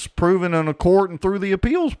 And it's proven in a court and through the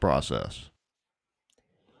appeals process.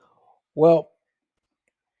 Well,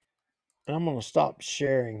 I'm going to stop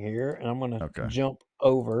sharing here and I'm going to jump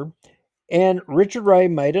over. And Richard Ray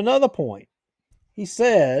made another point. He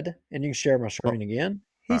said, and you can share my screen again.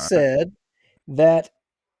 He said that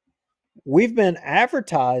we've been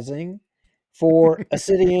advertising for a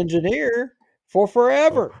city engineer for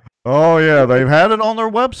forever. Oh, yeah. They've had it on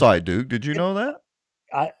their website, Duke. Did you know that?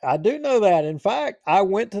 I do know that. In fact, I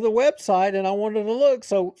went to the website and I wanted to look.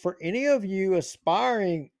 So, for any of you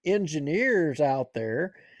aspiring engineers out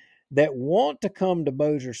there that want to come to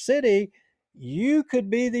Bossier City, you could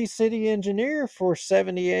be the city engineer for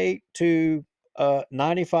 $78,000 to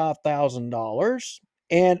 $95,000.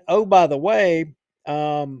 And oh, by the way,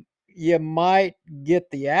 you might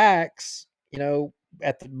get the axe,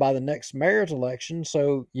 by the next mayor's election.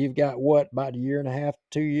 So you've got about a year and a half,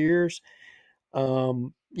 2 years.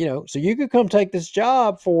 So you could come take this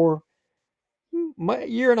job for a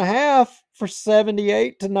year and a half for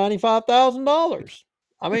 $78,000 to $95,000.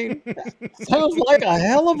 I mean, that sounds like a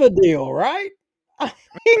hell of a deal, right? I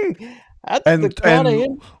mean, that's the kind of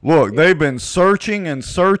look, they've been searching and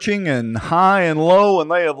searching and high and low,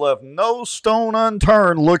 and they have left no stone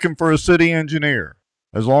unturned looking for a city engineer,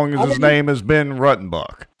 as long as his name has been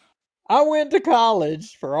Ruttenbuck. I went to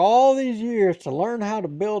college for all these years to learn how to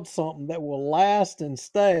build something that will last and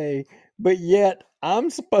stay, but yet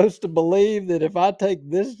I'm supposed to believe that if I take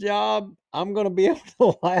this job, I'm going to be able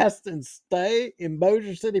to last and stay in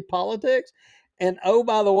Bossier City politics. And oh,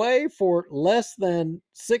 by the way, for less than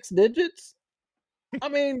 6 digits? I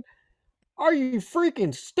mean, are you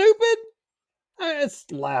freaking stupid? It's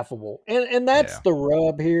laughable. And that's the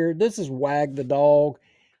rub here. This is wag the dog.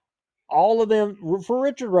 All of them, for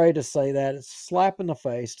Richard Ray to say that, it's a slap in the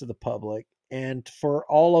face to the public. And for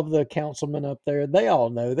all of the councilmen up there, they all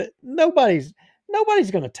know that nobody's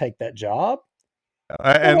going to take that job.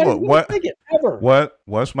 And look, take it ever. What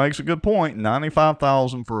Wes makes a good point.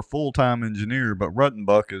 $95,000 for a full-time engineer, but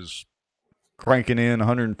Ruttenbuck is cranking in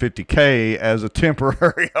 $150K as a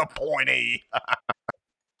temporary appointee.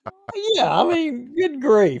 Yeah, I mean, good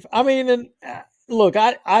grief. I mean, and look,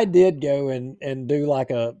 I did go and do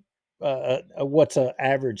like a what's a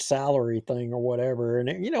average salary thing or whatever, and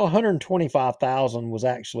 125,000 was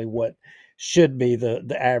actually what should be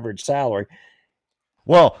the average salary.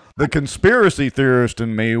 Well, the conspiracy theorist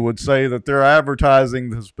in me would say that they're advertising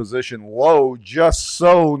this position low just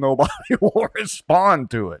so nobody will respond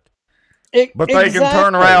to it. But they can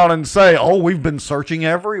turn around and say, "Oh, we've been searching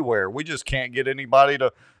everywhere. We just can't get anybody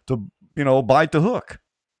to bite the hook."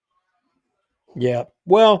 Yeah.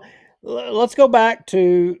 Well, let's go back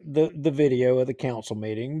to the video of the council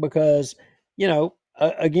meeting because,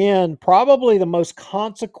 again, probably the most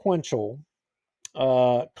consequential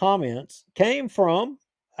comments came from,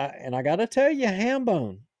 and I got to tell you,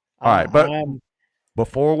 Hambone. All right, but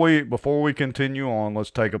before we continue on,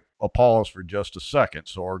 let's take a pause for just a second.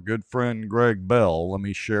 So our good friend Greg Bell, let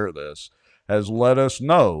me share this, has let us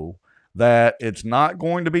know that it's not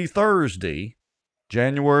going to be Thursday,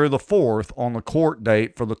 January the 4th, on the court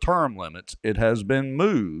date for the term limits. It has been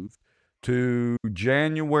moved to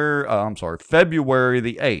February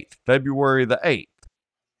the 8th. February the 8th.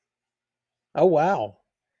 Oh, wow.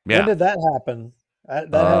 Yeah. When did that happen? That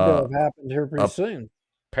had to have happened here pretty soon.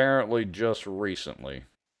 Apparently just recently,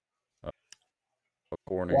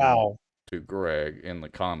 according to Greg in the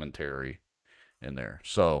commentary in there.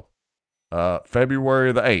 So,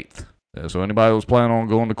 February the 8th. So anybody who's planning on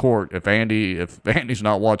going to court, if Andy's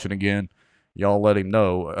not watching again, y'all let him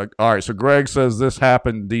know. All right, so Greg says this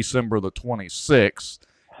happened December the 26th.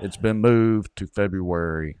 It's been moved to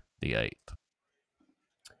February the 8th.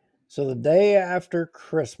 So the day after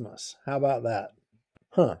Christmas. How about that?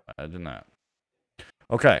 Huh. Imagine that.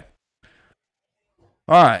 Okay.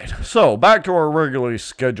 All right. So back to our regularly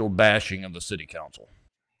scheduled bashing of the city council.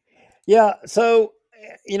 Yeah. So,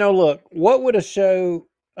 look, what would a show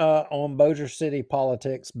on Bossier City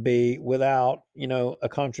politics be without, a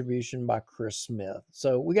contribution by Chris Smith?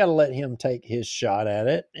 So we got to let him take his shot at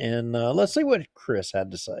it, and let's see what Chris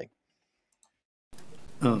had to say.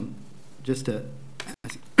 Just to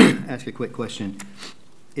ask a quick question,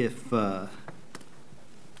 if under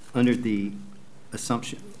the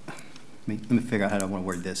assumption, let me figure out how I want to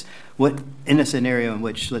word this. What, in a scenario in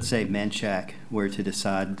which, let's say, Manchac were to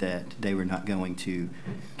decide that they were not going to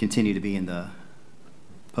continue to be in the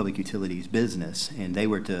public utilities business and they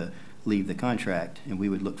were to leave the contract and we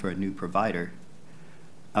would look for a new provider,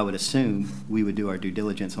 I would assume we would do our due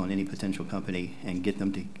diligence on any potential company and get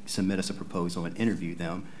them to submit us a proposal and interview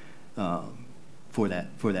them for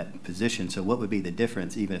that position. So what would be the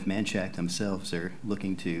difference, even if Manchac themselves are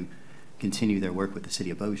looking to continue their work with the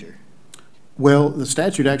city of Bossier? Well, the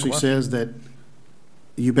statute actually says that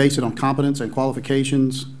you base it on competence and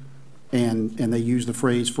qualifications, and they use the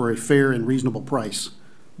phrase "for a fair and reasonable price."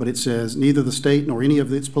 But it says neither the state nor any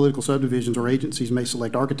of its political subdivisions or agencies may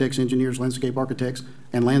select architects, engineers, landscape architects,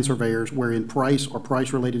 and land surveyors wherein price or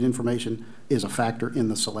price-related information is a factor in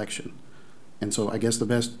the selection. And so I guess the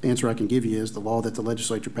best answer I can give you is the law that the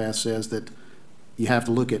legislature passed says that you have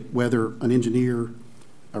to look at whether an engineer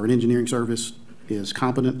or an engineering service is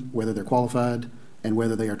competent, whether they're qualified, and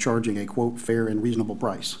whether they are charging a, quote, fair and reasonable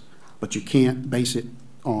price. But you can't base it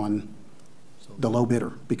on the low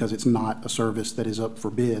bidder because it's not a service that is up for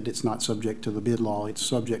bid. It's not subject to the bid law. It's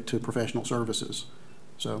subject to professional services.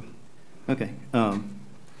 So. Okay.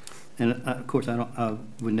 And of course, I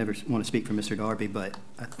would never want to speak for Mr. Darby, but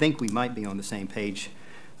I think we might be on the same page.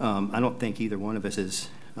 I don't think either one of us is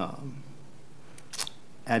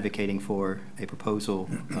advocating for a proposal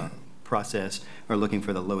process or looking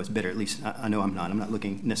for the lowest bidder. At least I know I'm not. I'm not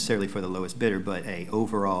looking necessarily for the lowest bidder, but a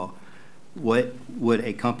overall, what would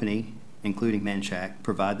a company, including Manchac,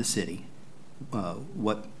 provide the city?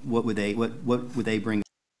 What would they bring?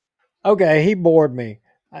 Okay, he bored me.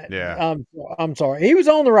 Yeah. I'm sorry. He was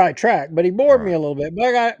on the right track, but he bored me a little bit.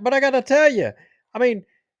 But I got to tell you, I mean,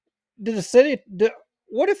 did the city?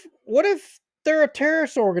 What if they're a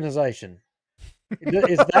terrorist organization?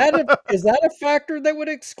 Is that a factor that would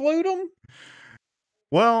exclude them?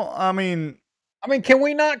 Well, I mean, can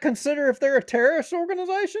we not consider if they're a terrorist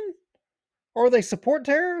organization or they support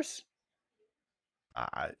terrorists?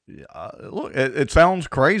 Look, it sounds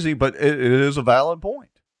crazy, but it is a valid point.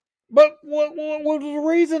 But what the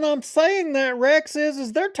reason I'm saying that, Rex,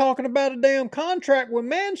 is they're talking about a damn contract with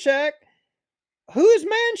Manchac. Who is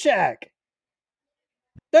Manchac?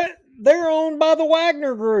 They're owned by the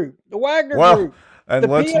Wagner Group. The Wagner Group. And the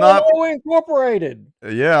let's PLO Incorporated.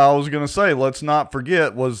 Yeah, I was going to say, let's not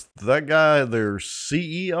forget, was that guy their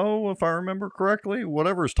CEO, if I remember correctly?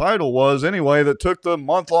 Whatever his title was, anyway, that took the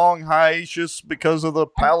month-long hiatus because of the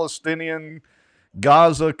Palestinian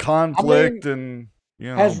Gaza conflict and,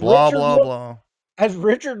 blah, blah, blah. Has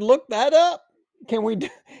Richard looked that up? Can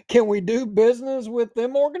we do business with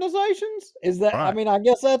them organizations? Is that, right. I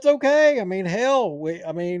guess that's okay. Hell,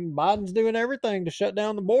 Biden's doing everything to shut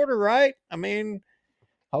down the border, right?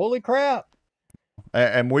 Holy crap.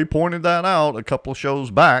 And we pointed that out a couple of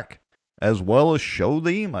shows back, as well as show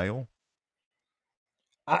the email.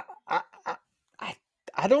 I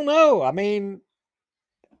don't know.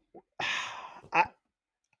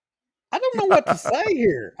 I don't know what to say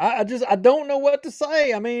here. I don't know what to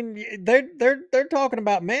say. They're talking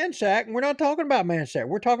about Manchac, and we're not talking about Manchac.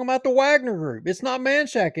 We're talking about the Wagner Group. It's not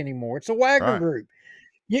Manchac anymore. It's the Wagner Group.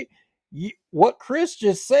 What Chris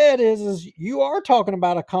just said is you are talking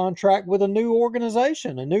about a contract with a new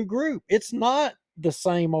organization, a new group. It's not the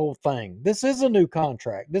same old thing. This is a new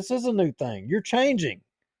contract. This is a new thing. You're changing.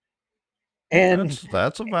 And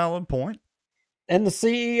that's a valid point. And the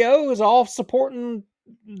CEO is off supporting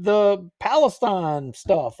the Palestine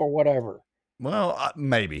stuff or whatever. Well,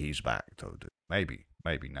 maybe he's back, though. Maybe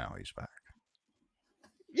now he's back.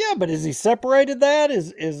 Yeah, but is he separated that?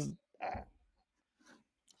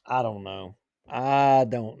 I don't know.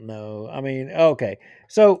 Okay.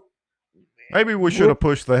 So maybe we should have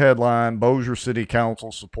pushed the headline, Bossier City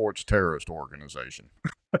Council supports terrorist organization.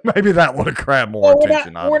 Maybe that would have grabbed more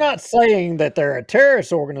attention. We're not saying that they're a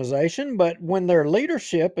terrorist organization, but when their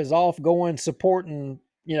leadership is off going supporting,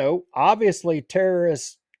 obviously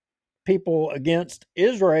terrorist people against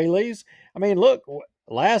Israelis. Look,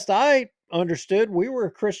 last I understood, we were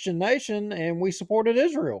a Christian nation and we supported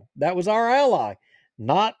Israel. That was our ally,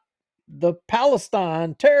 not the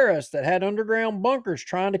Palestine terrorists that had underground bunkers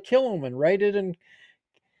trying to kill them and raided and.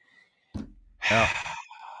 Yeah.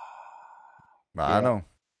 I know.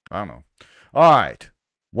 All right.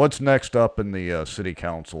 What's next up in the city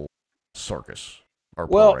council circus or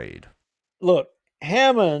parade? Look,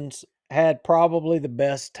 Hammond's had probably the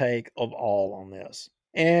best take of all on this.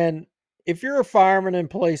 And if you're a fireman and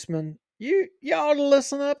policeman, you ought to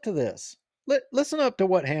listen up to this. Listen up to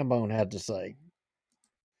what Hambone had to say.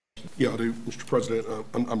 Yeah, I do, Mr. President.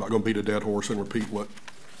 I'm not going to beat a dead horse and repeat what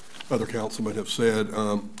other councilmen have said.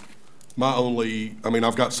 I've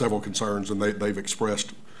got several concerns, and they've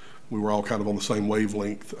expressed, we were all kind of on the same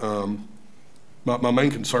wavelength. My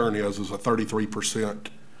main concern is a 33%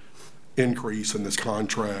 increase in this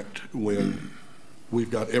contract when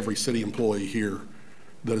we've got every city employee here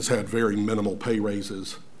that has had very minimal pay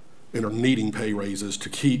raises and are needing pay raises to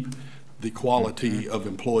keep the quality of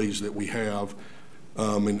employees that we have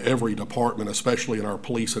in every department, especially in our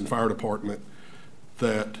police and fire department,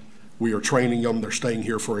 that we are training them, they're staying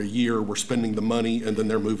here for a year, we're spending the money, and then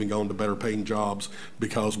they're moving on to better paying jobs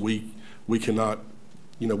because we cannot,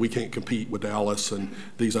 we can't compete with Dallas and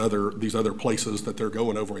these other places that they're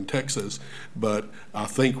going over in Texas. But I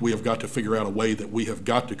think we have got to figure out a way that we have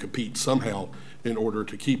got to compete somehow in order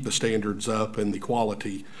to keep the standards up and the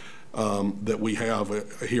quality that we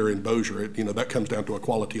have here in Bossier. That comes down to a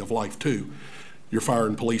quality of life too. Your fire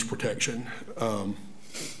and police protection. And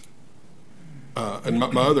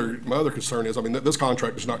my other concern is, this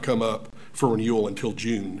contract does not come up for renewal until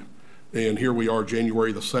June. And here we are,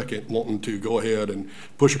 January the 2nd, wanting to go ahead and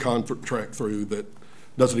push a contract through that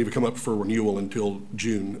doesn't even come up for renewal until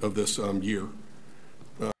June of this year.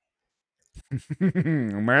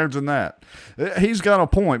 Imagine that. He's got a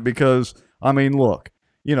point because, look,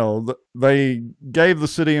 they gave the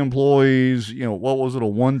city employees, what was it, a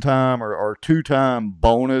one-time or two-time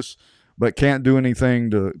bonus, but can't do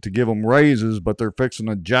anything to give them raises, but they're fixing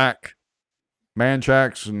to jack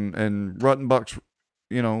Manchacks and Ruttenbucks,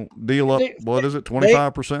 deal up, what is it,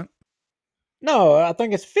 25%? No, I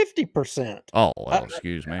think it's 50%. Oh, well,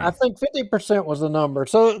 excuse me. I think 50% was the number.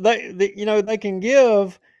 So they can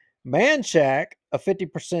give Manchac a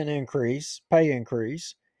 50% pay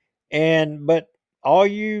increase, but all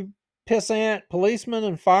you pissant policemen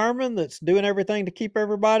and firemen that's doing everything to keep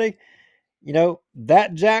everybody,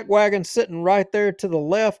 that jackwagon sitting right there to the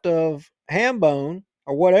left of Hambone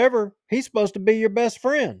or whatever, he's supposed to be your best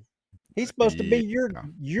friend. He's supposed to be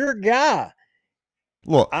your guy.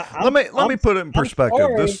 Look, let me put it in perspective.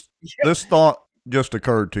 This thought just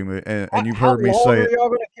occurred to me, and you've heard me say it. How long are y'all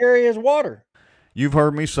going to carry his water? You've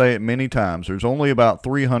heard me say it many times. There's only about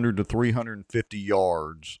 300 to 350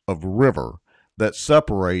 yards of river that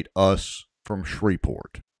separate us from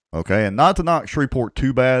Shreveport. Okay, and not to knock Shreveport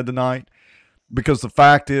too bad tonight, because the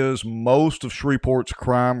fact is most of Shreveport's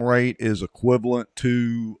crime rate is equivalent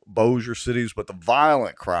to Bossier City's, but the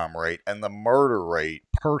violent crime rate and the murder rate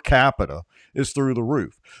per capita is through the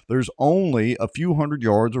roof. There's only a few hundred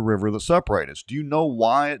yards of river that separate us. Do you know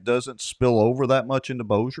why it doesn't spill over that much into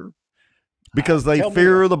Bossier? Because they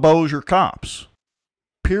fear the Bossier cops,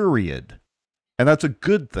 period. And that's a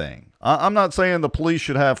good thing. I'm not saying the police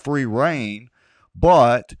should have free reign,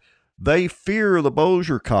 but they fear the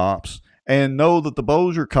Bossier cops and know that the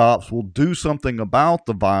Bossier cops will do something about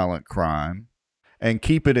the violent crime and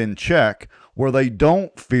keep it in check, where they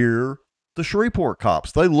don't fear the Shreveport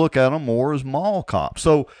cops. They look at them more as mall cops.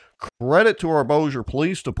 So credit to our Bossier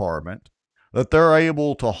Police Department that they're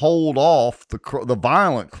able to hold off the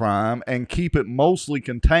violent crime and keep it mostly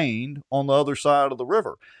contained on the other side of the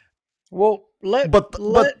river. Well,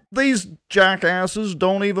 but these jackasses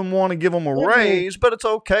don't even want to give them a raise, but it's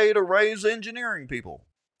okay to raise engineering people.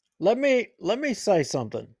 Let me say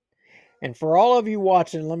something. And for all of you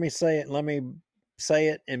watching, let me say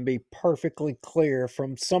it and be perfectly clear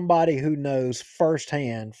from somebody who knows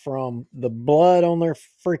firsthand, from the blood on their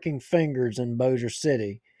freaking fingers in Bossier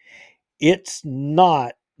City. It's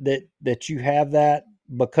not that you have that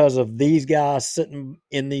because of these guys sitting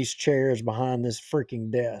in these chairs behind this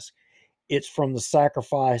freaking desk. It's from the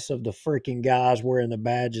sacrifice of the freaking guys wearing the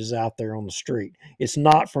badges out there on the street. It's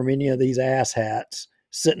not from any of these asshats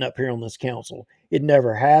sitting up here on this council. It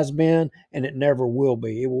never has been, and it never will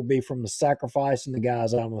be. It will be from the sacrifice and the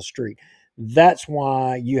guys out on the street. That's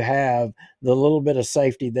why you have the little bit of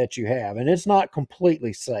safety that you have. And it's not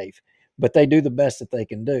completely safe, but they do the best that they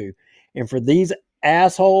can do. And for these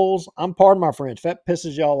assholes, I'm pardon my French, if that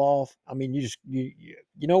pisses y'all off, you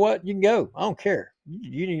know what? You can go. I don't care.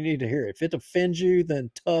 You need to hear it. If it offends you,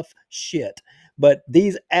 then tough shit. But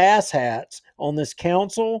these asshats on this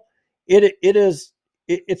council,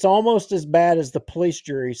 it's almost as bad as the police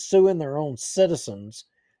jury suing their own citizens.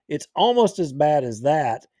 It's almost as bad as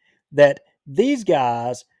that these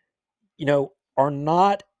guys, are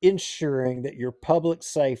not ensuring that your public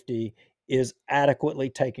safety is adequately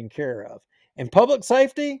taken care of. And public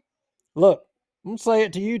safety, look, I'm going to say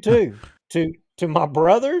it to you too. to my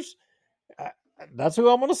brothers, uh, that's who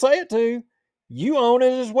I'm going to say it to. You own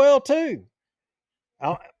it as well too.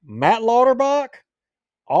 Matt Lauterbach,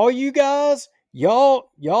 all you guys, y'all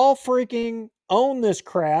freaking own this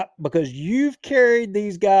crap because you've carried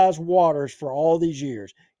these guys' waters for all these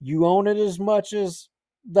years. You own it as much as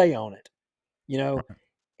they own it, you know.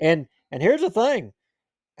 And here's the thing,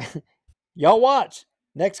 y'all watch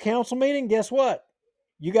next council meeting. Guess what?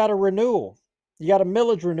 You got a renewal. You got a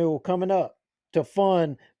millage renewal coming up to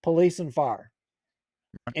fund police and fire.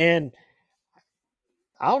 And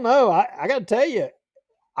I don't know. I got to tell you,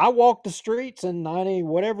 I walked the streets in 90,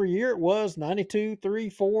 whatever year it was, 92, 3,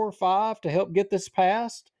 4, 5, to help get this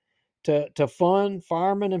passed to fund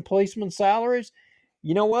firemen and policemen salaries.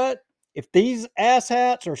 You know what? If these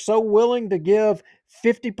asshats are so willing to give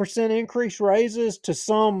 50% increase raises to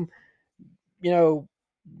some,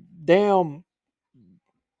 damn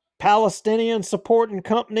Palestinian supporting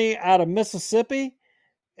company out of Mississippi,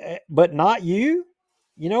 but not you,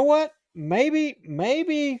 you know what?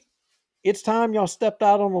 Maybe it's time y'all stepped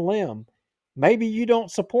out on a limb. Maybe you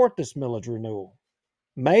don't support this millage renewal.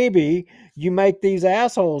 Maybe you make these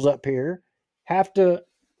assholes up here have to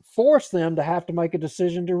force them to have to make a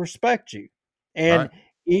decision to respect you. And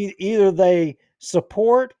Right. either they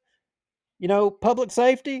support, public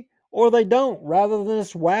safety or they don't, rather than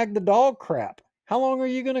this wag the dog crap. How long are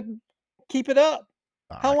you going to keep it up?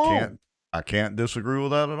 How I long? can't I can't disagree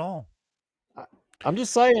with that at all. I'm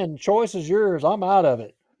just saying, choice is yours. I'm out of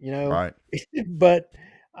it, Right. but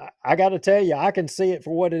I got to tell you, I can see it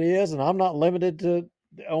for what it is, and I'm not limited to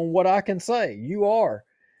on what I can say. You are,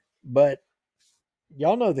 but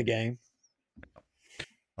y'all know the game.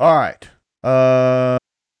 All right.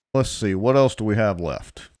 Let's see. What else do we have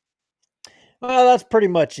left? Well, that's pretty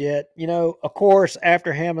much it. Of course,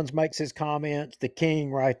 after Hammonds makes his comments, the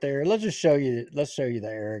king right there. Let's show you the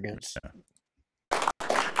arrogance.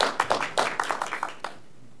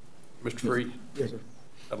 Mr. Freed? Yes, sir.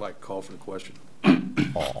 I'd like to call for the question.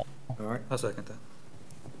 Oh. All right. I'll second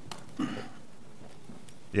that.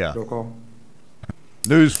 Yeah. Roll call.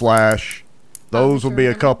 Newsflash. Those will Mr. be a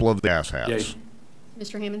Hammond? couple of the asshats. Yay.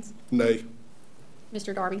 Mr. Hammonds? Nay.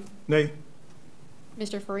 Mr. Darby? Nay.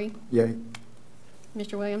 Mr. Free? Yay.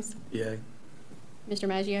 Mr. Williams? Yay. Mr.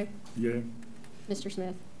 Maggio? Yay. Mr.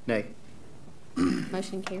 Smith? Nay.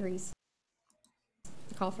 Motion carries.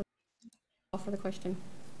 Call for the question.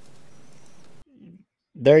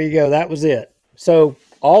 There you go. That was it. So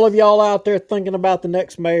all of y'all out there thinking about the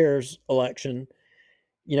next mayor's election,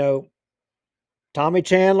 Tommy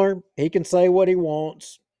Chandler, he can say what he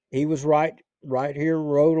wants. He was right here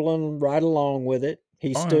rolling right along with it.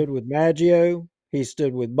 He stood with Maggio, he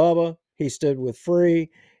stood with Bubba, he stood with Free,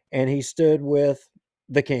 and he stood with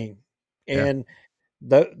the King. And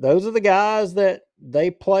those are the guys that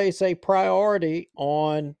they place a priority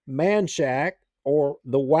on Manchac or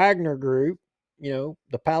the Wagner group,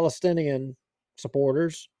 the Palestinian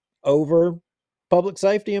supporters over public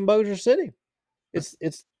safety in Bossier City.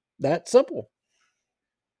 It's that simple.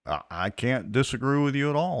 I can't disagree with you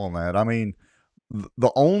at all on that. I mean,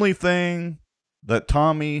 the only thing that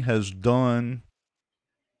Tommy has done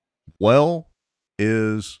well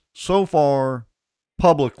is so far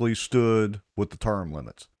publicly stood with the term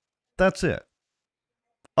limits. That's it.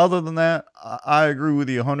 Other than that, I agree with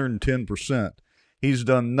you 110%. He's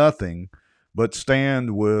done nothing but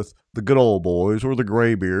stand with the good old boys, or the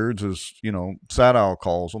graybeards, as, Sadow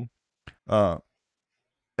calls them.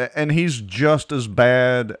 And he's just as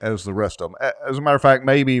bad as the rest of them. As a matter of fact,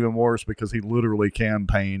 maybe even worse, because he literally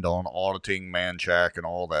campaigned on auditing Manchac and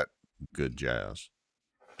all that good jazz.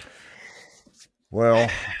 Well,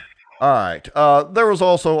 all right. There was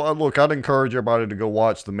also, look, I'd encourage everybody to go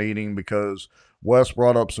watch the meeting, because Wes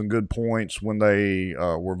brought up some good points when they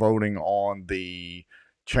were voting on the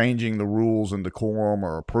changing the rules in decorum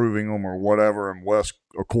or approving them or whatever. And Wes,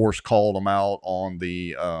 of course, called them out on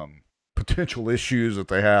the potential issues that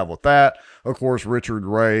they have with that. Of course, Richard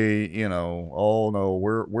Ray, oh no,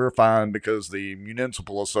 we're fine because the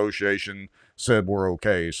municipal association said we're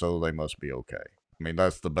okay, so they must be okay. I mean,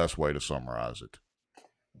 that's the best way to summarize it.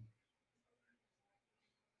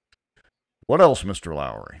 What else, Mr.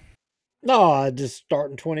 Lowry? No, I just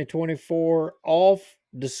starting 2024 off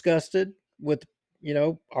disgusted with,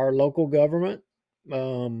 our local government.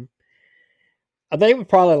 They would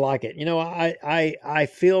probably like it. I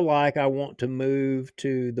feel like I want to move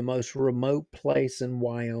to the most remote place in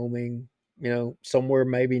Wyoming, somewhere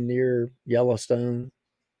maybe near Yellowstone,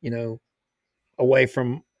 away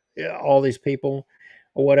from all these people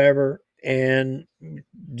or whatever. And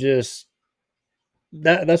just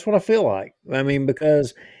that's what I feel like. I mean,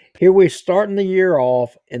 because here we're starting the year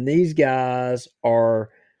off, and these guys are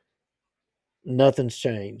nothing's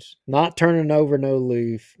changed. Not turning over no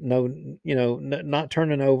leaf, not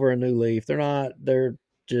turning over a new leaf. They're not. They're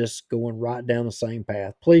just going right down the same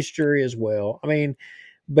path. Police jury as well. I mean,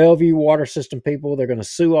 Bellevue Water System people, they're going to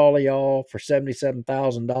sue all of y'all for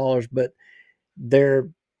 $77,000, but they're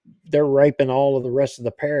raping all of the rest of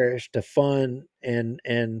the parish to fund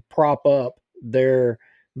and prop up their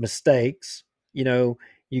mistakes. You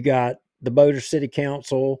got the Bossier City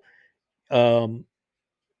Council um,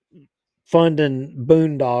 funding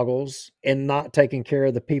boondoggles and not taking care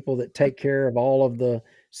of the people that take care of all of the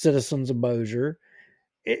citizens of Bossier.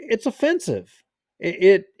 It's offensive.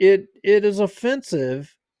 It is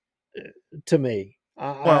offensive to me.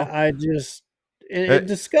 Well, I just it it,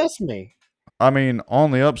 disgusts me. I mean,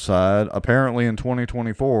 on the upside, apparently in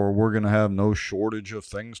 2024, we're going to have no shortage of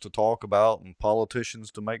things to talk about and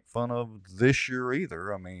politicians to make fun of this year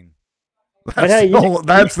either. I mean, But hey,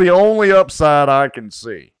 that's the only upside I can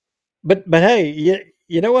see. But hey,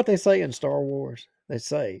 you know what they say in Star Wars? They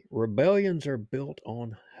say rebellions are built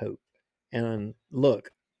on hope. And look,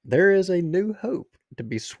 there is a new hope to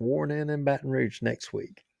be sworn in Baton Rouge next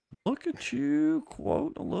week. Look at you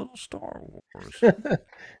quote a little Star Wars. That's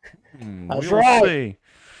We'll right. see.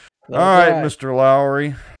 That's All right, right. Mr.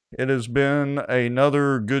 Lowry. It has been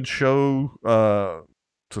another good show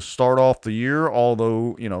to start off the year,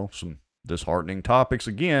 although, some disheartening topics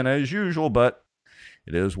again, as usual, but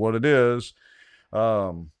it is what it is.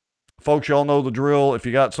 Folks, y'all know the drill. If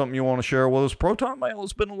you got something you want to share with us, Proton Mail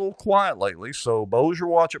has been a little quiet lately, so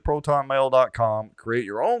Bossierwatch at protonmail.com. Create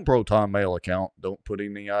your own Proton Mail account. Don't put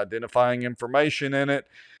any identifying information in it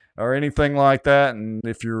or anything like that. And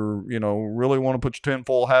if you're, really want to put your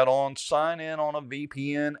tinfoil hat on, sign in on a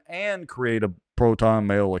VPN and create a Proton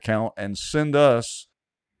Mail account and send us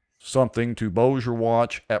something to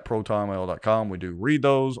Bossierwatch at protonmail.com. We do read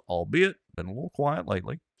those, albeit been a little quiet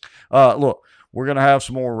lately. Look, we're going to have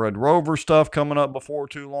some more Red Rover stuff coming up before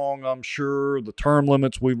too long, I'm sure. The term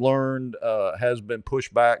limits we've learned has been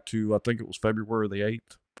pushed back to, I think it was February the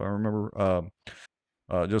 8th, if I remember,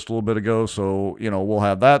 just a little bit ago. So, we'll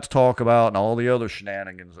have that to talk about and all the other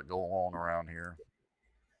shenanigans that go on around here.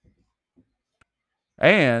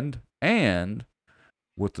 And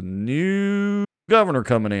with the new governor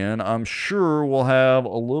coming in, I'm sure we'll have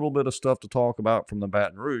a little bit of stuff to talk about from the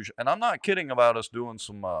Baton Rouge. And I'm not kidding about us doing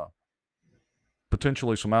some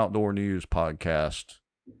potentially some outdoor news podcast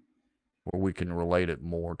where we can relate it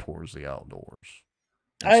more towards the outdoors.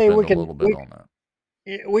 Hey, spend a little bit on that.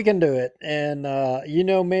 We can do it. And you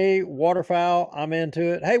know me, waterfowl, I'm into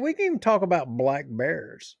it. Hey, we can even talk about black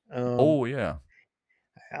bears. Oh yeah.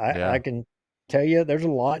 I can tell you there's a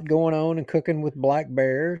lot going on in cooking with black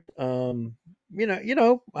bears. I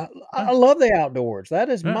love the outdoors. That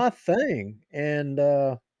is my thing. And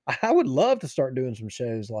I would love to start doing some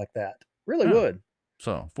shows like that. Really would.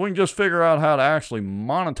 So if we can just figure out how to actually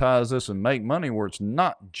monetize this and make money where it's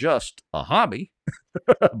not just a hobby,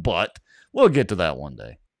 but we'll get to that one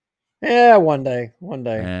day. Yeah, one day.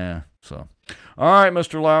 Yeah. So, all right,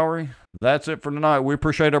 Mr. Lowry, that's it for tonight. We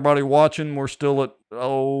appreciate everybody watching. We're still at,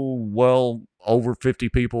 over 50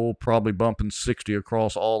 people, probably bumping 60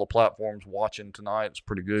 across all the platforms watching tonight. It's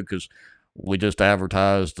pretty good because we just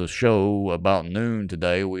advertised the show about noon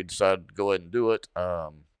today. We decided to go ahead and do it.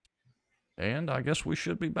 And I guess we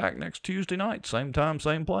should be back next Tuesday night, same time,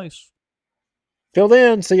 same place. Till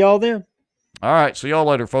then, see y'all then. All right, see y'all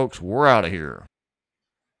later, folks. We're out of here.